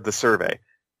story of the survey.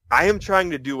 I am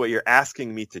trying to do what you're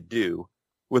asking me to do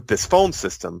with this phone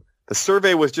system. The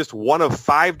survey was just one of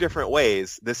 5 different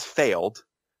ways this failed.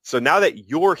 So now that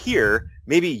you're here,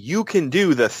 maybe you can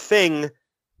do the thing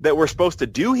that we're supposed to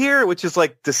do here, which is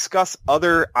like discuss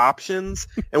other options.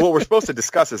 And what we're supposed to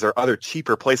discuss is, are other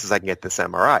cheaper places I can get this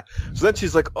MRI. So then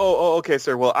she's like, oh, okay,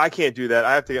 sir. Well, I can't do that.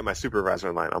 I have to get my supervisor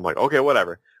in line. I'm like, okay,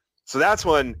 whatever. So that's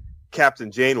when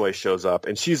Captain Janeway shows up,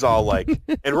 and she's all like,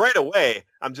 and right away,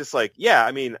 I'm just like, yeah,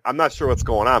 I mean, I'm not sure what's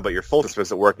going on, but your phone system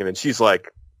isn't working. And she's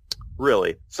like,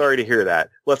 really? Sorry to hear that.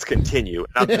 Let's continue.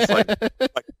 And I'm just like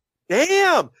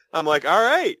damn. I'm like, all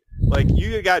right. Like,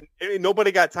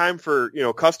 nobody got time for, you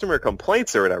know, customer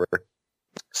complaints or whatever.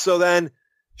 So then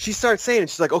she starts saying,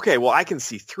 she's like, okay, well, I can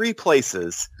see 3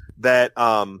 places that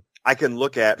I can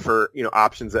look at for, you know,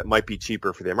 options that might be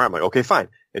cheaper for the MRI. I'm like, okay, fine.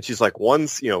 And she's like,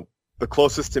 one's, you know, the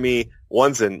closest to me,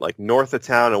 one's in like north of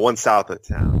town and one's south of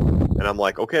town. And I'm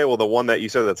like, okay, well, the one that you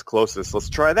said that's closest, let's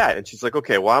try that. And she's like,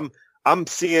 okay, well, I'm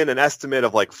seeing an estimate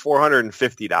of like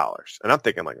 $450. And I'm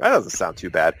thinking like, that doesn't sound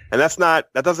too bad. And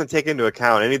that doesn't take into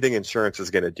account anything insurance is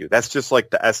going to do. That's just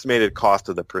like the estimated cost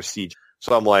of the procedure.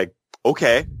 So I'm like,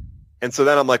 okay. And so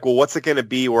then I'm like, well, what's it going to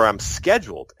be where I'm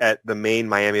scheduled at the main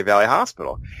Miami Valley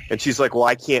Hospital? And she's like, well,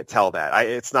 I can't tell that.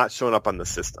 It's not showing up on the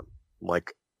system. I'm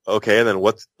like, okay. And then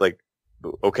what's like,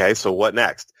 okay, so what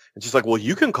next? And she's like, well,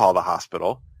 you can call the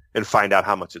hospital and find out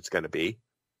how much it's going to be.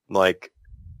 I'm like,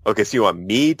 okay, so you want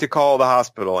me to call the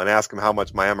hospital and ask them how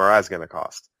much my MRI is going to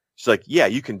cost? She's like, yeah,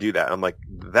 you can do that. I'm like,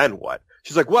 then what?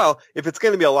 She's like, well, if it's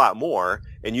going to be a lot more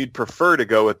and you'd prefer to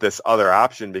go with this other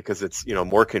option because it's, you know,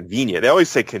 more convenient. They always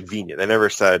say convenient. They never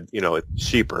said, you know, it's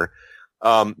cheaper.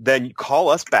 Then you call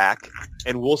us back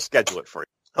and we'll schedule it for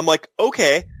you. I'm like,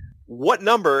 okay, what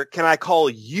number can I call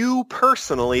you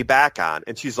personally back on?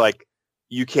 And she's like,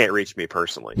 you can't reach me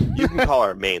personally. You can call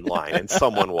our main line and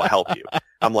someone will help you.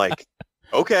 I'm like,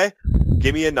 okay,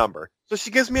 give me a number. So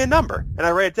she gives me a number and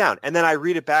I write it down and then I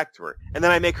read it back to her and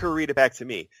then I make her read it back to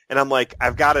me. And I'm like,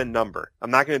 I've got a number.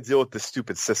 I'm not going to deal with this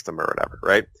stupid system or whatever,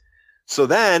 right? So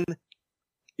then,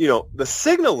 you know, the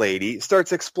Cigna lady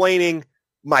starts explaining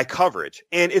my coverage.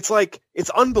 And it's like, it's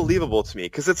unbelievable to me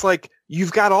because it's like,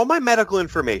 you've got all my medical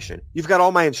information. You've got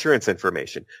all my insurance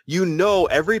information. You know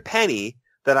every penny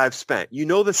that I've spent. You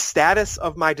know the status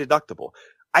of my deductible.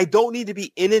 I don't need to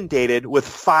be inundated with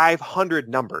 500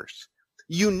 numbers.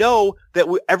 You know that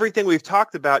everything we've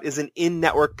talked about is an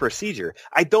in-network procedure.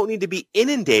 I don't need to be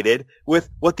inundated with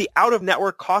what the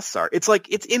out-of-network costs are. It's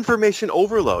like, it's information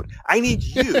overload. I need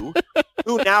you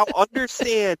who now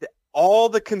understand all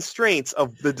the constraints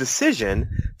of the decision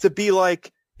to be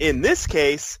like, in this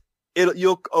case,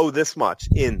 you'll owe this much.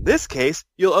 In this case,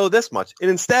 you'll owe this much. And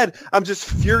instead, I'm just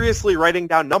furiously writing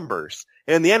down numbers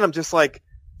And in the end, I'm just like,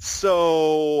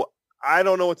 so I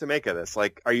don't know what to make of this.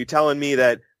 Like, are you telling me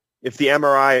that if the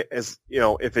MRI is,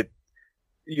 you're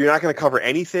not going to cover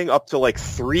anything up to like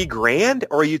 $3,000?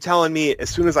 Or are you telling me as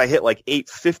soon as I hit like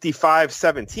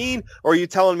 855.17? Or are you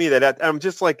telling me that I'm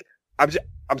just like,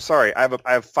 I'm sorry. I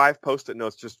have 5 Post-it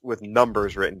notes just with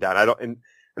numbers written down. And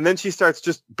then she starts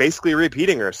just basically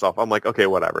repeating herself. I'm like, okay,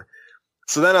 whatever.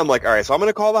 So then I'm like, all right, so I'm going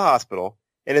to call the hospital.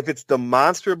 And if it's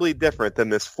demonstrably different than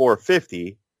this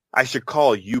 $450, I should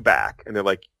call you back. And they're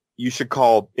like, you should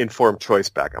call Informed Choice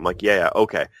back. I'm like, yeah,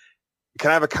 okay. Can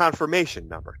I have a confirmation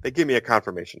number? They give me a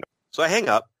confirmation number. So I hang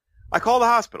up. I call the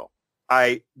hospital.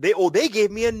 They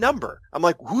gave me a number. I'm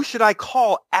like, who should I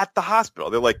call at the hospital?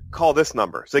 They're like, call this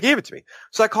number. So they gave it to me.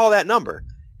 So I call that number.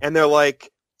 And they're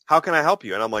like, how can I help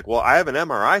you? And I'm like, well, I have an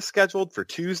MRI scheduled for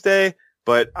Tuesday,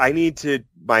 but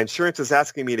my insurance is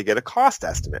asking me to get a cost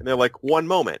estimate. And they're like, one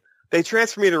moment. They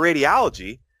transfer me to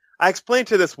radiology. I explained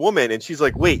to this woman, and she's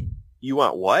like, wait, you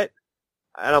want what?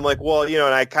 And I'm like, well,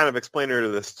 and I kind of explained to her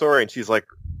the story, and she's like,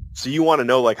 so you want to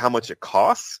know, like, how much it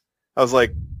costs? I was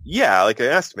like, yeah, like an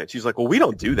estimate. She's like, well, we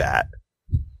don't do that.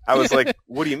 I was like,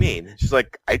 what do you mean? She's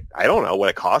like, I don't know what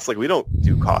it costs. Like, we don't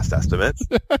do cost estimates.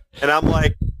 And I'm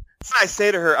like, so I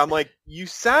say to her, I'm like, you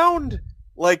sound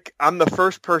like I'm the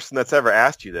first person that's ever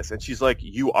asked you this. And she's like,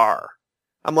 you are.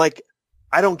 I'm like,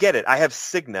 I don't get it. I have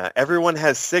Cigna. Everyone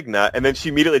has Cigna. And then she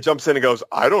immediately jumps in and goes,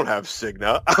 I don't have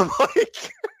Cigna. I'm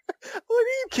like, are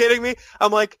you kidding me?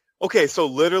 I'm like, okay, so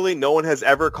literally no one has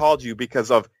ever called you because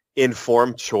of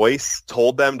Informed Choice,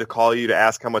 told them to call you to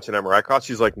ask how much an MRI costs?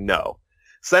 She's like, no.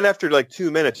 So then after like 2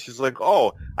 minutes, she's like,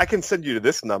 oh, I can send you to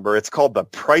this number. It's called the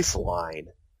Priceline.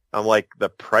 I'm like, the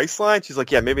Priceline? She's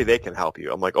like, yeah, maybe they can help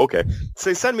you. I'm like, okay. So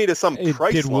they send me to some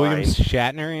Priceline. Did William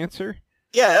Shatner answer?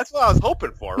 Yeah, that's what I was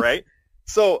hoping for, right?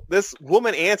 So this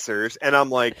woman answers, and I'm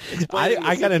like,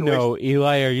 I got to know,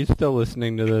 Eli, are you still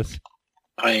listening to this?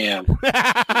 I am. All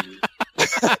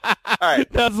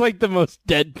right. That's like the most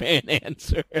deadpan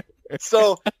answer.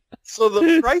 So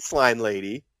the Priceline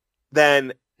lady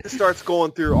then starts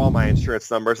going through all my insurance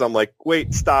numbers. I'm like,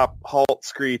 wait, stop, halt,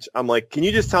 screech. I'm like, can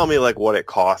you just tell me like what it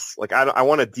costs? Like, I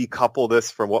want to decouple this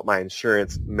from what my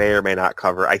insurance may or may not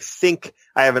cover. I think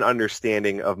I have an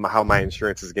understanding of how my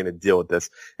insurance is going to deal with this.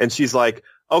 And she's like,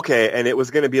 okay. And it was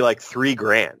going to be like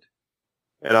 $3,000.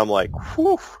 And I'm like,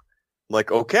 whew. I'm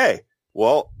like, okay.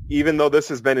 Well, even though this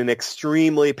has been an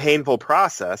extremely painful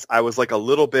process, I was like a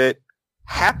little bit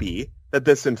happy that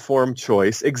this Informed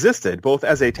Choice existed, both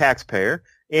as a taxpayer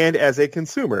and as a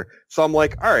consumer. So I'm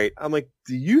like, all right. I'm like,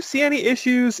 do you see any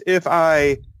issues if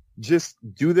I just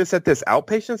do this at this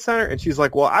outpatient center? And she's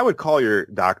like, well, I would call your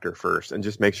doctor first and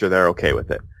just make sure they're okay with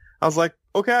it. I was like,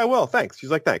 okay, I will. Thanks.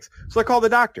 She's like, thanks. So I called the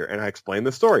doctor and I explained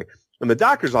the story. And the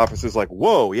doctor's office is like,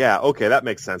 whoa, yeah, okay, that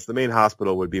makes sense. The main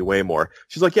hospital would be way more.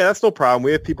 She's like, yeah, that's no problem.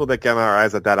 We have people that get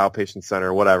MRIs at that outpatient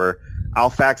center, whatever.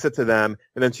 I'll fax it to them.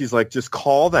 And then she's like, just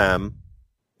call them.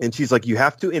 And she's like, you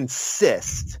have to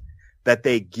insist that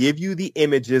they give you the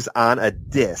images on a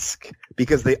disc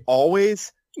because they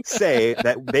always say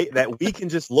that we can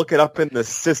just look it up in the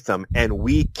system and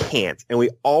we can't. And we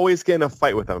always get in a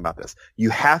fight with them about this. You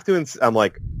have to I'm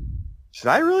like, should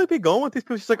I really be going with these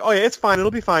people? She's like, oh, yeah, it's fine.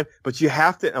 It'll be fine. But you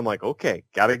have to. I'm like, okay,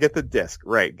 got to get the disc.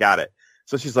 Right, got it.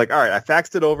 So she's like, all right, I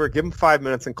faxed it over. Give him 5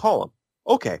 minutes and call him.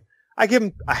 Okay. I give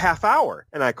him a half hour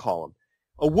and I call him.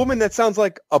 A woman that sounds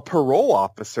like a parole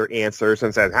officer answers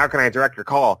and says, how can I direct your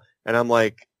call? And I'm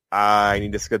like, I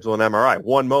need to schedule an MRI.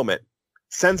 One moment.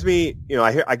 Sends me,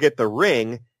 I get the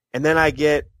ring and then I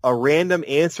get a random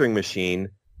answering machine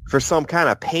for some kind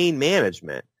of pain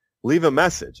management. Leave a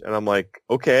message. And I'm like,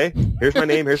 okay, here's my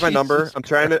name. Here's my number. I'm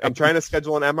trying to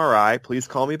schedule an MRI. Please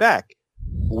call me back.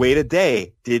 Wait a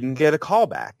day. Didn't get a call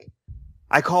back.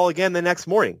 I call again the next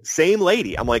morning. Same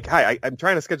lady. I'm like, hi, I'm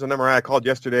trying to schedule an MRI. I called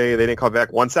yesterday. They didn't call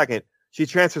back. 1 second. She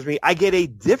transfers me. I get a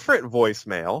different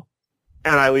voicemail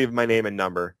and I leave my name and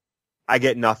number. I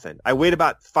get nothing. I wait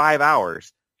about 5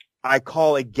 hours. I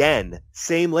call again.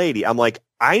 Same lady. I'm like,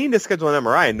 I need to schedule an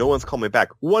MRI and no one's calling me back.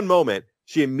 One moment.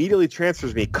 She immediately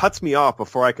transfers me, cuts me off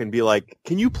before I can be like,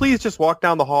 can you please just walk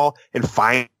down the hall and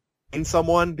find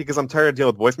someone because I'm tired of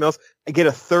dealing with voicemails. I get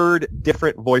a third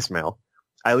different voicemail.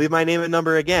 I leave my name and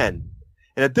number again.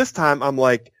 And at this time, I'm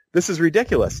like, this is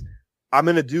ridiculous. I'm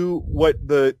going to do what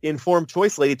the Informed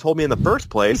Choice lady told me in the first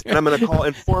place, and I'm going to call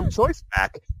Informed Choice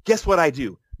back. Guess what I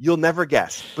do? You'll never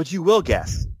guess, but you will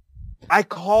guess. I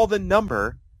call the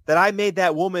number that I made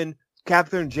that woman,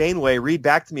 Catherine Janeway, read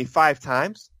back to me 5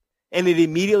 times. And it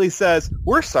immediately says,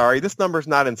 we're sorry, this number's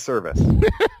not in service.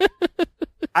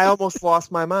 I almost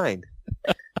lost my mind.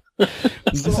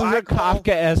 This is a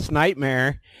Kafka-esque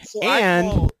nightmare.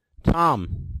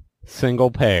 Tom,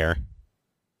 single payer.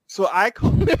 So I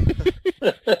call...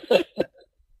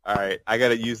 All right, I got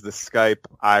to use the Skype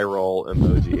eye roll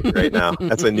emoji right now.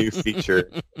 That's a new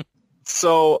feature.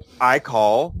 So I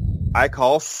call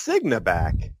Cigna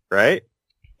back, right?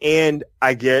 And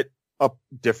I get a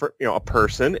different, a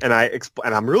person, and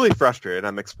and I'm really frustrated.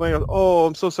 I'm explaining, "Oh,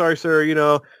 I'm so sorry,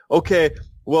 sir. Okay,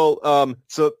 well,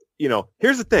 so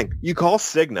here's the thing: you call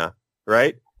Cigna,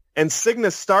 right? And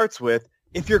Cigna starts with,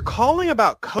 if you're calling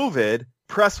about COVID,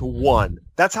 press 1.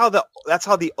 That's how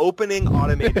the opening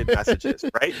automated message is,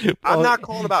 right? I'm not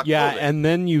calling about COVID. And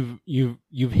then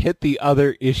you've hit the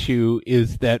other issue,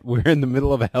 is that we're in the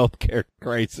middle of a healthcare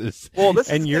crisis. Well,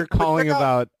 you're calling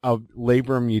about a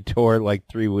labrum you tore like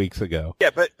 3 weeks ago. Yeah,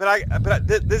 but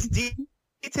this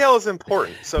detail is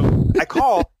important. So I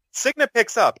call, Cigna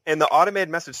picks up, and the automated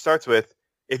message starts with,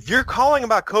 if you're calling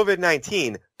about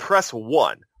COVID-19, press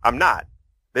 1. I'm not.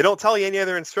 They don't tell you any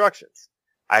other instructions.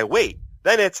 I wait.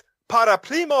 Then it's para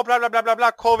primo blah blah blah blah blah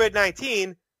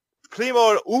COVID-19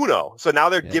 primo uno. So now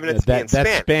they're giving it to me in Spanish.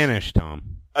 That's Spanish,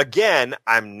 Tom. Again,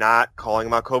 I'm not calling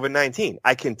about COVID-19.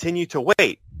 I continue to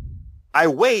wait. I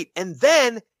wait, and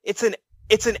then it's an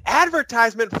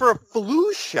advertisement for a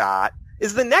flu shot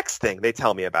is the next thing they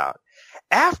tell me about.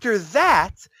 After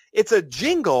that, it's a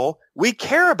jingle. We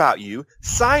care about you.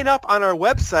 Sign up on our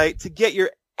website to get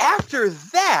your. After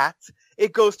that,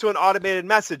 it goes to an automated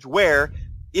message where,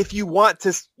 if you want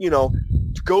to,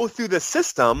 go through the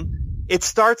system, it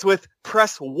starts with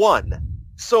press 1.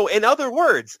 So in other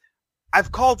words,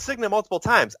 I've called Cigna multiple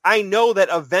times. I know that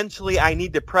eventually I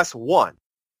need to press 1.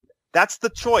 That's the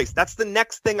choice. That's the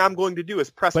next thing I'm going to do is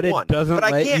press 1. But it doesn't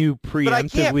let you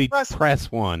preemptively press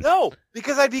 1. No,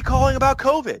 because I'd be calling about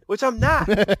COVID, which I'm not.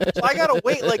 So I got to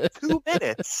wait like 2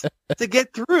 minutes to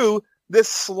get through this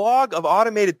slog of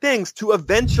automated things to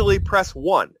eventually press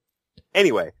 1.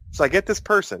 Anyway, so I get this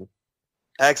person.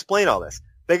 I explain all this.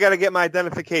 They got to get my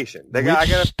identification. Which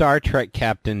Star Trek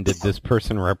captain did this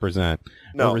person represent?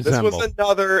 No,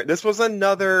 this was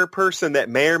another person that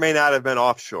may or may not have been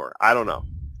offshore. I don't know,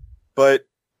 but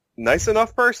nice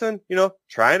enough person,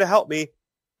 trying to help me.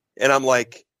 And I'm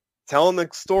like telling the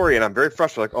story, and I'm very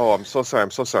frustrated. Like, oh, I'm so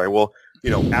sorry. Well,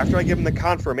 after I give them the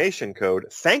confirmation code,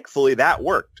 thankfully that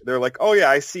worked. They're like, oh yeah,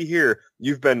 I see here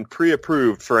you've been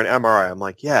pre-approved for an MRI. I'm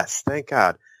like, yes, thank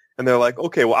God. And they're like,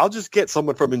 okay, well, I'll just get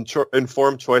someone from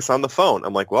Informed Choice on the phone.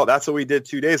 I'm like, well, that's what we did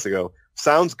 2 days ago.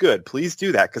 Sounds good. Please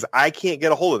do that, because I can't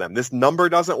get a hold of them. This number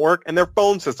doesn't work, and their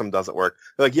phone system doesn't work.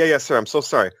 They're like, yeah, sir, I'm so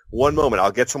sorry. 1 moment,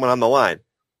 I'll get someone on the line.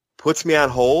 Puts me on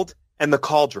hold, and the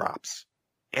call drops.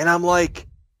 And I'm like,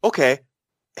 okay,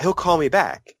 he'll call me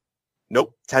back.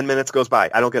 Nope, 10 minutes goes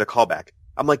by. I don't get a call back.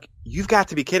 I'm like, you've got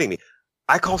to be kidding me.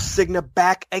 I call Cigna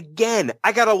back again.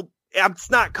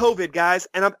 It's not COVID, guys,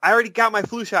 and I already got my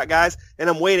flu shot, guys, and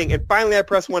I'm waiting. And finally, I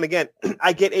press 1 again.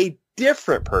 I get a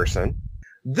different person.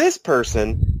 This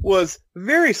person was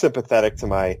very sympathetic to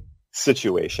my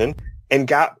situation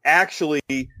and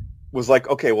was like,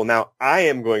 okay, well, now I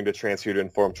am going to transfer you to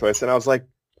Informed Choice. And I was like,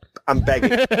 I'm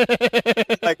begging.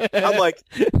 I'm like,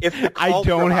 if the call I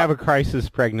don't have a crisis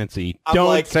pregnancy.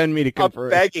 Don't send me to confirm. I'm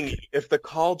begging you. If the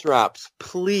call drops,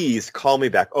 please call me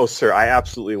back. Oh, sir, I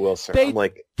absolutely will, sir. I'm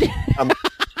like,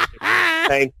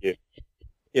 thank you.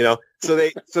 So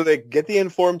they get the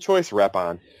Informed Choice rep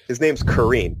on. His name's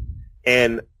Kareem,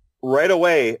 and right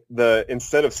away,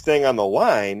 instead of staying on the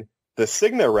line, the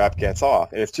Cigna rep gets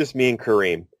off, and it's just me and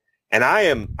Kareem, and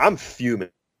I'm fuming.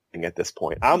 At this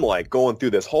point, I'm like going through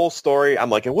this whole story. I'm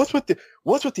like, and what's with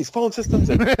these phone systems?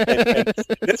 And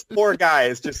this poor guy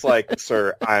is just like,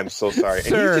 sir, I'm so sorry.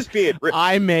 Sir, and he's just being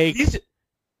I make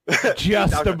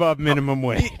just above minimum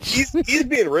wage. He's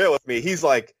being real with me. He's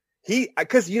like,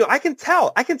 because I can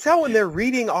tell when they're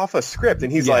reading off a script,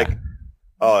 and he's like,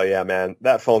 oh yeah, man,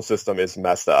 that phone system is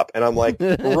messed up. And I'm like,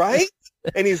 right?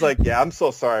 And he's like, yeah, I'm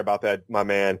so sorry about that, my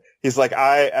man. He's like,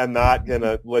 I am not going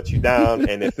to let you down.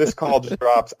 And if this call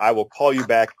drops, I will call you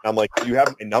back. And I'm like, do you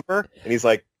have my number? And he's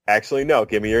like, actually, no,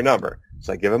 give me your number.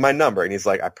 So I give him my number. And he's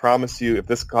like, I promise you, if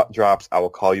this call drops, I will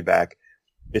call you back.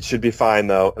 It should be fine,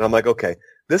 though. And I'm like, okay.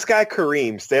 This guy,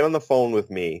 Kareem, stayed on the phone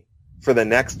with me for the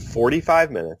next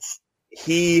 45 minutes.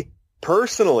 He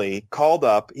personally called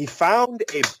up. He found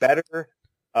a better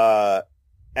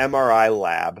MRI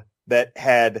lab that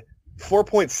had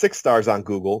 4.6 stars on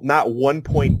Google, not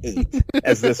 1.8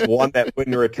 as this one that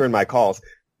wouldn't return my calls.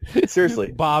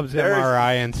 Seriously. Bob's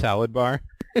MRI and salad bar.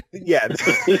 Yeah.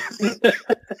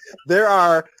 There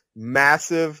are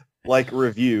massive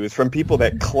reviews from people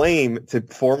that claim to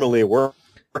formerly work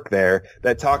there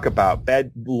that talk about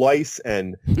bed lice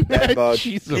and bed bugs,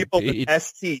 people with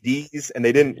STDs, and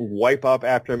they didn't wipe up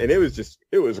after him, and it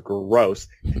was gross.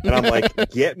 And I'm like,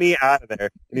 get me out of there.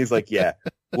 And he's like, yeah,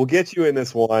 we'll get you in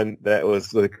this one that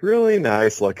was like really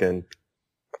nice looking.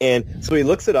 And so he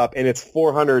looks it up, and it's it's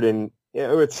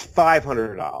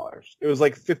 $500. It was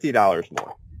like $50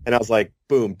 more. And I was like,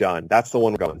 boom, done. That's the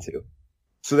one we're going to.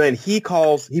 So then he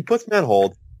puts me on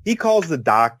hold. He calls the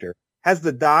doctor, has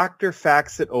the doctor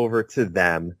fax it over to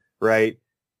them, right?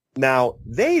 Now,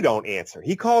 they don't answer.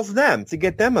 He calls them to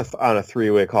get them on a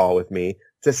three-way call with me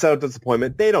to set up this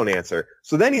appointment. They don't answer.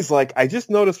 So then he's like, I just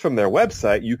noticed from their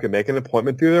website, you can make an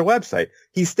appointment through their website.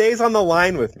 He stays on the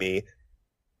line with me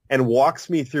and walks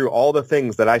me through all the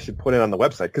things that I should put in on the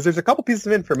website. Because there's a couple pieces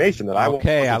of information that I wasn't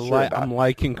sure about. I'm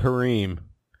liking Kareem.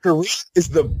 Kareem is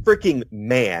the freaking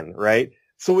man, right?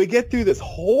 So we get through this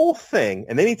whole thing,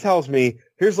 and then he tells me,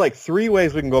 here's like 3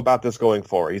 ways we can go about this going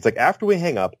forward. He's like, after we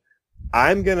hang up,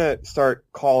 I'm going to start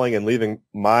calling and leaving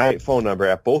my phone number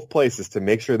at both places to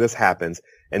make sure this happens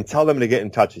and tell them to get in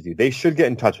touch with you. They should get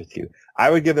in touch with you. I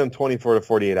would give them 24 to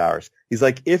 48 hours. He's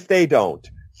like, if they don't,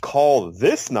 call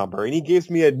this number. And he gives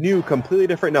me a new, completely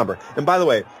different number. And by the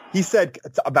way, he said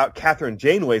about Catherine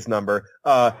Janeway's number,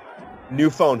 new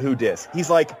phone, who dis? He's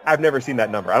like, I've never seen that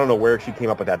number. I don't know where she came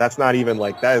up with that. That's not even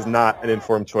like, that is not an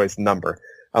informed choice number.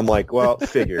 I'm like, well,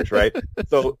 figures, right?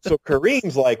 So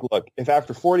Kareem's like, look, if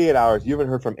after 48 hours you haven't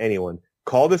heard from anyone,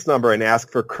 call this number and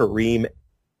ask for Kareem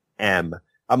M.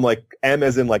 I'm like, M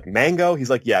as in like mango? He's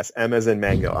like, yes, M as in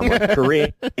mango. I'm like,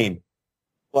 Kareem,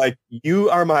 like, you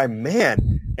are my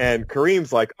man. And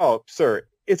Kareem's like, oh, sir,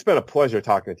 it's been a pleasure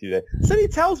talking to you today. So he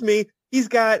tells me he's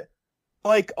got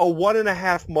like a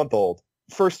 1.5-month-old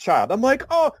first child. I'm like,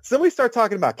 oh, so then we start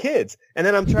talking about kids. And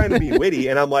then I'm trying to be witty,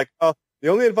 and I'm like, oh, the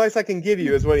only advice I can give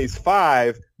you is when he's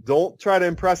 5, don't try to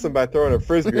impress him by throwing a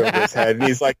Frisbee over his head. And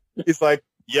he's like,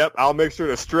 yep, I'll make sure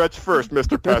to stretch first,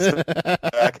 Mr.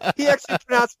 Peston. He actually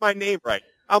pronounced my name right.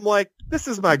 I'm like, this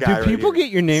is my guy. Do people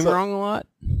get your name wrong a lot?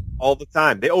 All the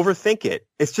time. They overthink it.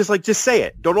 It's just like, just say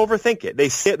it. Don't overthink it. They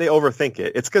say it, they overthink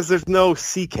it. It's because there's no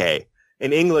CK.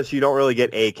 In English, you don't really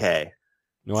get AK.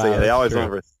 Wow, so yeah, they always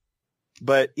overthink.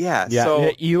 But yeah,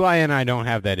 so Eli and I don't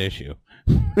have that issue.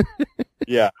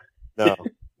 Yeah.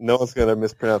 No one's going to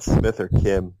mispronounce Smith or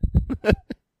Kim.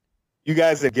 You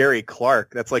guys are Gary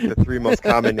Clark. That's like the 3 most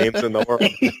common names in the world.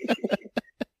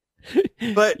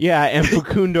 But yeah, and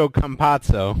Facundo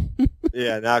Campazzo.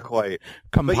 Yeah, not quite.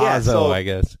 Campazzo, I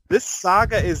guess. This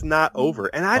saga is not over,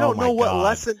 and I don't know what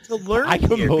lesson to learn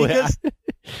here. Because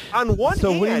on one hand...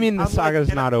 So what do you mean the saga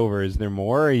is not over? Is there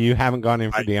more, or you haven't gone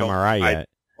in for the MRI yet?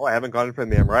 I haven't gone in for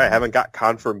the MRI. I haven't got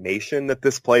confirmation that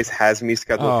this place has me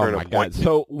scheduled for an appointment. God.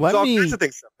 So all kinds of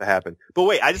things have to happen. But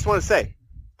wait, I just want to say,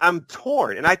 I'm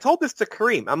torn. And I told this to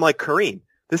Kareem. I'm like, Kareem,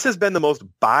 this has been the most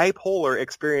bipolar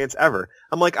experience ever.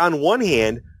 I'm like, on one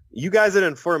hand, you guys at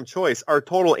Informed Choice are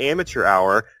total amateur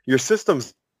hour. Your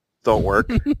systems don't work.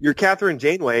 Your Catherine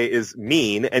Janeway is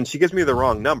mean, and she gives me the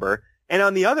wrong number. And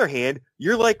on the other hand,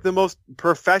 you're like the most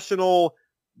professional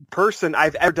person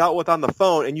I've ever dealt with on the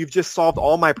phone, and you've just solved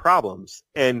all my problems.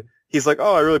 And he's like,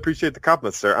 oh, I really appreciate the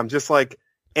compliment, sir. I'm just like,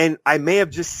 and I may have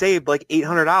just saved like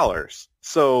 $800.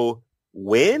 So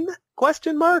win?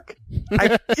 Question mark.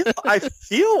 I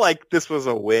feel like this was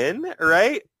a win,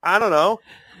 right? I don't know.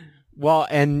 Well,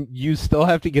 and you still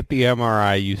have to get the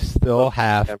MRI. You still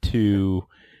have to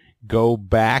go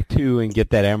back to and get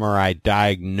that MRI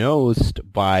diagnosed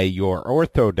by your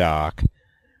ortho doc.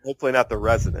 Hopefully not the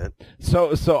resident.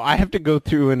 So I have to go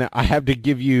through and I have to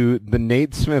give you the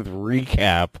Nate Smith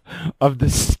recap of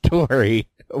the story.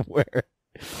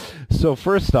 So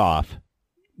first off,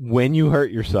 when you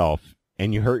hurt yourself,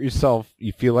 and you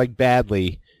feel like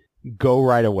badly, go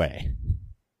right away.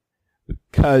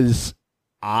 Because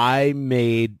I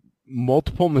made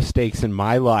multiple mistakes in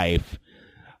my life.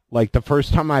 Like the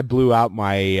first time I blew out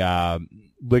my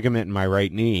ligament in my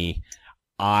right knee,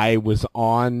 I was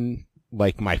on...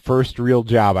 like my first real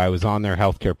job, I was on their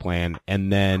healthcare plan,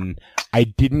 and then I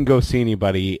didn't go see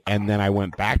anybody, and then I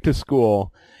went back to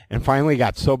school, and finally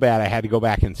got so bad I had to go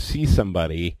back and see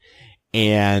somebody,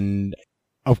 and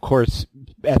of course,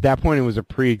 at that point it was a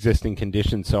pre-existing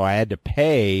condition, so I had to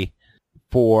pay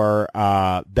for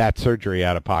that surgery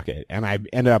out of pocket, and I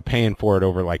ended up paying for it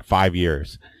over like 5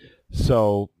 years.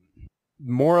 So,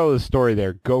 moral of the story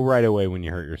there, go right away when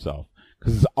you hurt yourself.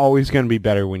 Because it's always going to be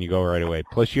better when you go right away.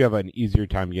 Plus, you have an easier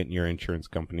time getting your insurance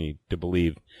company to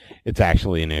believe it's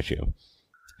actually an issue.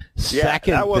 Yeah,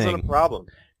 Second that wasn't thing, a problem.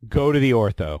 Go to the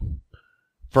ortho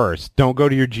first. Don't go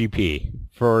to your GP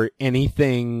for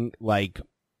anything like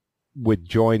with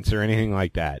joints or anything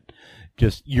like that.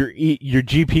 Just your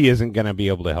GP isn't going to be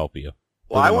able to help you.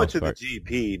 Well, I went to the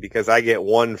GP because I get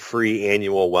one free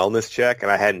annual wellness check,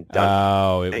 and I hadn't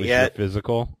done it was yet. Your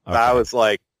physical? Okay. I was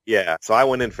like, yeah. So I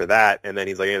went in for that, and then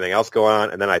he's like, anything else going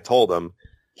on? And then I told him.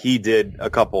 He did a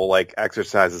couple like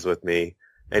exercises with me,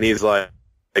 and he's like,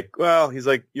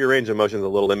 your range of motion is a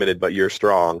little limited, but you're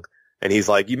strong. And he's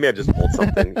like, you may have just pulled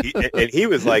something. He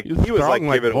was like, give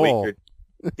it a week.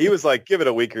 He was like, give it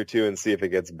a week or two and see if it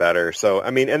gets better. So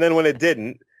I mean, and then when it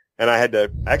didn't, and I had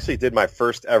to actually did my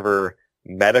first ever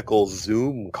medical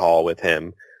Zoom call with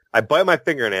him. I bite my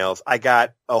fingernails. I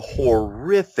got a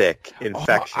horrific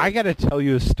infection. I got to tell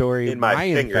you a story in my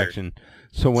infection.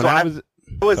 So when I was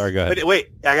sorry, go ahead. But wait,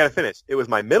 I got to finish. It was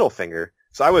my middle finger.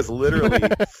 So I was literally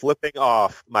flipping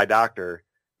off my doctor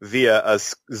via a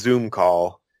Zoom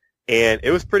call, and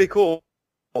it was pretty cool.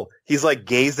 He's like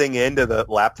gazing into the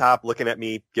laptop, looking at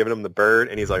me, giving him the bird,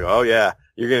 and he's like, oh, yeah,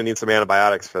 you're going to need some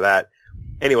antibiotics for that.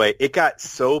 Anyway, it got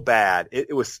so bad.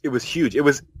 It was huge.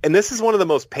 And this is one of the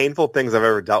most painful things I've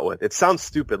ever dealt with. It sounds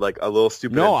stupid, like a little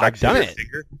stupid infection. I've done in your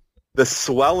finger. The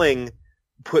swelling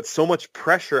put so much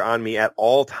pressure on me at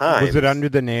all times. Was it under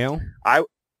the nail?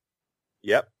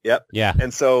 Yep. Yeah.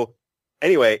 And so,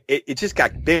 anyway, it just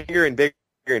got bigger and bigger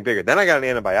and bigger. Then I got on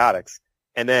antibiotics,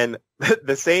 and then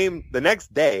the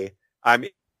next day, I'm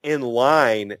in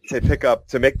line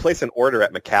to place an order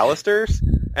at McAllister's,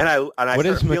 and I what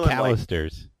is Like,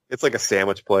 McAllister's? it's like a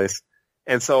sandwich place.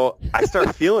 And so I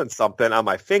start feeling something on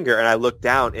my finger, and I look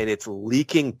down, and it's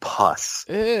leaking pus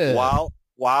while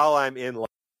I'm in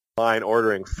line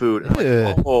ordering food. And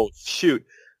I'm like, oh, shoot.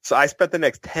 So I spent the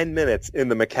next 10 minutes in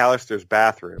the McAllister's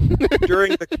bathroom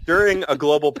during a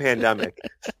global pandemic,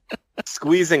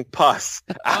 squeezing pus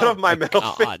out of my middle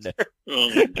finger. Oh,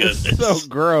 my goodness. So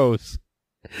gross.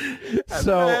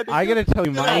 So I got to tell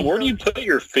you, where do you put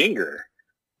your finger?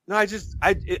 No,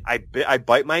 I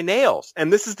bite my nails.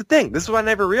 And this is the thing. This is what I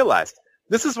never realized.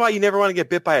 This is why you never want to get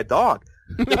bit by a dog.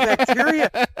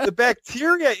 The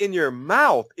bacteria in your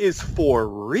mouth is for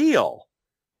real.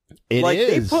 It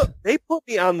is. They put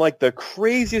me on like the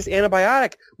craziest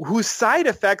antibiotic whose side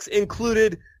effects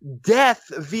included death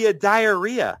via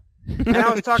diarrhea. And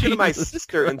I was talking to my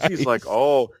sister, and she's like,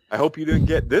 "Oh, I hope you didn't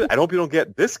get this. I hope you don't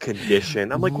get this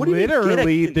condition." I'm like, "What do you mean?"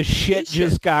 Literally, the shit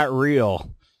just got real.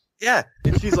 Yeah,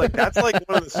 and she's like, "That's like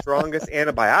one of the strongest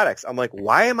antibiotics." I'm like,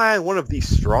 "Why am I on one of the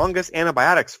strongest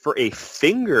antibiotics for a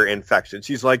finger infection?"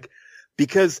 She's like,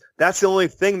 "Because that's the only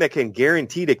thing that can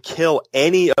guarantee to kill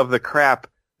any of the crap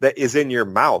that is in your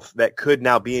mouth that could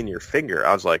now be in your finger."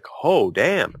 I was like, "Oh,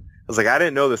 damn." I was like, I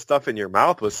didn't know the stuff in your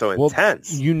mouth was so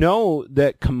intense. You know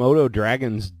that Komodo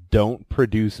dragons don't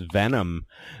produce venom.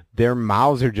 Their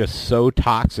mouths are just so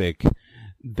toxic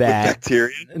that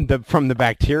from the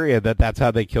bacteria that's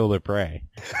how they kill their prey.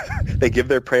 They give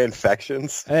their prey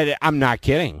infections? I'm not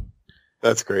kidding.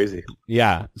 That's crazy.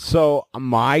 Yeah. So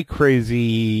my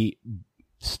crazy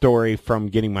story from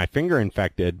getting my finger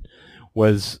infected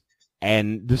was...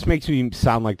 And this makes me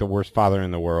sound like the worst father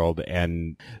in the world.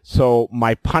 And so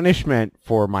my punishment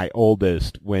for my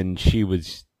oldest when she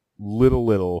was not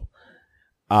little,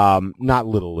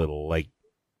 like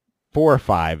 4 or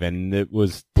 5, and it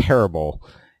was terrible.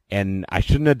 And I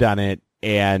shouldn't have done it.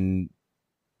 And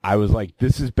I was like,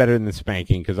 this is better than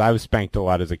spanking, because I was spanked a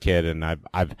lot as a kid, and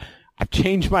I've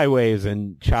changed my ways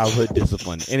in childhood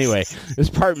discipline. Anyway, this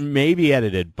part may be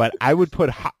edited, but I would put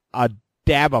a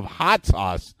dab of hot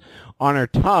sauce on her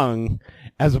tongue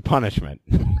as a punishment.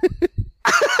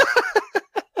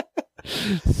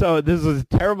 So this was a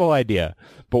terrible idea.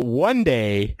 But one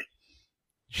day,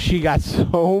 she got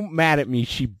so mad at me,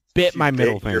 she bit my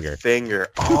middle finger. Your finger.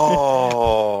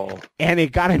 Oh. And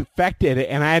it got infected,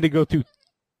 and I had to go through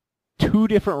 2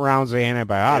 different rounds of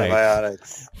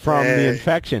antibiotics. From the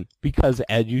infection. Because,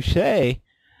 as you say,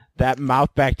 that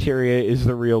mouth bacteria is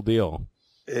the real deal.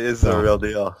 It is the real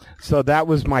deal. So that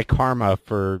was my karma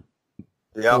for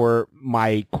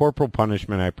my corporal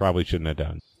punishment I probably shouldn't have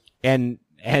done. And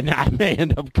I may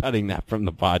end up cutting that from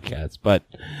the podcast, but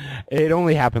it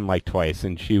only happened like twice,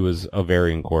 and she was a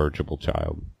very incorrigible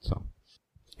child. So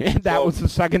and that was the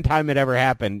second time it ever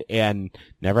happened, and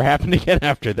never happened again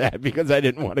after that because I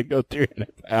didn't want to go through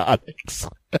antibiotics.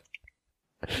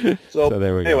 So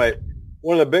there we go. Anyway,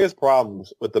 one of the biggest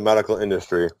problems with the medical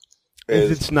industry is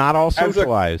it's not all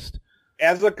socialized.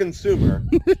 As a consumer,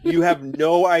 you have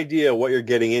no idea what you're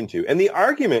getting into. And the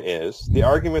argument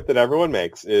that everyone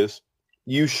makes is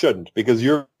you shouldn't, because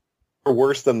you're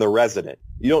worse than the resident.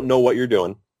 You don't know what you're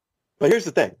doing. But here's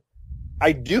the thing.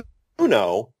 I do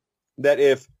know that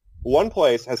if one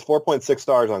place has 4.6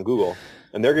 stars on Google,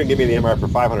 and they're going to give me the MRI for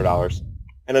 $500,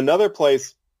 and another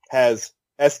place has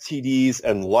STDs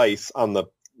and lice on the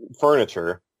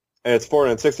furniture, and it's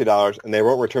 $460, and they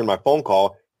won't return my phone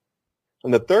call.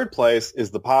 And the third place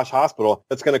is the posh hospital.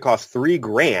 That's going to cost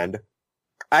 $3,000.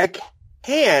 I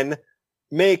can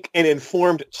make an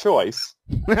informed choice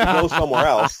to go somewhere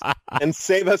else and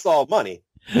save us all money.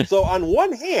 So on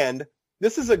one hand,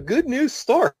 this is a good news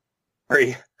story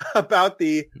about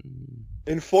the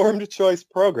informed choice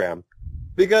program,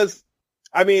 because,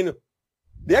 I mean,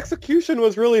 the execution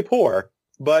was really poor,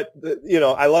 but,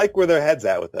 I like where their head's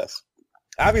at with this.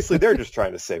 Obviously, they're just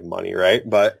trying to save money, right?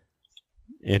 But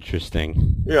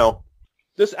interesting.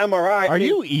 This MRI. Are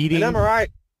you eating? An MRI.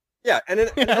 Yeah, and an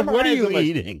MRI. What are you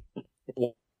eating?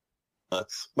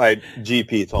 Walnuts. My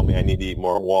GP told me I need to eat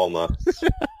more walnuts.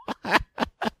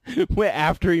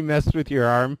 After he messed with your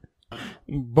arm?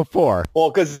 Before?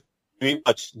 Well, because do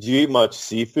you eat much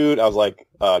seafood? I was like,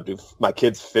 do my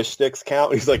kids' fish sticks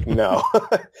count? He's like, no.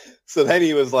 So then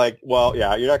he was like, well,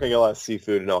 yeah, you're not going to get a lot of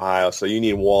seafood in Ohio, so you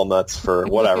need walnuts for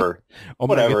whatever.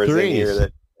 Whatever is in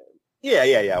here.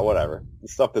 Yeah, whatever. The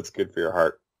stuff that's good for your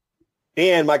heart.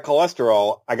 And my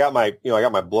cholesterol, I got my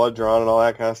blood drawn and all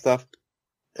that kind of stuff.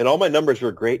 And all my numbers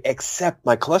were great, except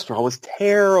my cholesterol was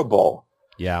terrible.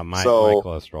 Yeah, my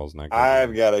cholesterol's not good.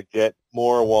 I've got to get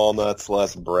more walnuts,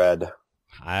 less bread.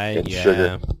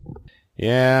 Sugar.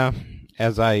 Yeah.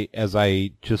 As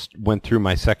I just went through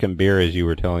my second beer as you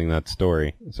were telling that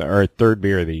story, or third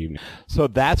beer of the evening. So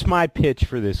that's my pitch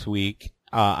for this week.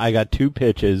 I got two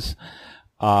pitches.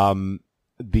 Don't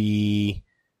wait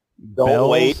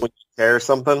when you tear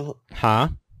something. Huh?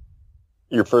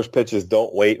 Your first pitch is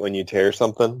don't wait when you tear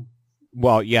something.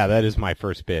 Well, yeah, that is my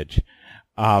first pitch.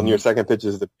 And your second pitch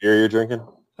is the beer you're drinking?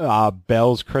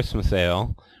 Bell's Christmas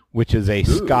Ale, which is a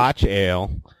Scotch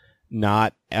ale,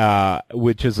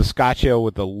 which is a Scotch ale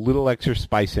with a little extra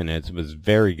spice in it. It was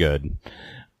very good.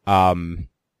 And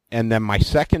then my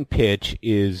second pitch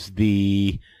is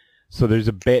there's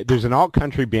an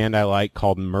alt-country band I like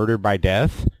called Murder by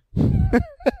Death.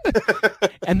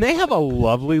 And they have a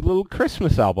lovely little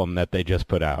Christmas album that they just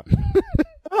put out.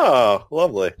 Oh,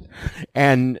 lovely.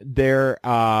 And their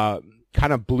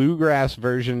kind of bluegrass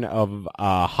version of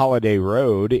Holiday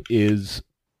Road is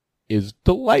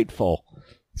delightful.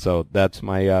 So that's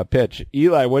my pitch.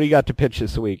 Eli, what do you got to pitch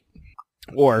this week?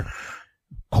 Or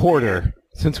quarter,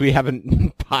 since we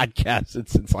haven't podcasted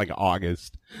since like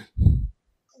August.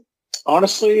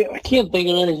 Honestly, I can't think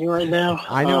of anything right now.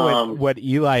 I know what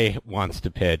Eli wants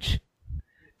to pitch.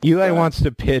 Eli wants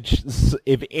to pitch,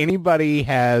 if anybody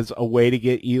has a way to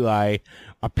get Eli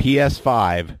a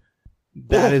PS5,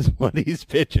 that is what he's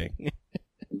pitching.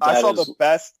 I saw the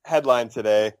best headline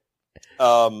today.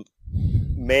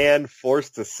 Man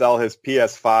forced to sell his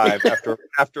PS5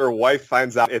 after a wife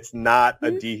finds out it's not a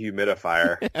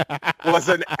dehumidifier. was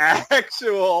an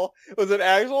actual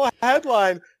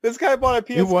headline. This guy bought a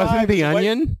PS5. It wasn't The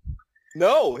Onion?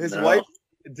 No, his wife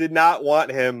did not want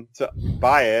him to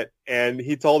buy it, and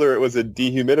he told her it was a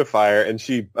dehumidifier, and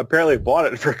she apparently bought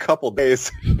it for a couple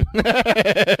days.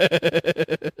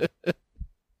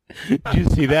 Did you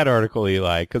see that article,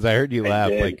 Eli? Because I heard you laugh,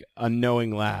 like a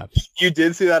knowing laugh. You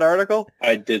did see that article?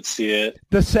 I did see it.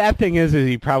 The sad thing is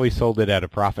he probably sold it at a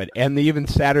profit, and the even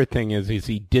sadder thing is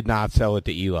he did not sell it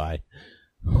to Eli.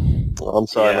 Well, I'm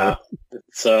sorry, man.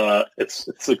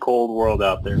 It's a cold world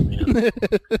out there, man.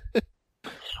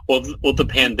 Well, with the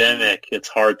pandemic, it's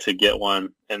hard to get one,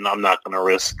 and I'm not going to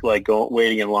risk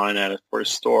waiting in line at it for a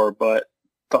store. But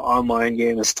the online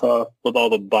game is tough with all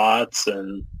the bots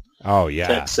and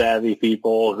tech savvy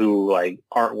people who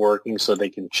aren't working, so they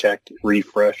can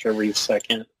refresh every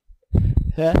second.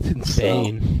 That's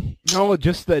insane. No,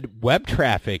 just that web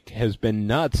traffic has been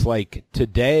nuts. Like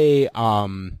today, all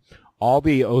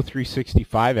the O365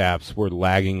 apps were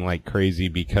lagging like crazy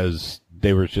because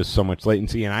there was just so much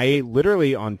latency. And I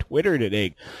literally on Twitter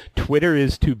today, Twitter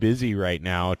is too busy right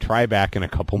now. Try back in a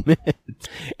couple minutes.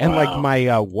 And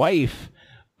my wife,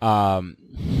 so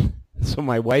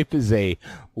my wife is a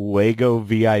Lego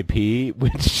VIP,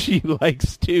 which she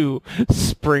likes to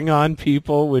spring on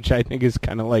people, which I think is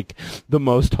kind of like the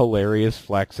most hilarious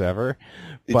flex ever.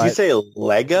 Did you say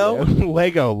Lego?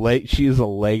 Lego. She is a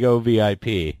Lego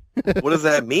VIP. What does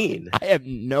that mean? I have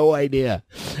no idea.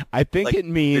 I think it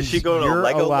means did she go to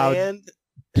Legoland?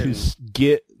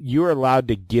 You're allowed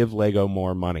to give Lego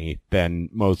more money than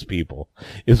most people,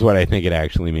 is what I think it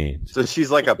actually means. So she's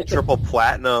like a triple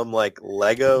platinum,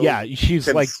 Lego. Yeah, she's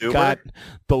consumer? got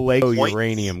the Lego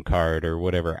uranium card or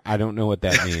whatever. I don't know what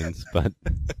that means, but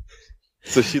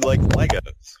so she likes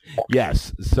Legos.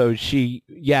 Yes. So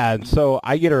so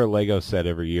I get her a Lego set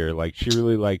every year. She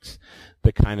really likes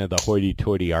the kind of the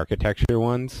hoity-toity architecture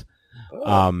ones.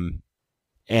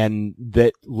 and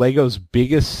that Lego's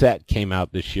biggest set came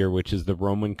out this year, which is the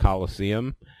Roman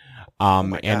Colosseum.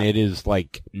 And it is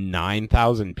like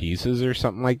 9,000 pieces or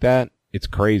something like that. It's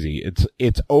crazy.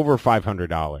 It's over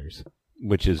 $500,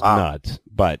 which is nuts.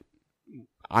 But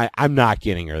I'm not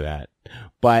getting her that.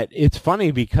 But it's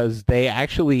funny because they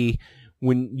actually,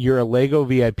 when you're a Lego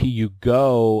VIP, you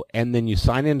go and then you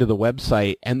sign into the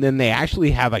website, and then they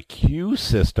actually have a queue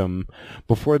system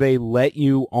before they let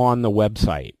you on the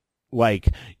website.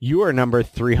 Like, you are number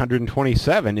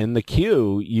 327 in the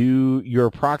queue. Your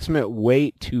approximate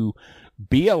wait to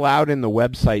be allowed in the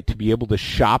website to be able to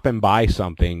shop and buy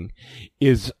something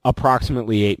is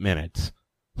approximately 8 minutes.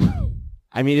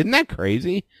 I mean, isn't that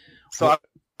crazy? So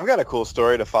I've got a cool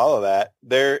story to follow that.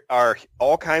 There are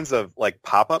all kinds of like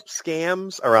pop-up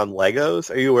scams around Legos.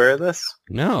 Are you aware of this?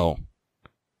 No.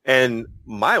 And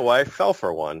my wife fell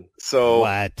for one. So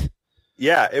what?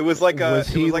 Yeah, it was like was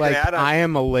he an add-on. I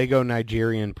am a Lego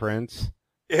Nigerian prince?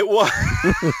 It was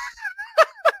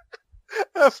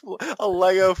a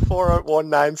Lego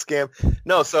 419 scam.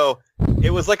 No, so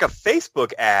it was like a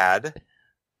Facebook ad,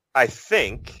 I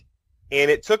think,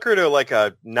 and it took her to like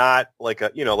a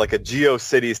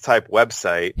GeoCities type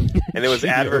website, and it was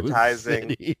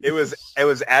advertising. It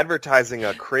was advertising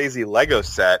a crazy Lego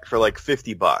set for like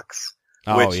 $50.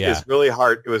 Which is really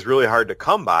hard. It was really hard to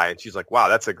come by, and she's like, "Wow,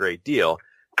 that's a great deal."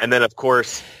 And then, of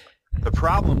course, the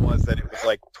problem was that it was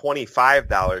like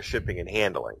 $25 shipping and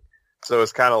handling. So it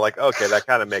was kind of like, okay, that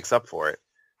kind of makes up for it.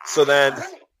 So then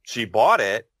she bought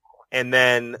it, and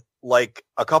then like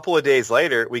a couple of days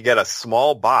later, we get a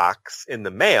small box in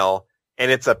the mail, and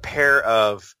it's a pair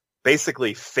of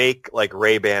basically fake like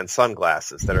Ray-Ban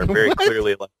sunglasses that are very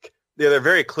clearly like they're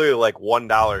very clearly like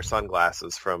 $1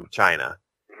 sunglasses from China.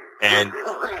 And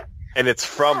it's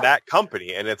from that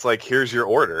company, and it's like, here's your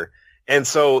order. And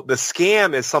so the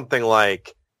scam is something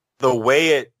like the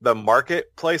way the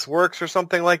marketplace works or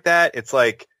something like that. It's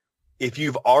like if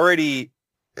you've already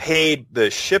paid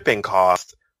the shipping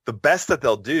cost, the best that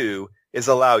they'll do is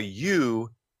allow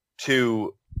you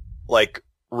to like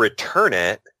return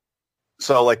it.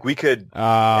 So like we could.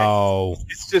 Oh.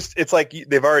 It's like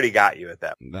they've already got you at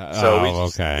that. So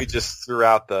we just threw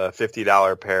out the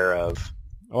 $50 pair of.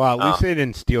 Well, at least they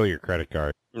didn't steal your credit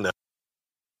card. No,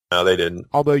 they didn't.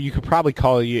 Although you could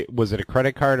probably was it a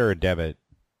credit card or a debit?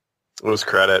 It was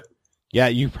credit. Yeah,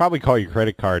 you could probably call your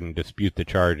credit card and dispute the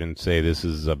charge and say this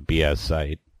is a BS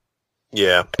site.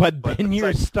 Yeah. But then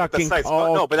you're stuck in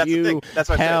call queue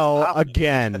hell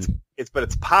again. But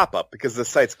it's pop-up because the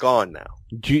site's gone now.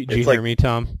 Did you hear me,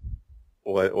 Tom?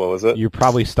 What was it? You're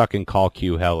probably stuck in call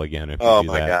queue hell again if you do that. Oh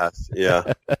my gosh,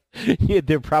 yeah. Yeah,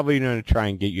 they're probably going to try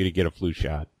and get you to get a flu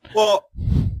shot. Well,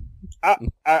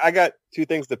 I got two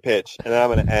things to pitch, and then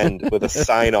I'm going to end with a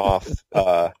sign-off,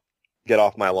 get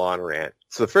off my lawn rant.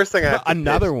 So the first thing I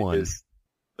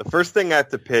have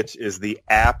to pitch is the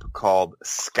app called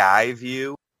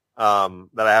Skyview that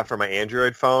I have for my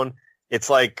Android phone. It's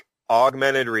like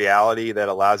augmented reality that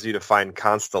allows you to find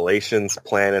constellations,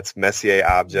 planets, Messier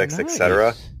objects,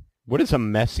 etc. What is a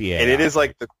Messier? And it is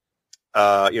like the,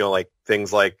 like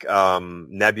things like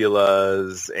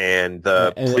nebulas and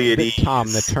the Pleiades. Tom,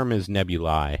 the term is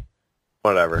nebulae.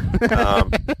 Whatever.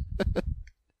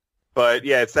 But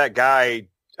yeah, it's that guy.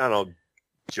 I don't know,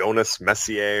 Jonas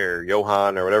Messier or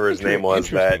Johann or whatever his name was.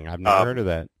 Interesting. I've never heard of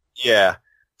that. Yeah.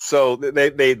 So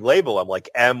they label them like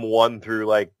M1 through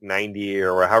like 90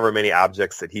 or however many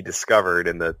objects that he discovered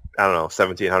in the,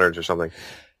 1700s or something.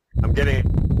 I'm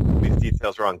getting these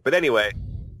details wrong. But anyway,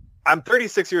 I'm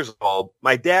 36 years old.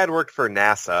 My dad worked for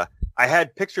NASA. I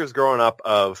had pictures growing up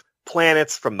of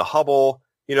planets from the Hubble,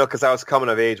 because I was coming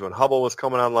of age when Hubble was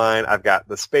coming online. I've got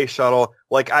the space shuttle.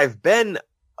 Like, I've been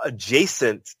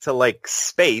adjacent to like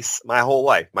space my whole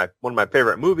life. One of my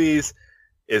favorite movies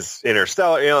is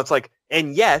Interstellar. It's like,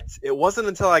 and yet it wasn't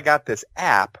until I got this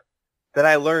app that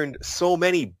I learned so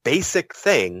many basic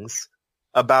things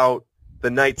about the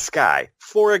night sky.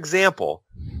 For example,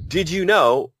 do you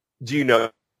guys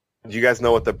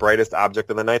know what the brightest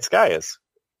object in the night sky is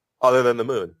other than the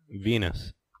moon?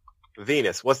 Venus.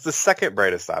 What's the second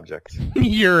brightest object?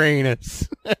 Uranus.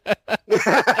 It's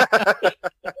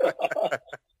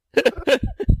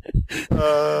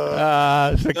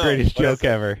the greatest joke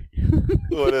ever.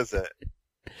 What is it?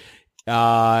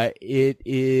 It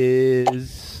is.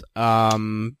 Is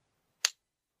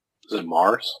it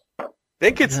Mars? I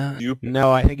think it's Jupiter.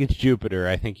 No, I think it's Jupiter.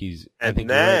 I think you're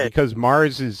right, because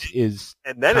Mars is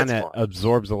kind of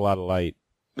absorbs a lot of light.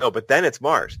 No, but then it's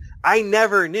Mars. I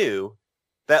never knew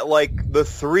that like the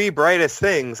three brightest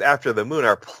things after the moon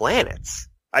are planets.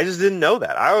 I just didn't know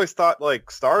that. I always thought like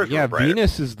stars were brighter.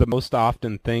 Venus is the most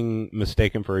often thing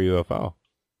mistaken for a UFO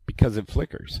because it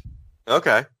flickers.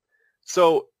 Okay.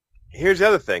 So here's the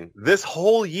other thing. This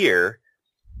whole year,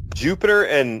 Jupiter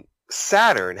and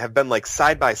Saturn have been like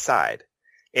side by side.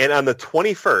 And on the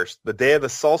 21st, the day of the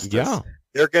solstice,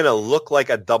 they're going to look like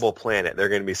a double planet. They're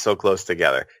going to be so close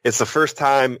together. It's the first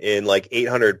time in like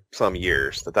 800 some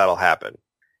years that that'll happen.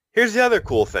 Here's the other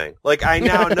cool thing. Like, I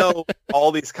now know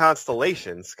all these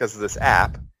constellations because of this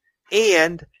app,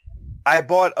 and I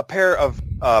bought a pair of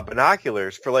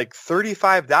binoculars for like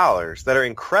 $35 that are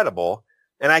incredible,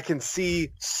 and I can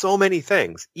see so many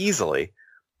things easily.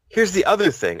 Here's the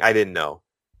other thing I didn't know.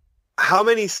 How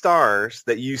many stars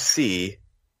that you see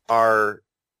are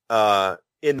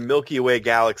in the Milky Way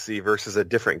galaxy versus a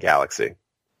different galaxy?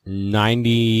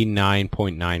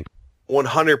 99.9.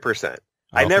 100%.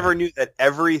 I never knew that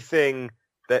every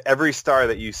star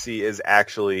that you see is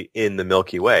actually in the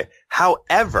Milky Way.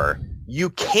 However, you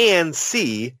can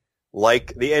see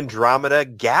like the Andromeda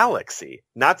galaxy,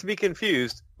 not to be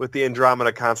confused with the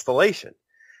Andromeda constellation.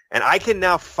 And I can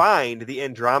now find the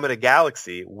Andromeda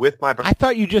galaxy with my... I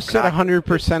thought you just said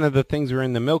 100% of the things are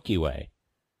in the Milky Way.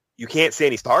 You can't see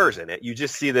any stars in it. You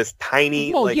just see this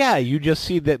tiny... Well, yeah, you just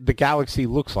see that the galaxy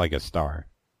looks like a star.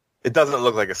 It doesn't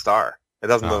look like a star. It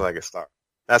doesn't look like a star.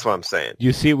 That's what I'm saying. Do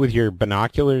you see it with your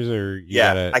binoculars, or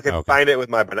I can find it with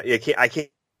my binoculars. I can't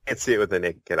see it with the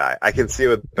naked eye. I can see it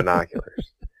with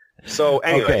binoculars. So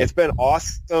anyway, It's been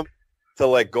awesome to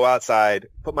like go outside,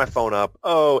 put my phone up.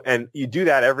 Oh, and you do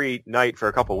that every night for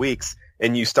a couple weeks,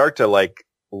 and you start to like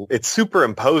it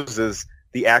superimposes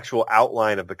the actual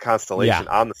outline of the constellation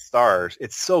on the stars.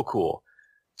 It's so cool.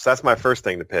 So that's my first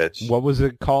thing to pitch. What was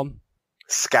it called?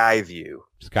 Skyview.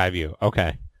 Skyview.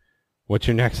 Okay. What's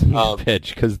your next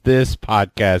pitch? Because this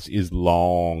podcast is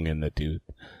long in the tooth.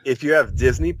 If you have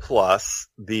Disney Plus,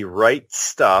 the Right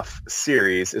Stuff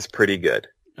series is pretty good.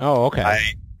 Oh, okay.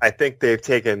 I think they've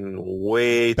taken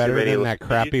way better too many. Better than that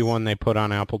crappy one they put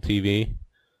on Apple TV.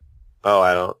 Oh,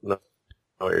 I don't know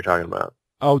what you're talking about.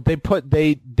 Oh, they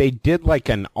did like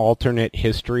an alternate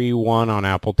history one on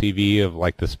Apple TV of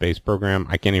like the space program.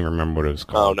 I can't even remember what it was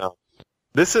called. Oh no,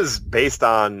 this is based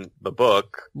on the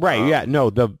book, right? Yeah, no,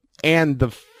 the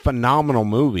phenomenal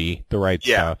movie, The Right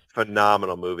Stuff. Yeah,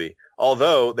 phenomenal movie.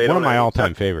 Although they one of my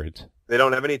all-time favorites. They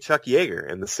don't have any Chuck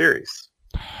Yeager in the series.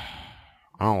 I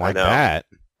don't like that.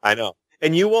 I know,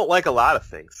 and you won't like a lot of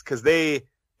things because they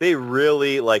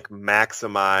really like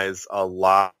maximize a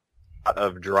lot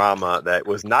of drama that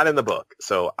was not in the book.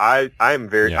 So I'd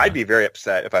be very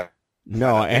upset if I.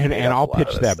 No, and I'll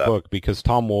pitch that book because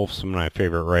Tom Wolfe's one of my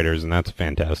favorite writers, and that's a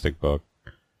fantastic book.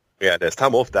 Yeah, it is.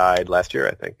 Tom Wolfe died last year,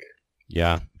 I think.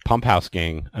 Yeah, Pump House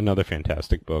Gang, another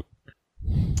fantastic book.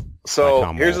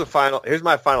 So here's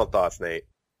my final thoughts, Nate.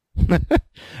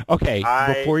 Okay,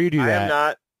 before you do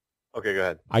that, okay, go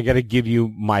ahead. I got to give you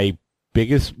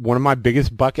one of my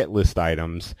biggest bucket list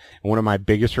items, and one of my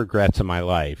biggest regrets in my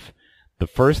life.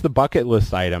 The bucket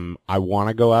list item, I want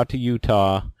to go out to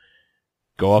Utah,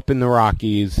 go up in the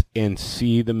Rockies, and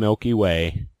see the Milky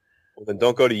Way. Well, then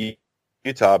don't go to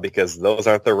Utah because those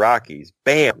aren't the Rockies.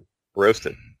 Bam!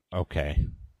 Roasted. Okay.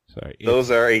 Sorry. Those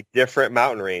are a different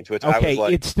mountain range, which I was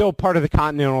like... it's still part of the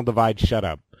Continental Divide. Shut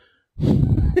up.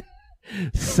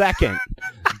 Second,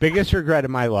 biggest regret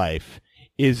in my life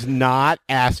is not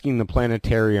asking the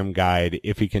planetarium guide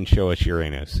if he can show us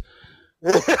Uranus.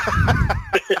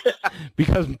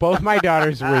 Because both my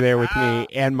daughters were there with me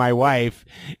and my wife,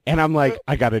 and I'm like,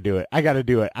 I gotta do it,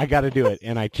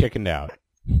 and I chickened out.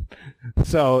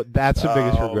 So that's the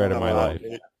biggest regret of my life.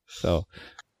 So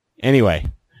anyway,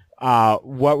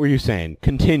 what were you saying?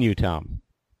 Continue, Tom.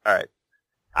 All right.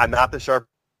 I'm not the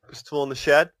sharpest tool in the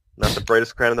shed, not the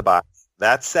brightest crayon in the box.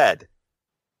 That said,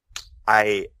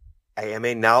 I am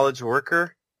a knowledge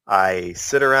worker. I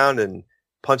sit around and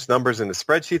punch numbers into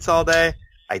spreadsheets all day.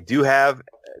 I do have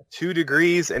 2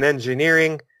 degrees in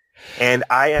engineering, and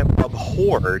I am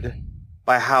abhorred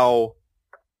by how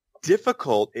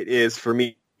difficult it is for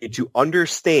me to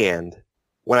understand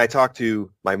when I talk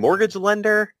to my mortgage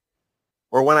lender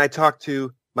or when I talk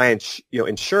to my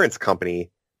insurance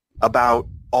company about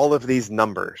all of these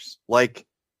numbers. Like,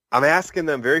 I'm asking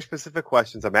them very specific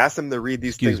questions. I'm asking them to read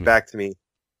these things back to me,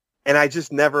 and I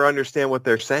just never understand what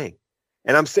they're saying.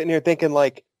 And I'm sitting here thinking,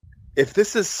 like, if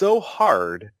this is so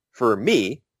hard for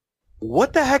me,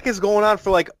 what the heck is going on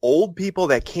for, like, old people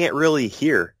that can't really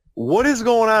hear? What is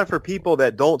going on for people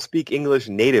that don't speak English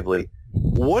natively?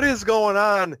 What is going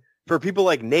on for people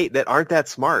like Nate that aren't that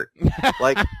smart?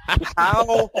 Like,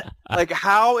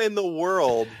 how in the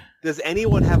world does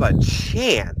anyone have a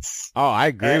chance? Oh, I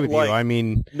agree with you. I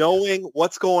mean, knowing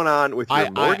what's going on with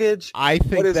your mortgage. I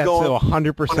think that's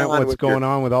 100% what's going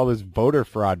on with all this voter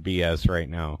fraud BS right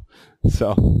now.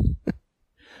 So,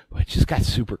 it just got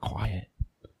super quiet.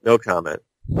 No comment.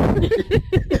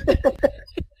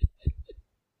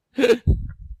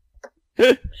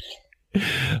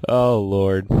 Oh,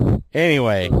 Lord.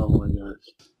 Anyway. Oh, my gosh.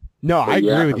 No, I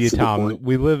agree with you, Tom.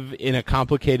 We live in a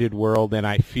complicated world, and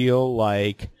I feel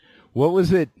like, what's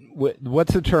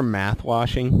the term, math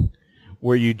washing?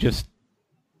 Where you just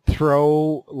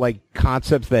throw, like,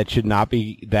 concepts that should not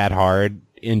be that hard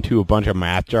into a bunch of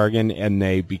math jargon, and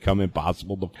they become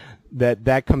impossible to...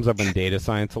 That comes up in data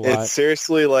science a lot. It's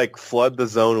seriously like flood the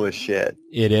zone with shit.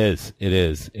 It is,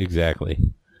 exactly.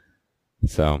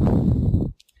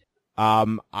 So,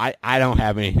 I don't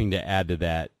have anything to add to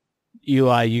that.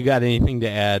 Eli, you got anything to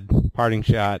add? Parting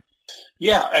shot?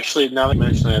 Yeah, actually, now that you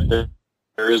mention it,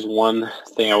 there is one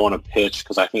thing I want to pitch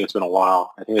because I think it's been a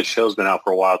while. I think the show's been out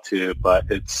for a while too, but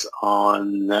it's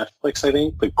on Netflix, I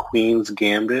think, The Queen's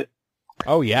Gambit.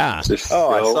 Oh, yeah. I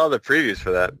saw the previews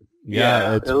for that.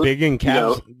 Yeah, it's big in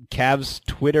Cavs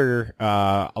Twitter,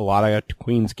 a lot of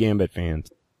Queen's Gambit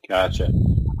fans. Gotcha.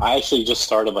 I actually just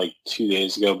started like 2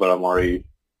 days ago, but I'm already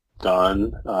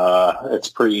done. It's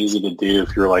pretty easy to do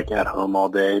if you're like at home all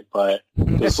day, but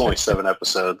it's only 7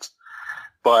 episodes.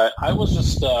 But I was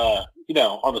just,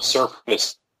 on the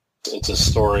surface, it's a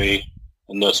story,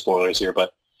 and no spoilers here,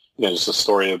 but, just a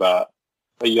story about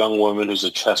a young woman who's a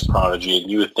chess prodigy,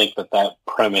 and you would think that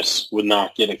premise would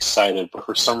not get excited, but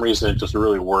for some reason it just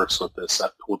really works with this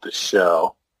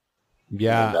show.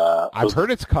 Yeah, and, I've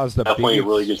heard it's caused a definitely a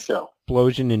really good show.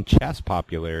 Explosion in chess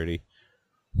popularity.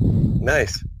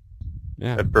 Nice.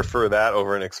 Yeah, I'd prefer that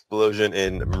over an explosion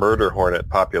in Murder Hornet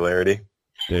popularity.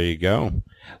 There you go.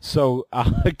 So,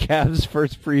 Cavs'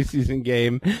 first preseason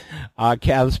game,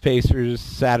 Cavs-Pacers,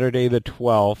 Saturday the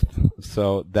 12th.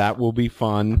 So that will be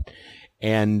fun.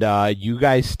 And you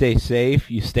guys stay safe.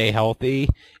 You stay healthy.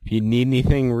 If you need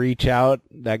anything, reach out.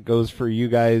 That goes for you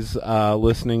guys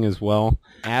listening as well.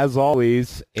 As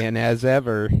always, and as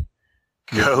ever,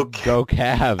 go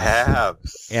Cavs.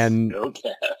 And go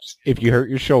Cavs. If you hurt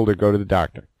your shoulder, go to the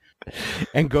doctor.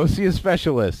 And go see a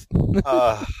specialist.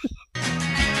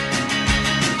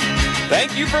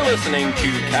 Thank you for listening to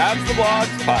Cavs the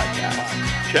Blogs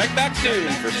podcast. Check back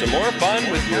soon for some more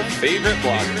fun with your favorite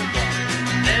bloggers.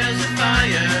 There's a fire.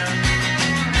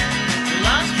 You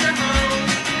lost your home.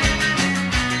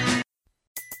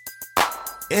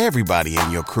 Everybody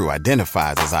in your crew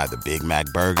identifies as either Big Mac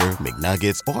Burger,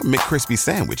 McNuggets, or McCrispy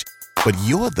Sandwich. But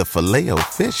you're the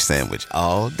Filet-O-Fish Sandwich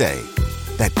all day.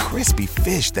 That crispy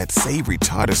fish, that savory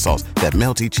tartar sauce, that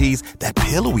melty cheese, that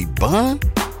pillowy bun.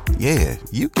 Yeah,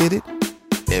 you get it.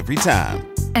 Every time.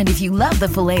 And if you love the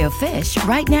Filet-O-Fish,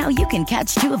 right now you can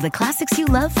catch 2 of the classics you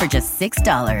love for just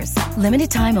 $6.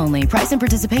 Limited time only. Price and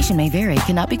participation may vary.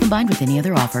 Cannot be combined with any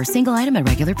other offer. Single item at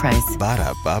regular price.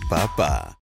 Ba-da-ba-ba-ba.